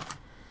irritating.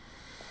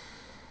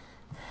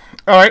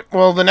 All right.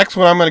 Well, the next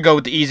one I'm going to go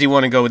with the easy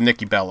one and go with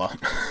Nikki Bella,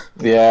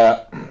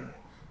 Yeah.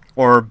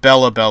 or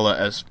Bella Bella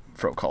as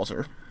Fro calls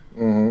her.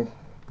 Mm-hmm.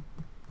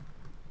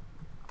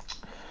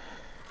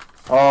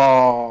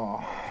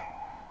 Oh,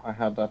 I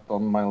had that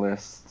on my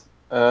list.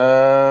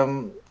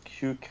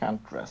 Who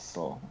can't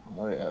wrestle?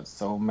 Oh, yeah,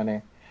 so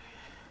many.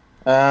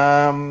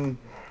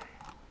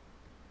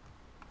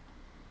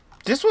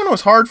 This one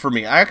was hard for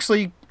me. I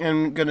actually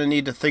am going to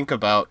need to think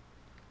about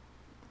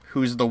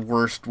who's the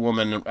worst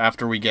woman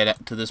after we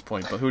get to this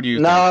point. But who do you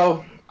think?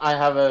 No, I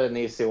have an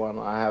easy one.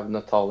 I have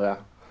Natalia.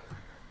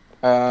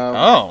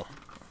 Oh,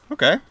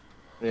 okay.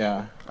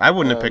 Yeah. I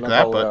wouldn't have picked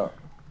that, but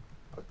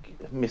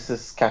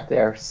Mrs. Cat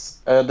Airs.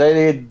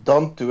 They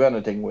don't do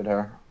anything with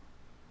her.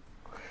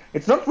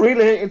 It's not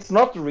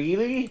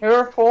really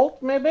her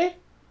fault, maybe.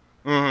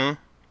 mm-hmm.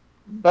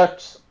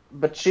 But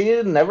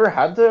she never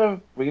had a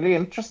really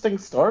interesting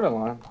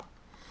storyline.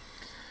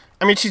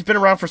 I mean, she's been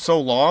around for so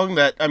long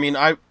that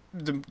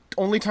the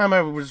only time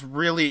I was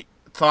really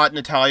thought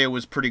Natalia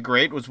was pretty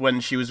great was when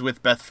she was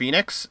with Beth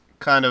Phoenix,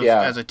 kind of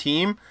as a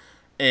team,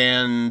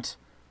 and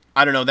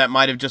I don't know, that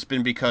might have just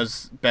been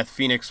because Beth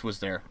Phoenix was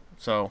there.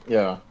 So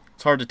yeah,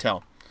 it's hard to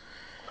tell.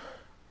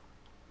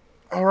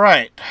 All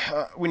right,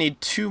 we need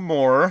two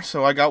more.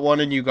 So I got one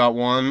and you got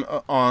one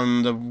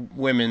on the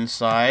women's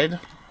side.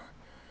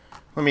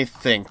 Let me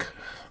think.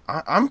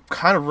 I'm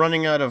kind of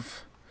running out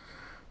of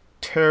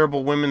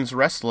terrible women's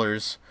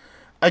wrestlers.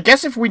 I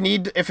guess if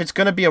it's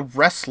going to be a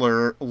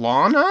wrestler,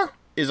 Lana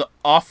is an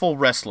awful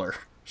wrestler.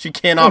 She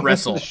cannot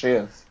wrestle. She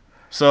is.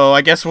 So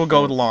I guess we'll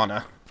go with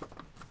Lana.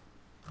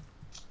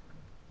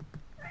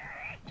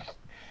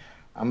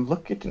 I'm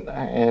looking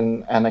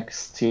in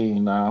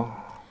NXT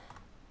now.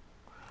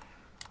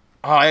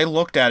 I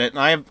looked at it,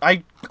 and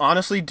I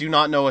honestly do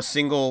not know a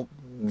single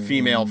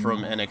female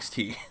from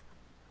NXT.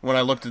 When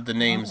I looked at the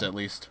names, at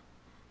least.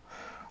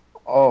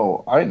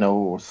 Oh, I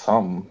know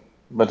some.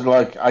 But,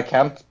 like, I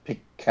can't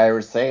pick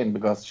Kairi Sane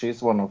because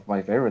she's one of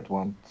my favorite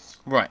ones.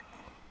 Right.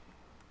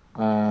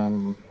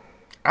 Um,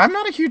 I'm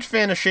not a huge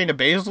fan of Shayna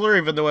Baszler,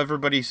 even though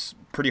everybody's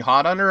pretty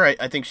hot on her. I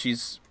don't think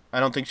she's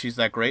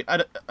that great.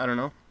 I don't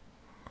know.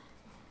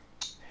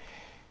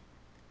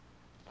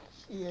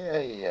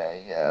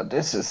 Yeah.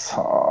 This is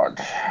hard.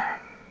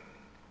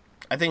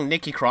 I think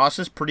Nikki Cross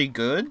is pretty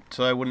good,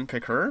 so I wouldn't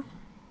pick her.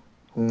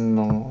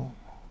 No.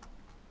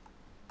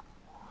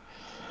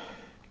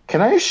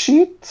 Can I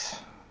cheat?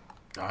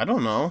 I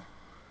don't know.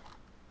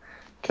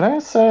 Can I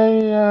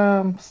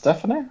say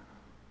Stephanie?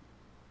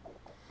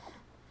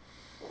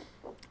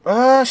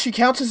 She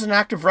counts as an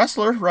active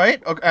wrestler,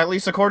 right? At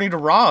least according to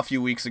Raw a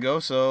few weeks ago,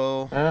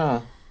 so...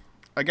 Yeah.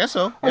 I guess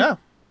so, yeah.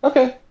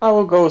 Okay, I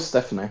will go with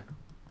Stephanie.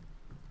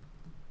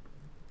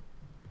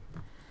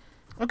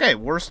 Okay,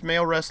 worst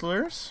male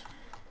wrestlers.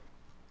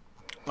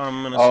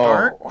 I'm gonna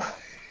start.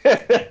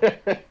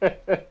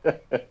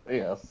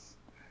 Yes.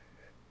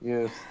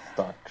 You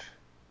start.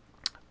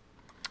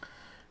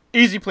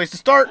 Easy place to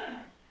start.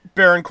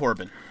 Baron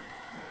Corbin.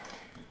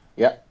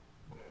 Yeah.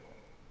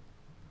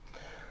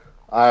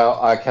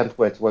 I can't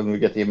wait when we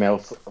get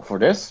emails for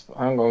this.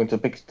 I'm going to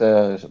pick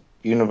the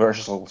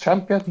Universal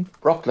Champion,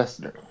 Brock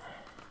Lesnar.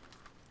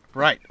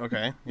 Right,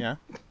 okay, yeah.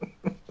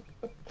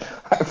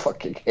 I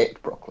fucking hate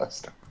Brock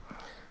Lesnar.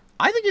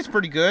 I think he's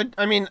pretty good.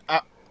 I mean,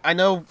 I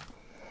know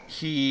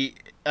he...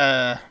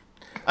 as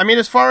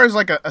far as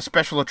like a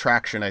special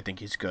attraction, I think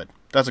he's good.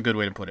 That's a good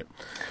way to put it.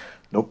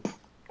 Nope.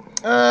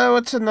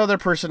 What's another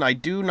person I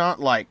do not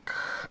like?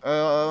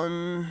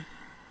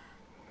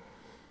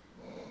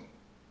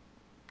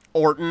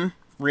 Orton.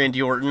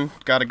 Randy Orton.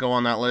 Gotta go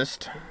on that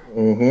list.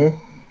 Mm-hmm.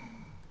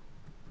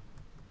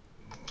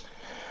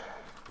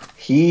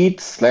 Heath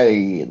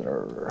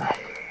Slater.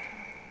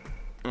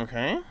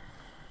 Okay.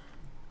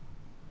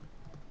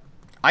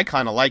 I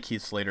kind of like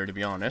Heath Slater, to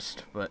be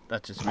honest, but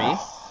that's just me.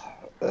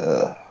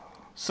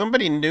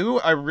 Somebody new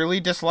I really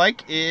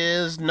dislike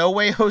is No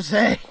Way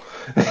Jose.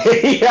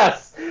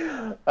 Yes.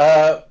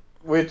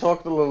 We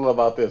talked a little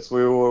about this.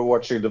 We were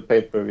watching the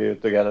pay-per-view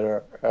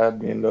together.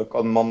 Look,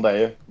 on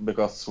Monday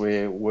because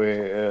we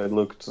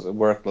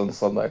worked on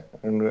Sunday,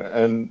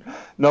 and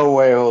No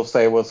Way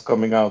Jose was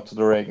coming out to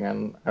the ring,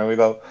 and we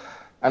go,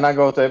 and I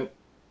go to him.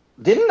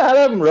 Didn't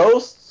Adam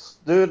Rose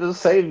do the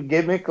same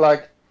gimmick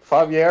like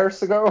 5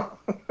 years ago?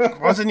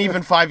 It wasn't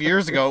even 5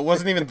 years ago. It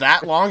wasn't even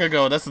that long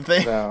ago. That's the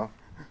thing. No.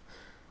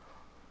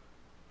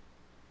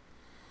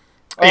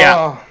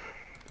 Yeah,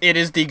 it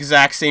is the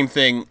exact same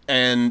thing,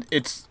 and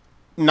it's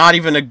not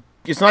even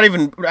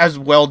as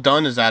well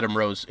done as Adam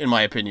Rose, in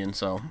my opinion.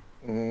 So.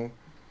 Mm-hmm.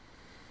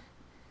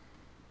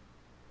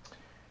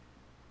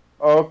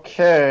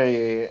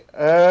 Okay.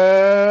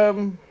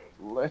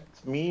 Let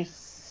me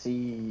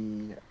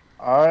see.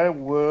 I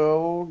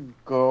will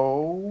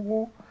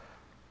go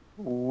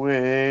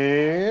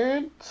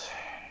with...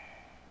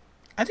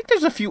 I think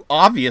there's a few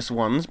obvious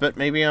ones, but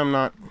maybe I'm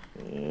not...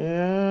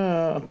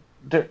 Yeah,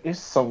 there is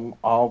some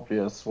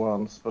obvious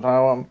ones, but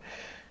I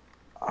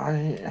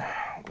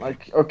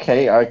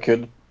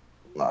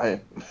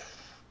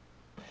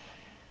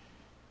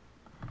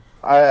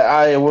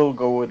I will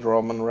go with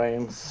Roman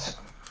Reigns.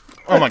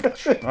 Oh my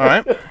gosh. All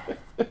right.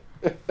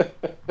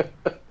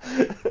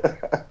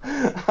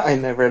 I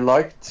never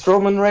liked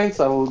Roman Reigns.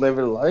 I will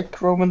never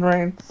like Roman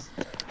Reigns.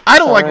 I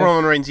don't like Sorry.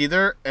 Roman Reigns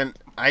either, and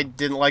I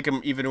didn't like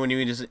him even when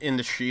he was in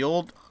the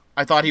Shield.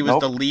 I thought he was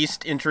Nope. the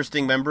least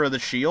interesting member of the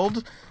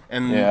Shield,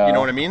 and Yeah. you know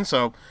what I mean?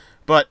 So,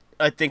 but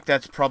I think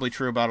that's probably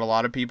true about a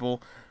lot of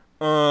people.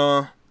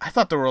 I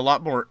thought there were a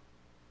lot more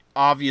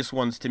obvious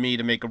ones to me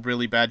to make a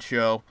really bad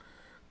show.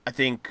 I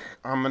think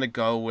I'm going to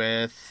go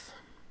with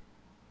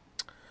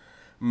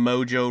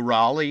Mojo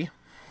Rawley.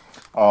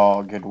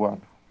 Oh, good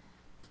one.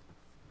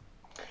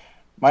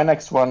 My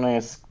next one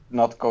is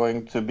not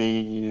going to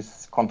be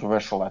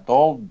controversial at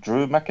all.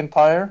 Drew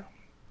McIntyre.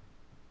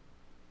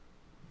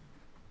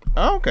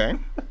 Oh, okay.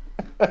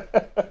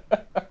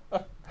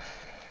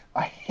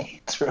 I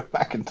hate Drew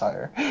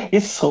McIntyre.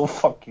 He's so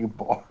fucking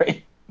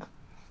boring.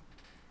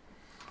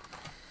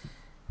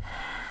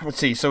 Let's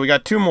see. So we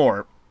got two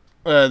more.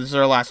 This is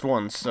our last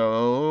one.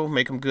 So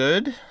make them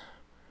good.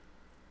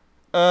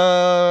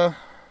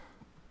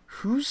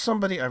 Who's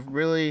somebody I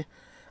really?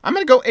 I'm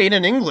gonna go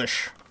Aiden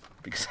English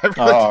because I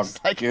really Oh,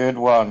 dislike. good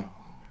one.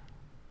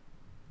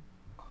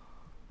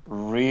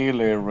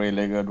 Really,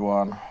 really good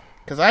one.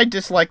 Because I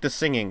dislike the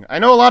singing. I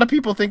know a lot of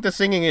people think the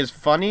singing is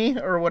funny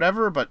or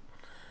whatever, but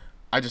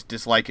I just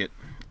dislike it.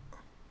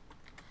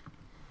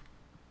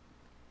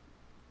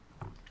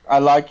 I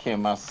like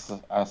him as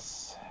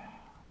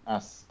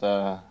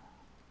the.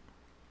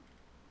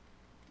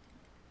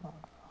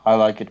 I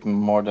like it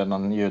more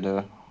than you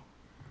do.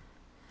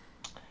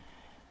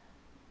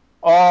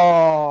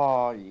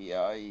 Oh,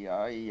 yeah.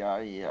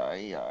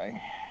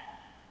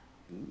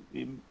 Who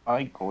am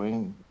I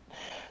going?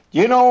 Do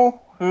you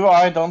know who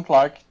I don't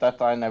like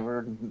that I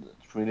never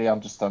really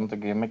understand the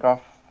gimmick of?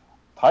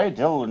 Ty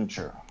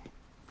Dillinger.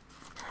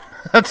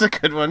 That's a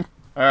good one.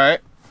 All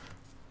right.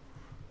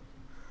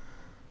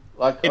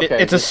 Like,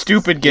 It's a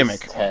stupid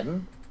gimmick.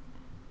 10?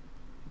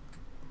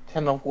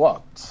 10 of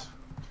what?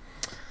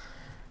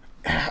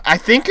 I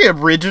think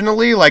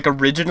originally in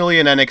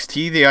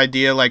NXT, the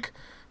idea like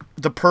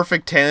the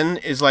perfect 10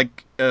 is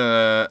like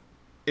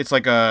it's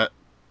like a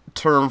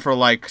term for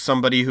like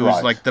somebody who's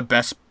Right. like the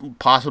best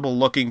possible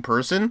looking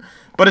person,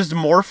 but it's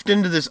morphed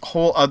into this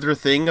whole other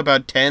thing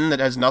about 10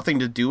 that has nothing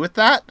to do with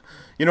that.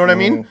 You know what I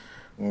mean?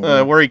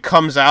 Where he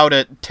comes out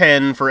at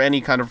 10 for any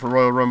kind of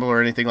Royal Rumble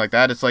or anything like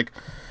that. It's like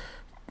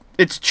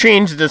it's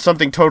changed to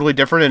something totally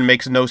different and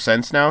makes no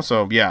sense now.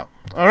 So yeah.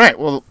 All right.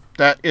 Well,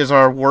 that is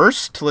our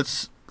worst.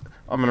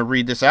 I'm going to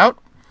read this out.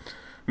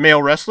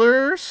 Male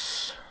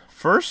wrestlers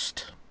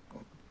first.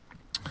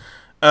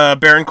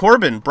 Baron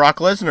Corbin, Brock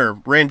Lesnar,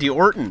 Randy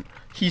Orton,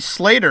 Heath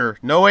Slater,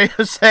 No Way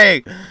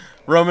Jose,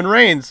 Roman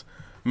Reigns,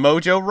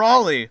 Mojo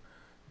Rawley,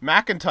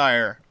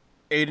 McIntyre,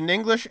 Aiden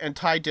English, and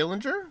Ty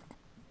Dillinger.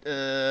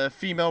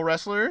 Female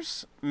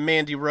wrestlers,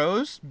 Mandy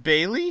Rose,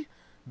 Bayley,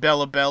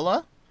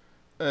 Bella,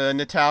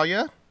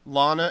 Natalia,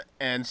 Lana,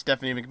 and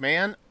Stephanie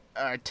McMahon.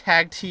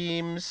 Tag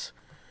teams,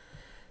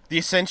 The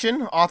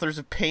Ascension, Authors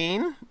of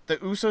Pain, The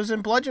Usos,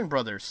 and Bludgeon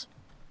Brothers.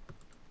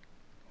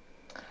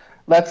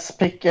 Let's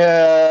pick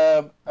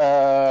a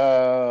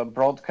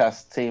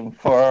broadcast team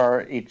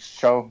for each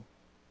show.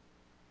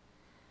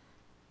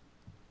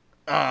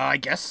 I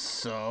guess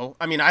so.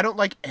 I mean, I don't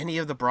like any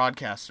of the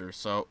broadcasters,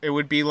 so it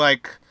would be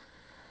like...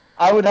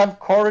 I would have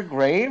Corey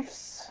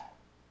Graves.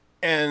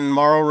 And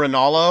Mauro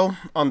Ranallo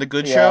on The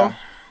Good Yeah. Show.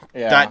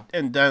 Yeah.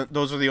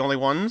 Those are the only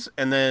ones.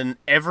 And then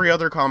every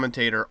other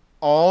commentator,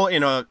 all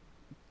in a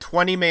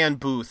 20-man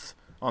booth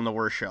on The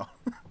Worst Show.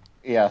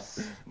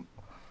 Yes.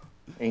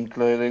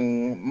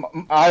 Including,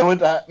 I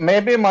would,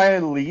 maybe my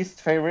least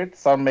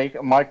favorites are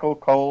Michael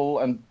Cole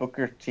and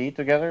Booker T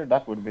together.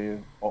 That would be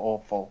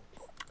awful.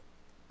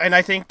 And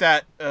I think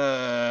that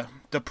the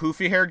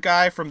poofy-haired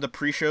guy from the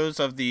pre-shows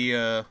of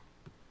the...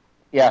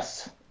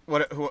 Yes.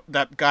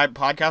 that guy,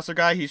 podcaster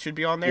guy, he should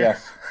be on there?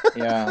 Yes.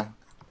 Yeah.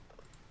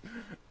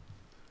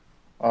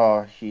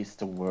 Oh, he's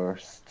the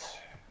worst.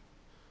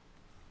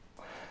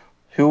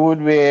 Who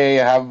would we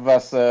have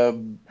as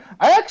a...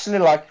 I actually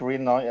like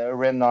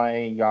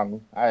Renee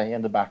Young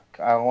in the back.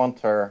 I want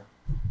her.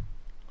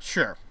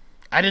 Sure.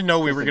 I didn't know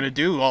we were going to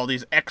do all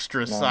these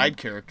extra side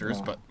characters,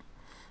 no. but...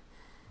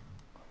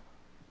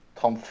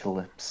 Tom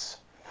Phillips.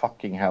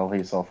 Fucking hell,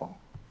 he's awful.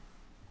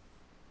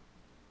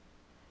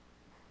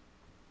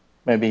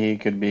 Maybe he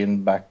could be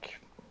in back.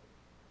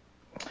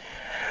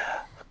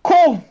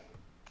 Cool!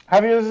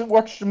 Have you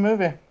watched the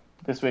movie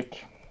this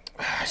week?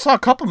 I saw a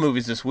couple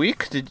movies this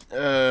week. Did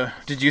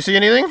you see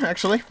anything,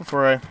 actually,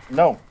 before I...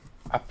 No.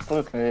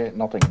 Absolutely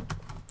nothing.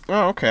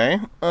 Oh, okay.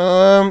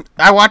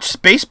 I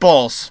watched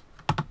Spaceballs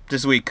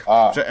this week,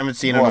 which I haven't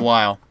seen in a what?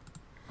 while.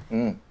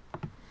 Mm.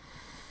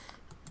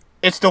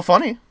 It's still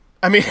funny.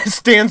 I mean, it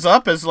stands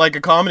up as like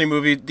a comedy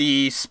movie.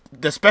 The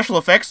special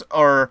effects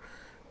are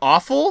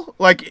awful,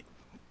 like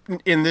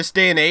in this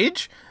day and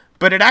age,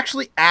 but it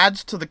actually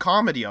adds to the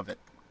comedy of it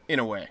in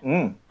a way.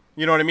 Mm.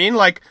 You know what I mean?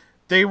 Like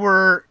they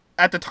were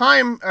at the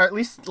time, or at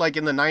least like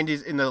in the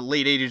 90s, in the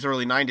late 80s,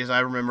 early 90s, I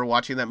remember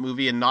watching that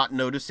movie and not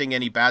noticing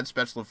any bad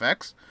special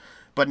effects.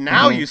 But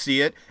now you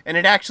see it, and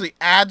it actually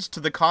adds to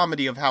the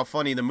comedy of how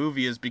funny the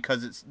movie is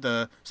because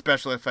the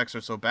special effects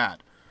are so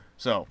bad.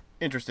 So,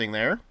 interesting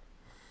there.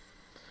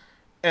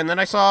 And then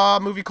I saw a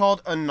movie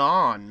called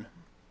Anon,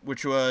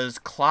 which was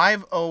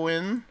Clive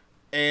Owen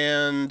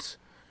and...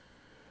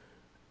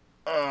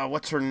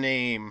 what's her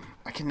name?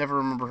 I can never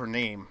remember her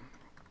name.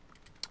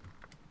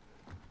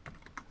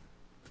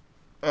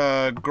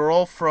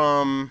 Girl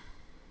from...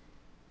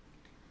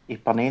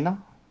 Ipanema?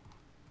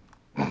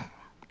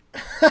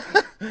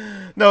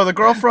 No, the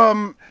girl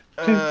from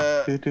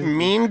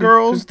Mean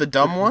Girls, the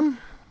dumb one.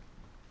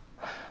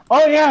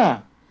 Oh,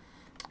 yeah.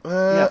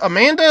 Yes.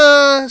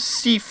 Amanda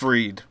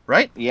Seyfried,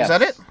 right? Yes. Is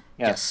that it?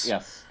 Yes.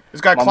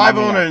 It's got Mamma Clive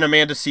Mia. Owen and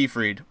Amanda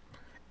Seyfried.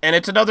 And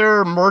it's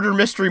another murder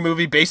mystery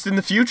movie based in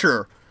the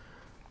future.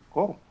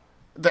 Cool.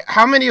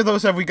 How many of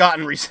those have we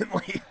gotten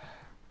recently?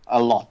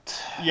 A lot.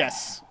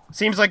 Yes.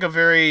 Seems like a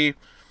very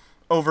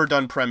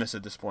overdone premise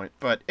at this point.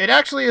 But it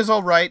actually is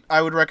all right.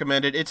 I would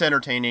recommend it. It's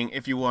entertaining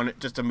if you want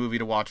just a movie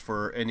to watch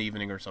for an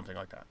evening or something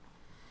like that.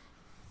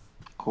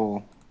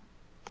 Cool.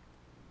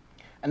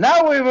 And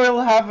now we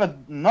will have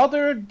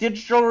another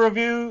digital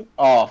review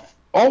of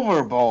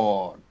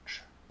Overboard.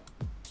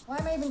 Why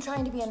am I even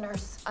trying to be a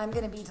nurse? I'm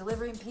gonna be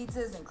delivering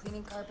pizzas and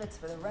cleaning carpets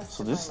for the rest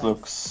So of my this life.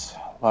 looks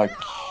like...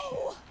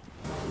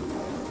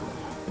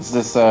 Is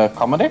this a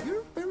comedy?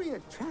 You're very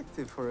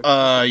attractive for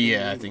a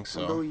Yeah, I think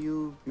so. Although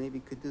you maybe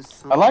could do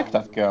I like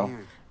that something girl.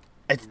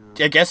 there.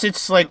 I guess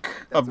it's like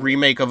a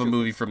remake of a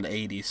movie from the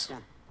 80s.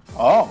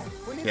 Oh.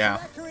 Yeah.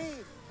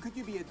 Could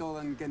you be a doll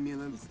and get me a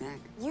little snack?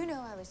 You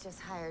know I was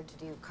just hired to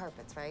do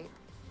carpets, right?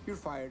 You're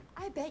fired.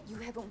 I bet you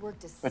haven't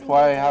worked a But single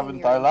why day in haven't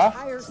your I laughed?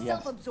 entire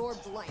Yes.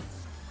 self-absorbed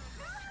life.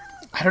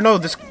 I don't know,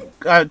 this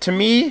to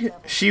me,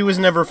 she was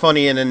never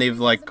funny in any of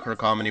like her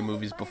comedy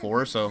movies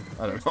before, so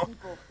I don't know.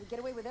 People who get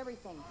away with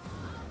everything.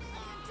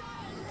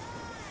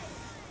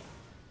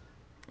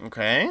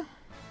 Okay.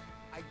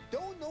 I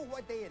don't know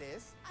what day it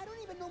is. I don't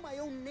even know my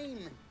own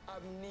name.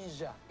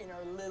 Amnesia in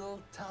our little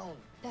town.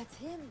 That's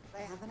him.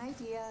 I have an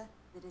idea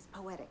that is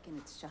poetic in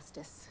its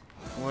justice.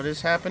 What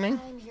is happening?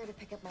 I'm here to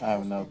pick up my I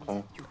have no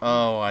husband. clue.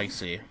 Oh, I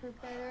see.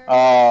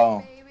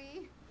 Oh,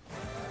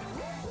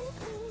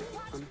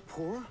 I'm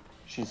poor?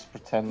 she's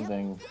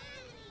pretending.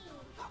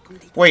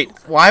 Wait,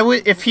 why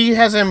would, if he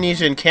has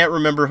amnesia and can't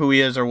remember who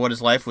he is or what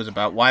his life was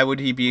about, why would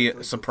he be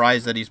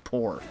surprised that he's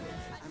poor?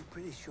 I'm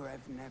pretty sure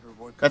I've never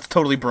worked. That's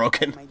totally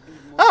broken. Might be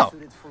more Oh,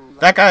 suited for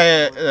that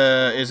guy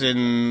is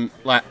in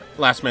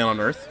Last Man on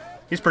Earth.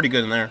 He's pretty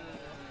good in there.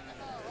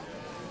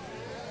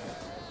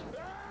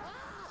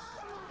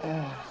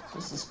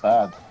 This is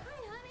bad.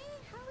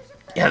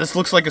 Yeah, this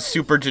looks like a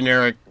super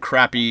generic,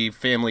 crappy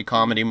family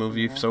comedy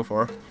movie so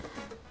far.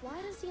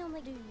 Why does he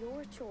only do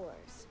your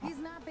chores? He's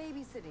not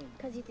babysitting.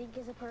 Because you think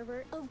he's a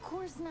pervert? Of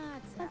course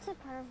not. What's a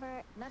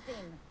pervert? Nothing.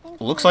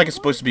 It looks like it's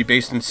supposed to be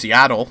based in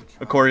Seattle.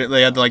 According,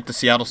 they had like the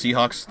Seattle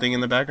Seahawks thing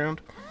in the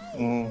background.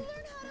 Mm.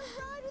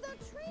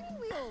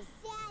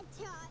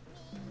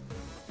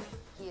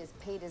 He has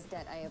paid his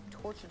debt. I have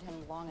tortured him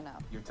long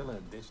enough. You're telling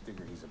a ditch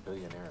digger he's a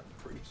billionaire.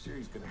 I'm pretty sure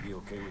he's gonna be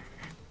okay with it.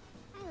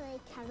 I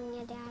like having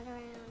your dad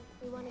around.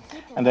 We want to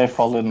keep him. And they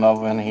fall in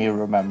love when he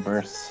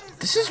remembers.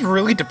 This is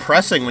really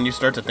depressing when you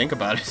start to think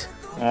about it.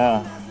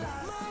 Yeah.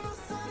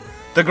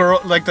 The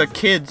girl, like the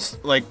kids,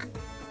 like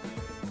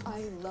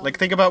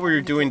think about what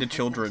you're doing to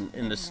children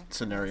in this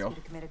scenario,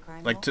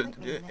 like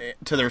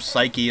to their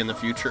psyche in the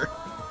future.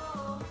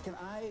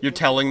 You're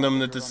telling them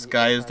that this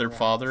guy is their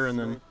father, and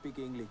then Speak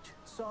English.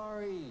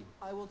 Sorry,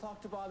 I will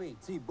talk to Bobby.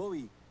 See,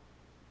 Bobby.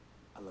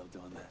 I love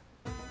doing that.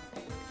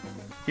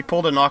 he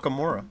pulled a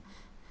Nakamura.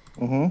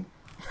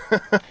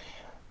 Mm-hmm.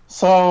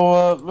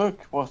 So,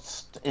 look,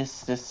 what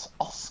is this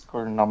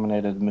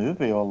Oscar-nominated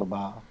movie all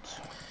about?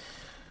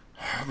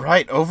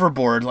 Right,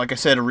 Overboard. Like I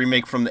said, a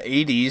remake from the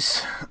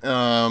 80s.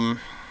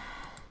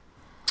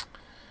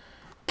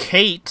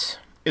 Kate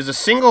is a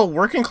single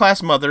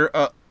working-class mother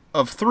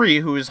of three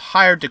who is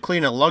hired to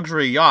clean a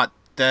luxury yacht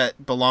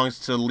that belongs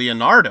to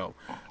Leonardo,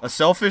 a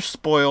selfish,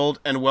 spoiled,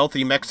 and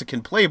wealthy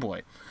Mexican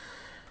playboy.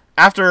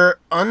 After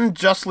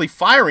unjustly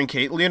firing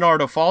Kate,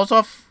 Leonardo falls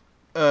off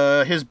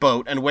his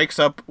boat and wakes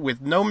up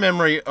with no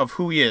memory of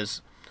who he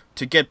is.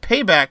 To get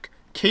payback,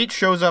 Kate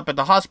shows up at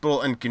the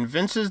hospital and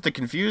convinces the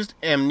confused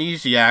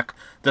amnesiac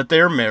that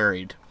they're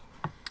married.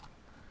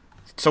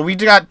 So we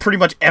got pretty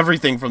much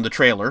everything from the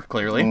trailer,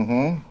 clearly.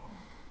 Mm-hmm.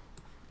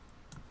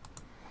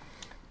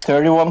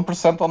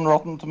 31% on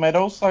Rotten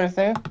Tomatoes, I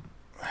say.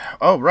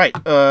 Oh, right.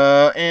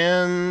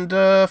 And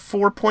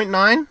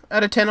 4.9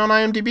 out of 10 on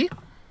IMDb.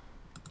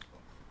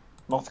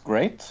 Not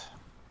great.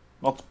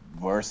 Not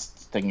worst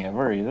thing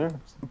ever either.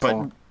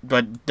 But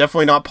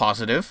definitely not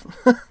positive.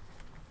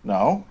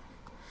 No.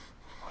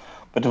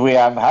 But we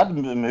have had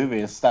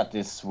movies that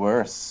is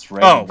worse.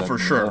 Rated Oh, than for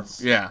sure.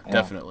 this. Yeah,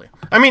 definitely.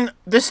 I mean,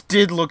 this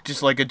did look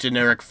just like a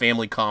generic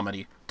family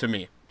comedy to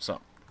me,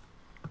 so.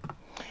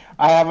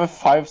 I have a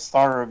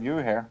 5-star review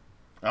here.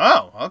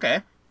 Oh,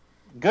 okay.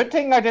 Good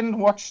thing I didn't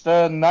watch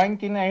the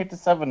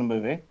 1987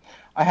 movie.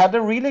 I had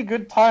a really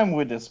good time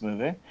with this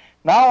movie.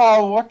 Now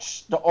I'll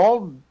watch the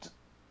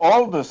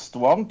oldest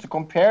one to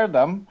compare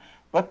them,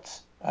 but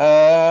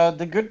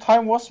the good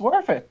time was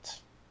worth it.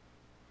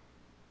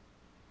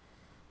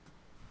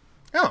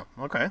 Oh,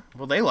 okay.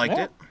 Well, they liked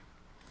it.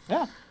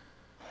 Yeah.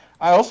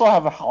 I also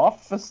have a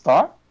half a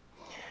star.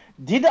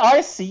 Did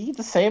I see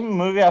the same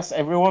movie as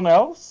everyone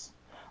else?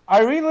 I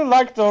really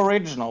liked the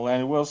original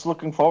and was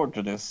looking forward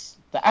to this.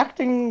 The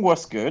acting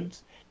was good.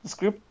 The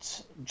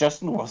script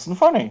just wasn't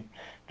funny.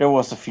 There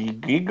was a few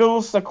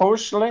giggles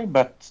occasionally,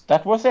 but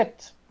that was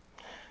it.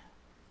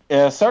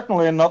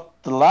 Certainly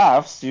not the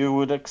laughs you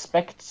would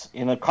expect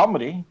in a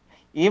comedy.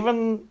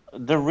 Even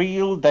the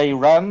reel they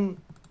ran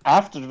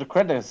after the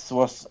credits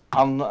was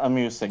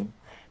unamusing.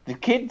 The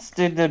kids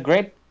did a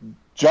great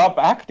job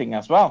acting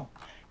as well.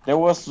 There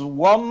was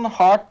one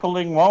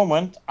heart-pulling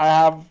moment. I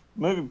have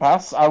Movie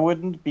Pass. I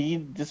wouldn't be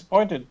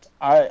disappointed.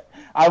 I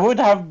would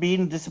have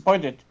been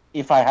disappointed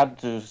if I had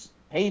to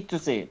pay to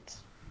see it.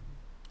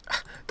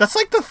 That's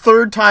like the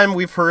third time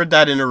we've heard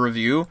that in a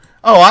review.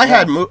 Oh, I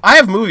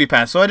have Movie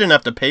Pass, so I didn't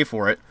have to pay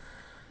for it.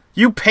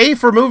 You pay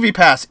for Movie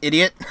Pass,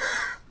 idiot.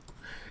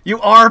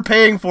 You are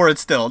paying for it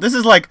still. This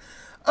is like,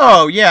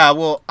 oh yeah,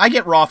 well, I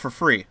get Raw for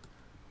free.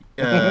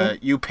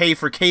 You pay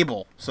for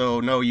cable, so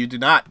no, you do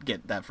not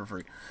get that for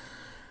free.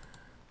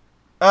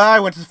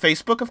 I went to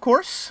Facebook, of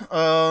course.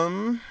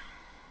 I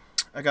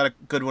got a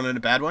good one and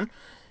a bad one.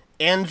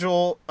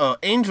 Angel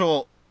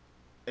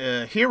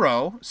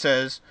Hero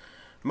says,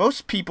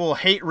 most people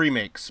hate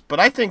remakes, but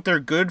I think they're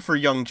good for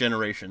young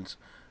generations.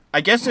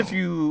 I guess if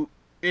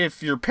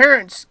your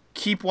parents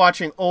keep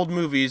watching old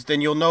movies,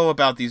 then you'll know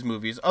about these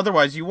movies.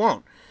 Otherwise, you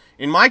won't.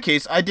 In my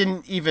case, I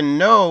didn't even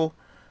know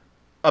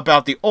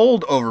about the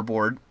old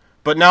Overboard,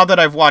 but now that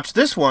I've watched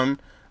this one,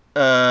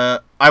 I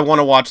want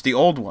to watch the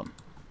old one.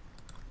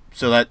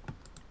 So that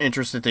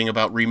interesting thing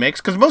about remakes,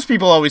 because most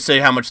people always say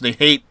how much they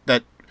hate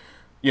that,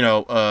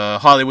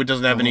 Hollywood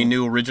doesn't have any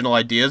new original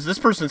ideas. This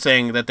person's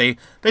saying that they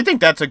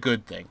think that's a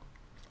good thing.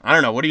 I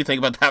don't know. What do you think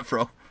about that,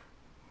 Fro?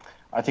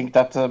 I think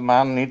that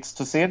man needs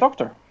to see a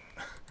doctor.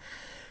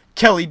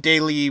 Kelly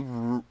Daly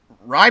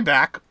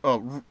Rybach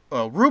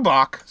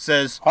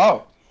says...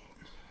 Oh.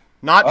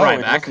 Not Ryback.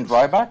 It wasn't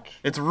Ryback?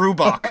 It's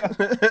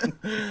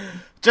Rubach.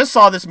 Just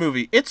saw this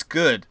movie. It's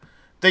good.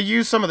 They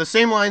use some of the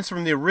same lines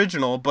from the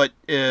original, but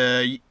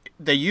they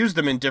use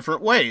them in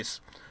different ways.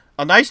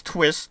 A nice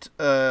twist,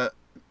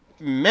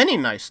 many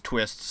nice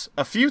twists,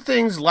 a few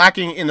things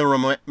lacking in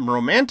the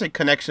romantic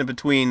connection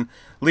between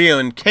Leo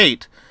and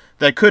Kate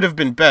that could have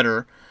been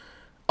better.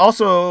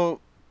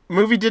 Also,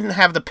 movie didn't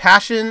have the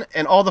passion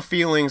and all the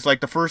feelings like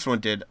the first one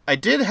did. I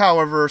did,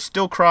 however,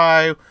 still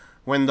cry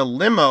when the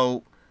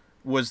limo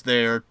was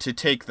there to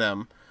take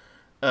them.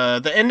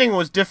 The ending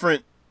was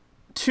different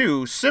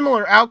too,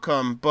 similar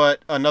outcome,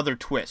 but another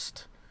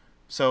twist.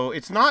 So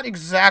it's not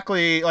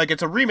exactly like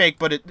it's a remake,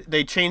 but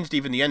they changed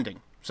even the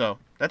ending. So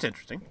that's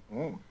interesting.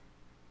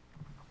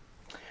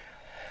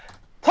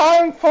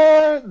 Time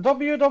for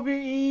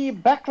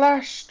WWE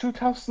Backlash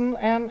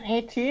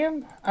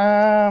 2018,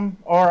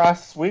 or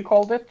as we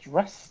called it,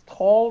 rest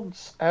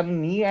holds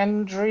and knee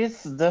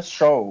injuries, the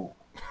show.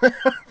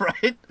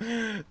 Right?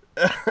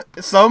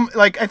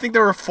 I think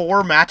there were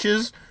 4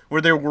 matches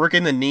where they're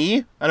working the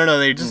knee. I don't know.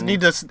 They just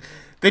need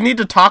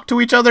to talk to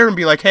each other and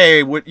be like,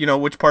 hey,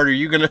 which part are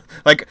you gonna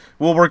like?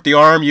 We'll work the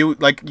arm. You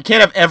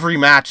can't have every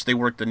match they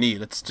work the knee.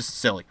 That's just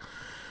silly.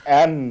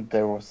 And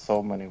there were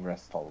so many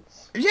rest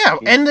holds. Yeah,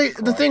 and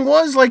the thing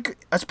was,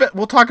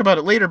 we'll talk about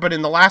it later, but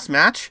in the last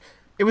match,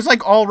 it was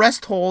like all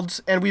rest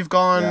holds, and we've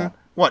gone,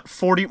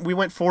 40, we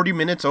went 40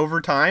 minutes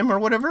over time or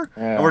whatever,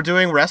 and we're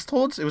doing rest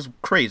holds. It was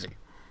crazy.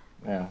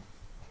 Yeah.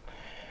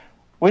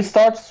 We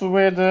start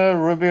with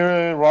Ruby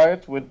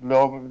Riott with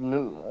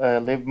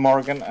Liv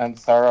Morgan and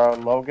Sarah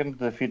Logan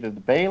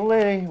defeated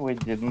Bayley. We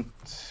didn't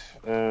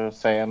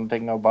say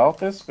anything about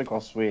this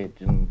because we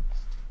didn't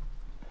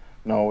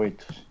know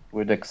it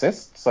would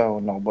exist, so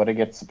nobody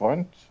gets the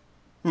point.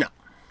 No.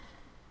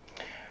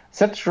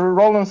 Seth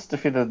Rollins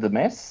defeated The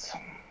Miz.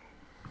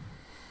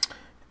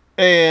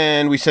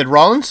 And we said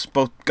Rollins,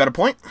 both got a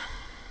point.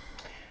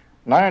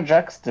 Nia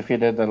Jax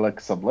defeated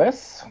Alexa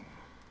Bliss.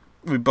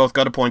 We both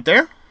got a point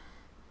there.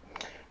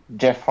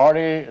 Jeff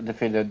Hardy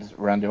defeated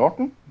Randy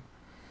Orton.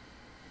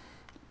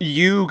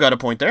 You got a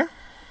point there.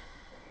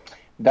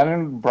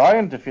 Daniel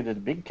Bryan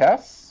defeated Big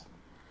Cass.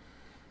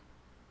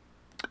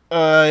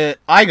 I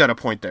got a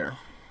point there.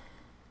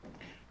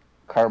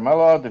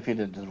 Carmella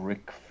defeated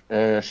Rick.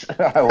 I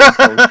was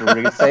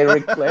going to say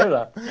Ric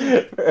Flair.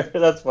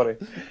 That's funny.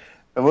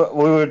 We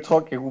were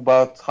talking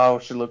about how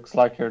she looks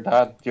like her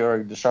dad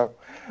during the show.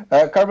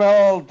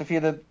 Carmella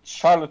defeated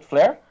Charlotte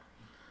Flair.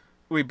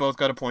 We both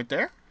got a point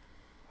there.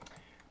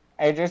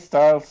 AJ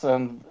Styles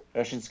and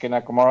Shinsuke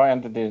Nakamura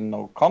entered in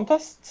no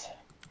contest.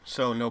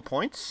 So no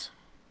points.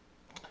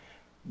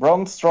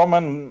 Braun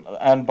Strowman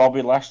and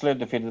Bobby Lashley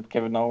defeated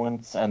Kevin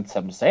Owens and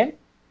Sami Zayn.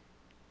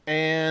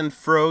 And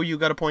Fro, you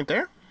got a point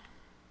there.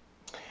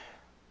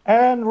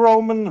 And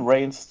Roman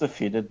Reigns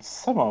defeated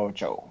Samoa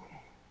Joe.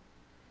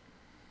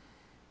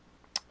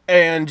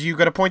 And you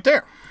got a point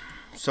there.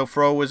 So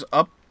Fro was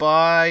up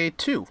by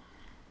 2.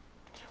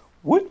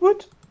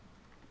 Woot.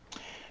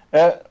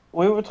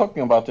 We were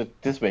talking about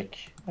it this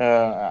week.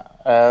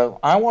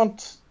 I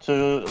want to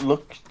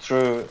look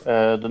through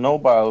the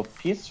Nobel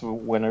Peace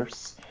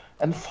winners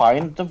and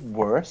find the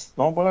worst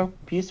Nobel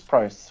Peace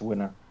Prize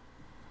winner.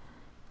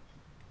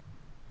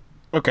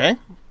 Okay.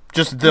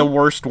 Just the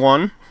worst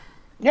one?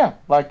 Yeah,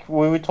 like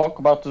we would talk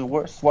about the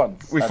worst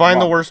ones. We find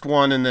the worst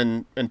one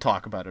and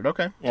talk about it.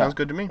 Okay, Yeah. Sounds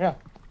good to me. Yeah.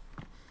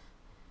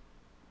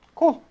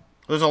 Cool.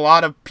 There's a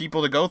lot of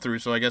people to go through,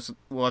 so I guess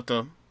we'll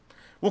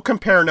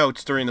compare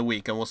notes during the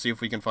week and we'll see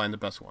if we can find the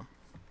best one.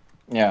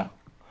 Yeah.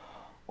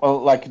 Well,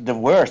 like the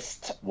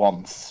worst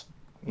ones.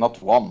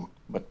 Not one,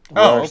 but the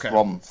worst okay.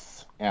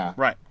 ones. Yeah.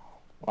 Right.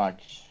 Like,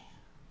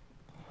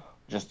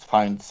 just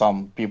find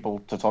some people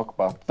to talk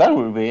about. That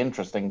would be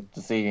interesting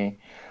to see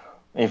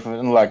if,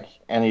 like,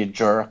 any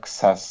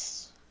jerks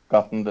has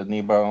gotten the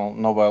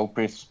Nobel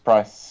Peace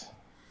Prize.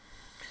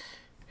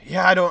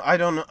 Yeah,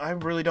 I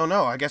really don't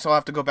know. I guess I'll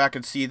have to go back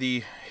and see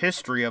the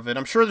history of it.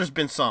 I'm sure there's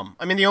been some.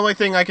 I mean, the only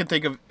thing I can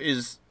think of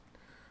is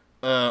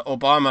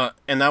Obama,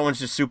 and that one's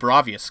just super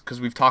obvious because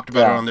we've talked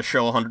about it on the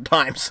show 100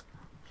 times.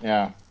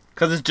 Yeah.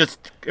 Because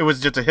it was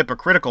just a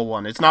hypocritical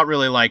one. It's not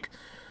really like,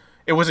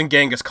 it wasn't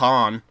Genghis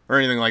Khan or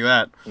anything like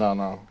that.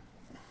 No.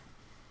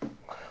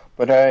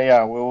 But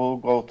yeah, we will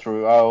go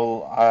through.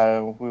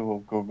 We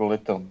will Google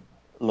it and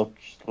look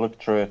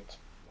through it.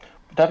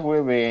 But that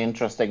will be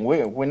interesting.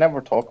 We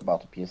never talk about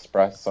the Peace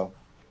Prize, so.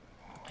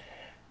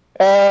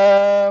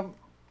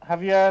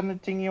 Have you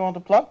anything you want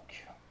to plug?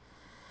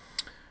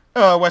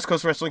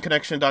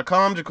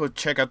 WestCoastWrestlingConnection.com to go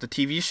check out the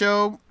TV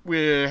show.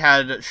 We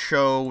had a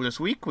show this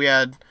week. We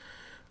had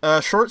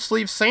Short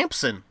Sleeve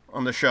Samson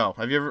on the show.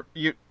 Have you ever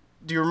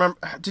do you remember?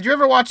 Did you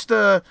ever watch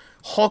the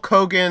Hulk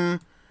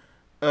Hogan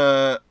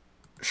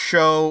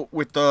show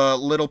with the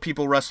Little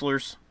People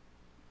wrestlers?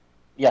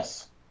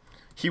 Yes.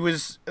 He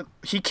was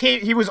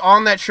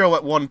on that show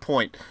at one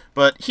point,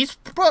 but he's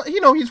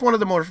one of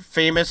the more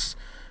famous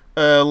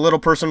little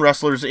person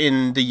wrestlers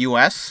in the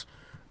U.S.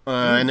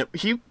 And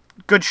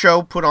good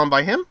show put on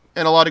by him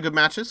and a lot of good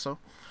matches. So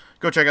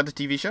go check out the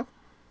TV show.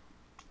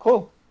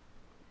 Cool.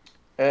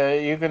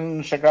 You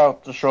can check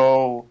out the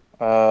show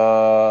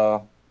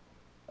I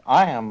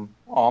am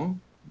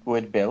on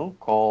with Bill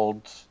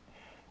called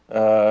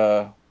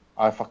I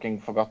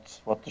fucking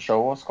forgot what the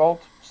show was called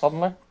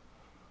suddenly.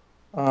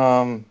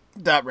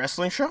 That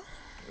wrestling show?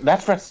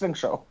 That wrestling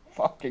show.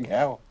 Fucking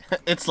hell.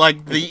 It's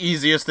like the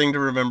easiest thing to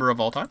remember of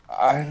all time.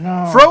 I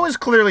know. Fro is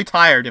clearly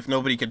tired, if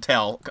nobody can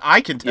tell.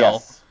 I can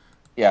tell.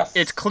 Yes.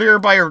 It's clear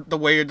by the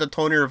way, the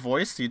tone of your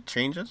voice, it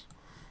changes.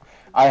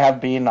 I have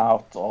been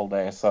out all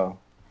day, so.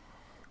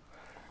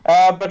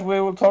 But we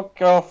will talk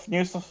of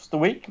news of the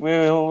week. We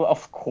will,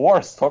 of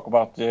course, talk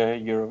about the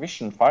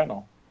Eurovision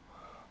final.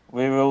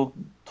 We will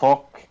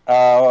talk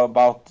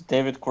about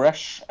David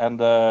Koresh and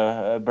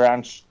the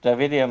Branch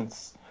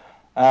Davidians.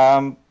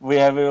 We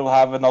will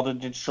have another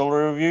digital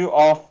review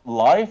of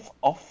Life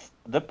of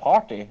the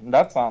Party.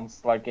 That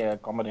sounds like a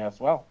comedy as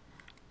well.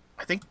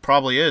 I think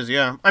probably is,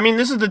 yeah. I mean,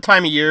 this is the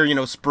time of year,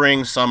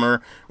 spring,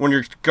 summer, when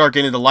you're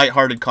getting into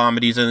lighthearted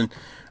comedies, and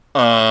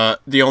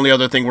the only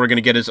other thing we're going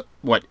to get is,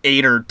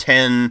 8 or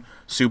 10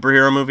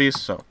 superhero movies,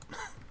 so.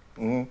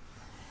 Mm-hmm.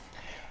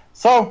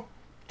 So,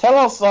 tell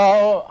us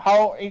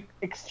how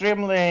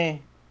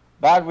extremely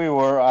bad we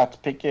were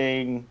at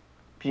picking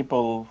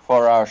people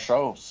for our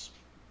shows.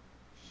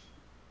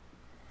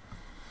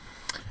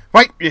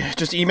 Right,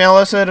 just email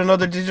us at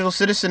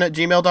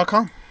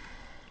anotherdigitalcitizen@gmail.com.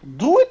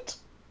 Do it!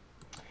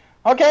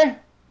 Okay,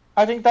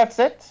 I think that's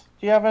it.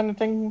 Do you have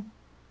anything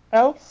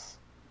else?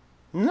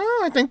 No,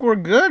 I think we're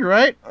good,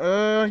 right?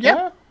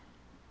 Yeah.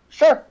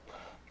 Sure.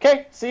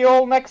 Okay, see you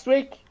all next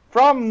week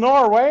from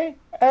Norway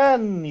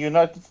and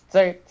United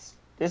States.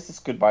 This is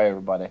goodbye,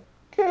 everybody.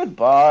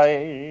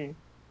 Goodbye.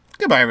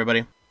 Goodbye,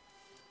 everybody.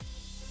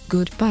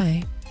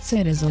 Goodbye,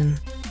 citizen.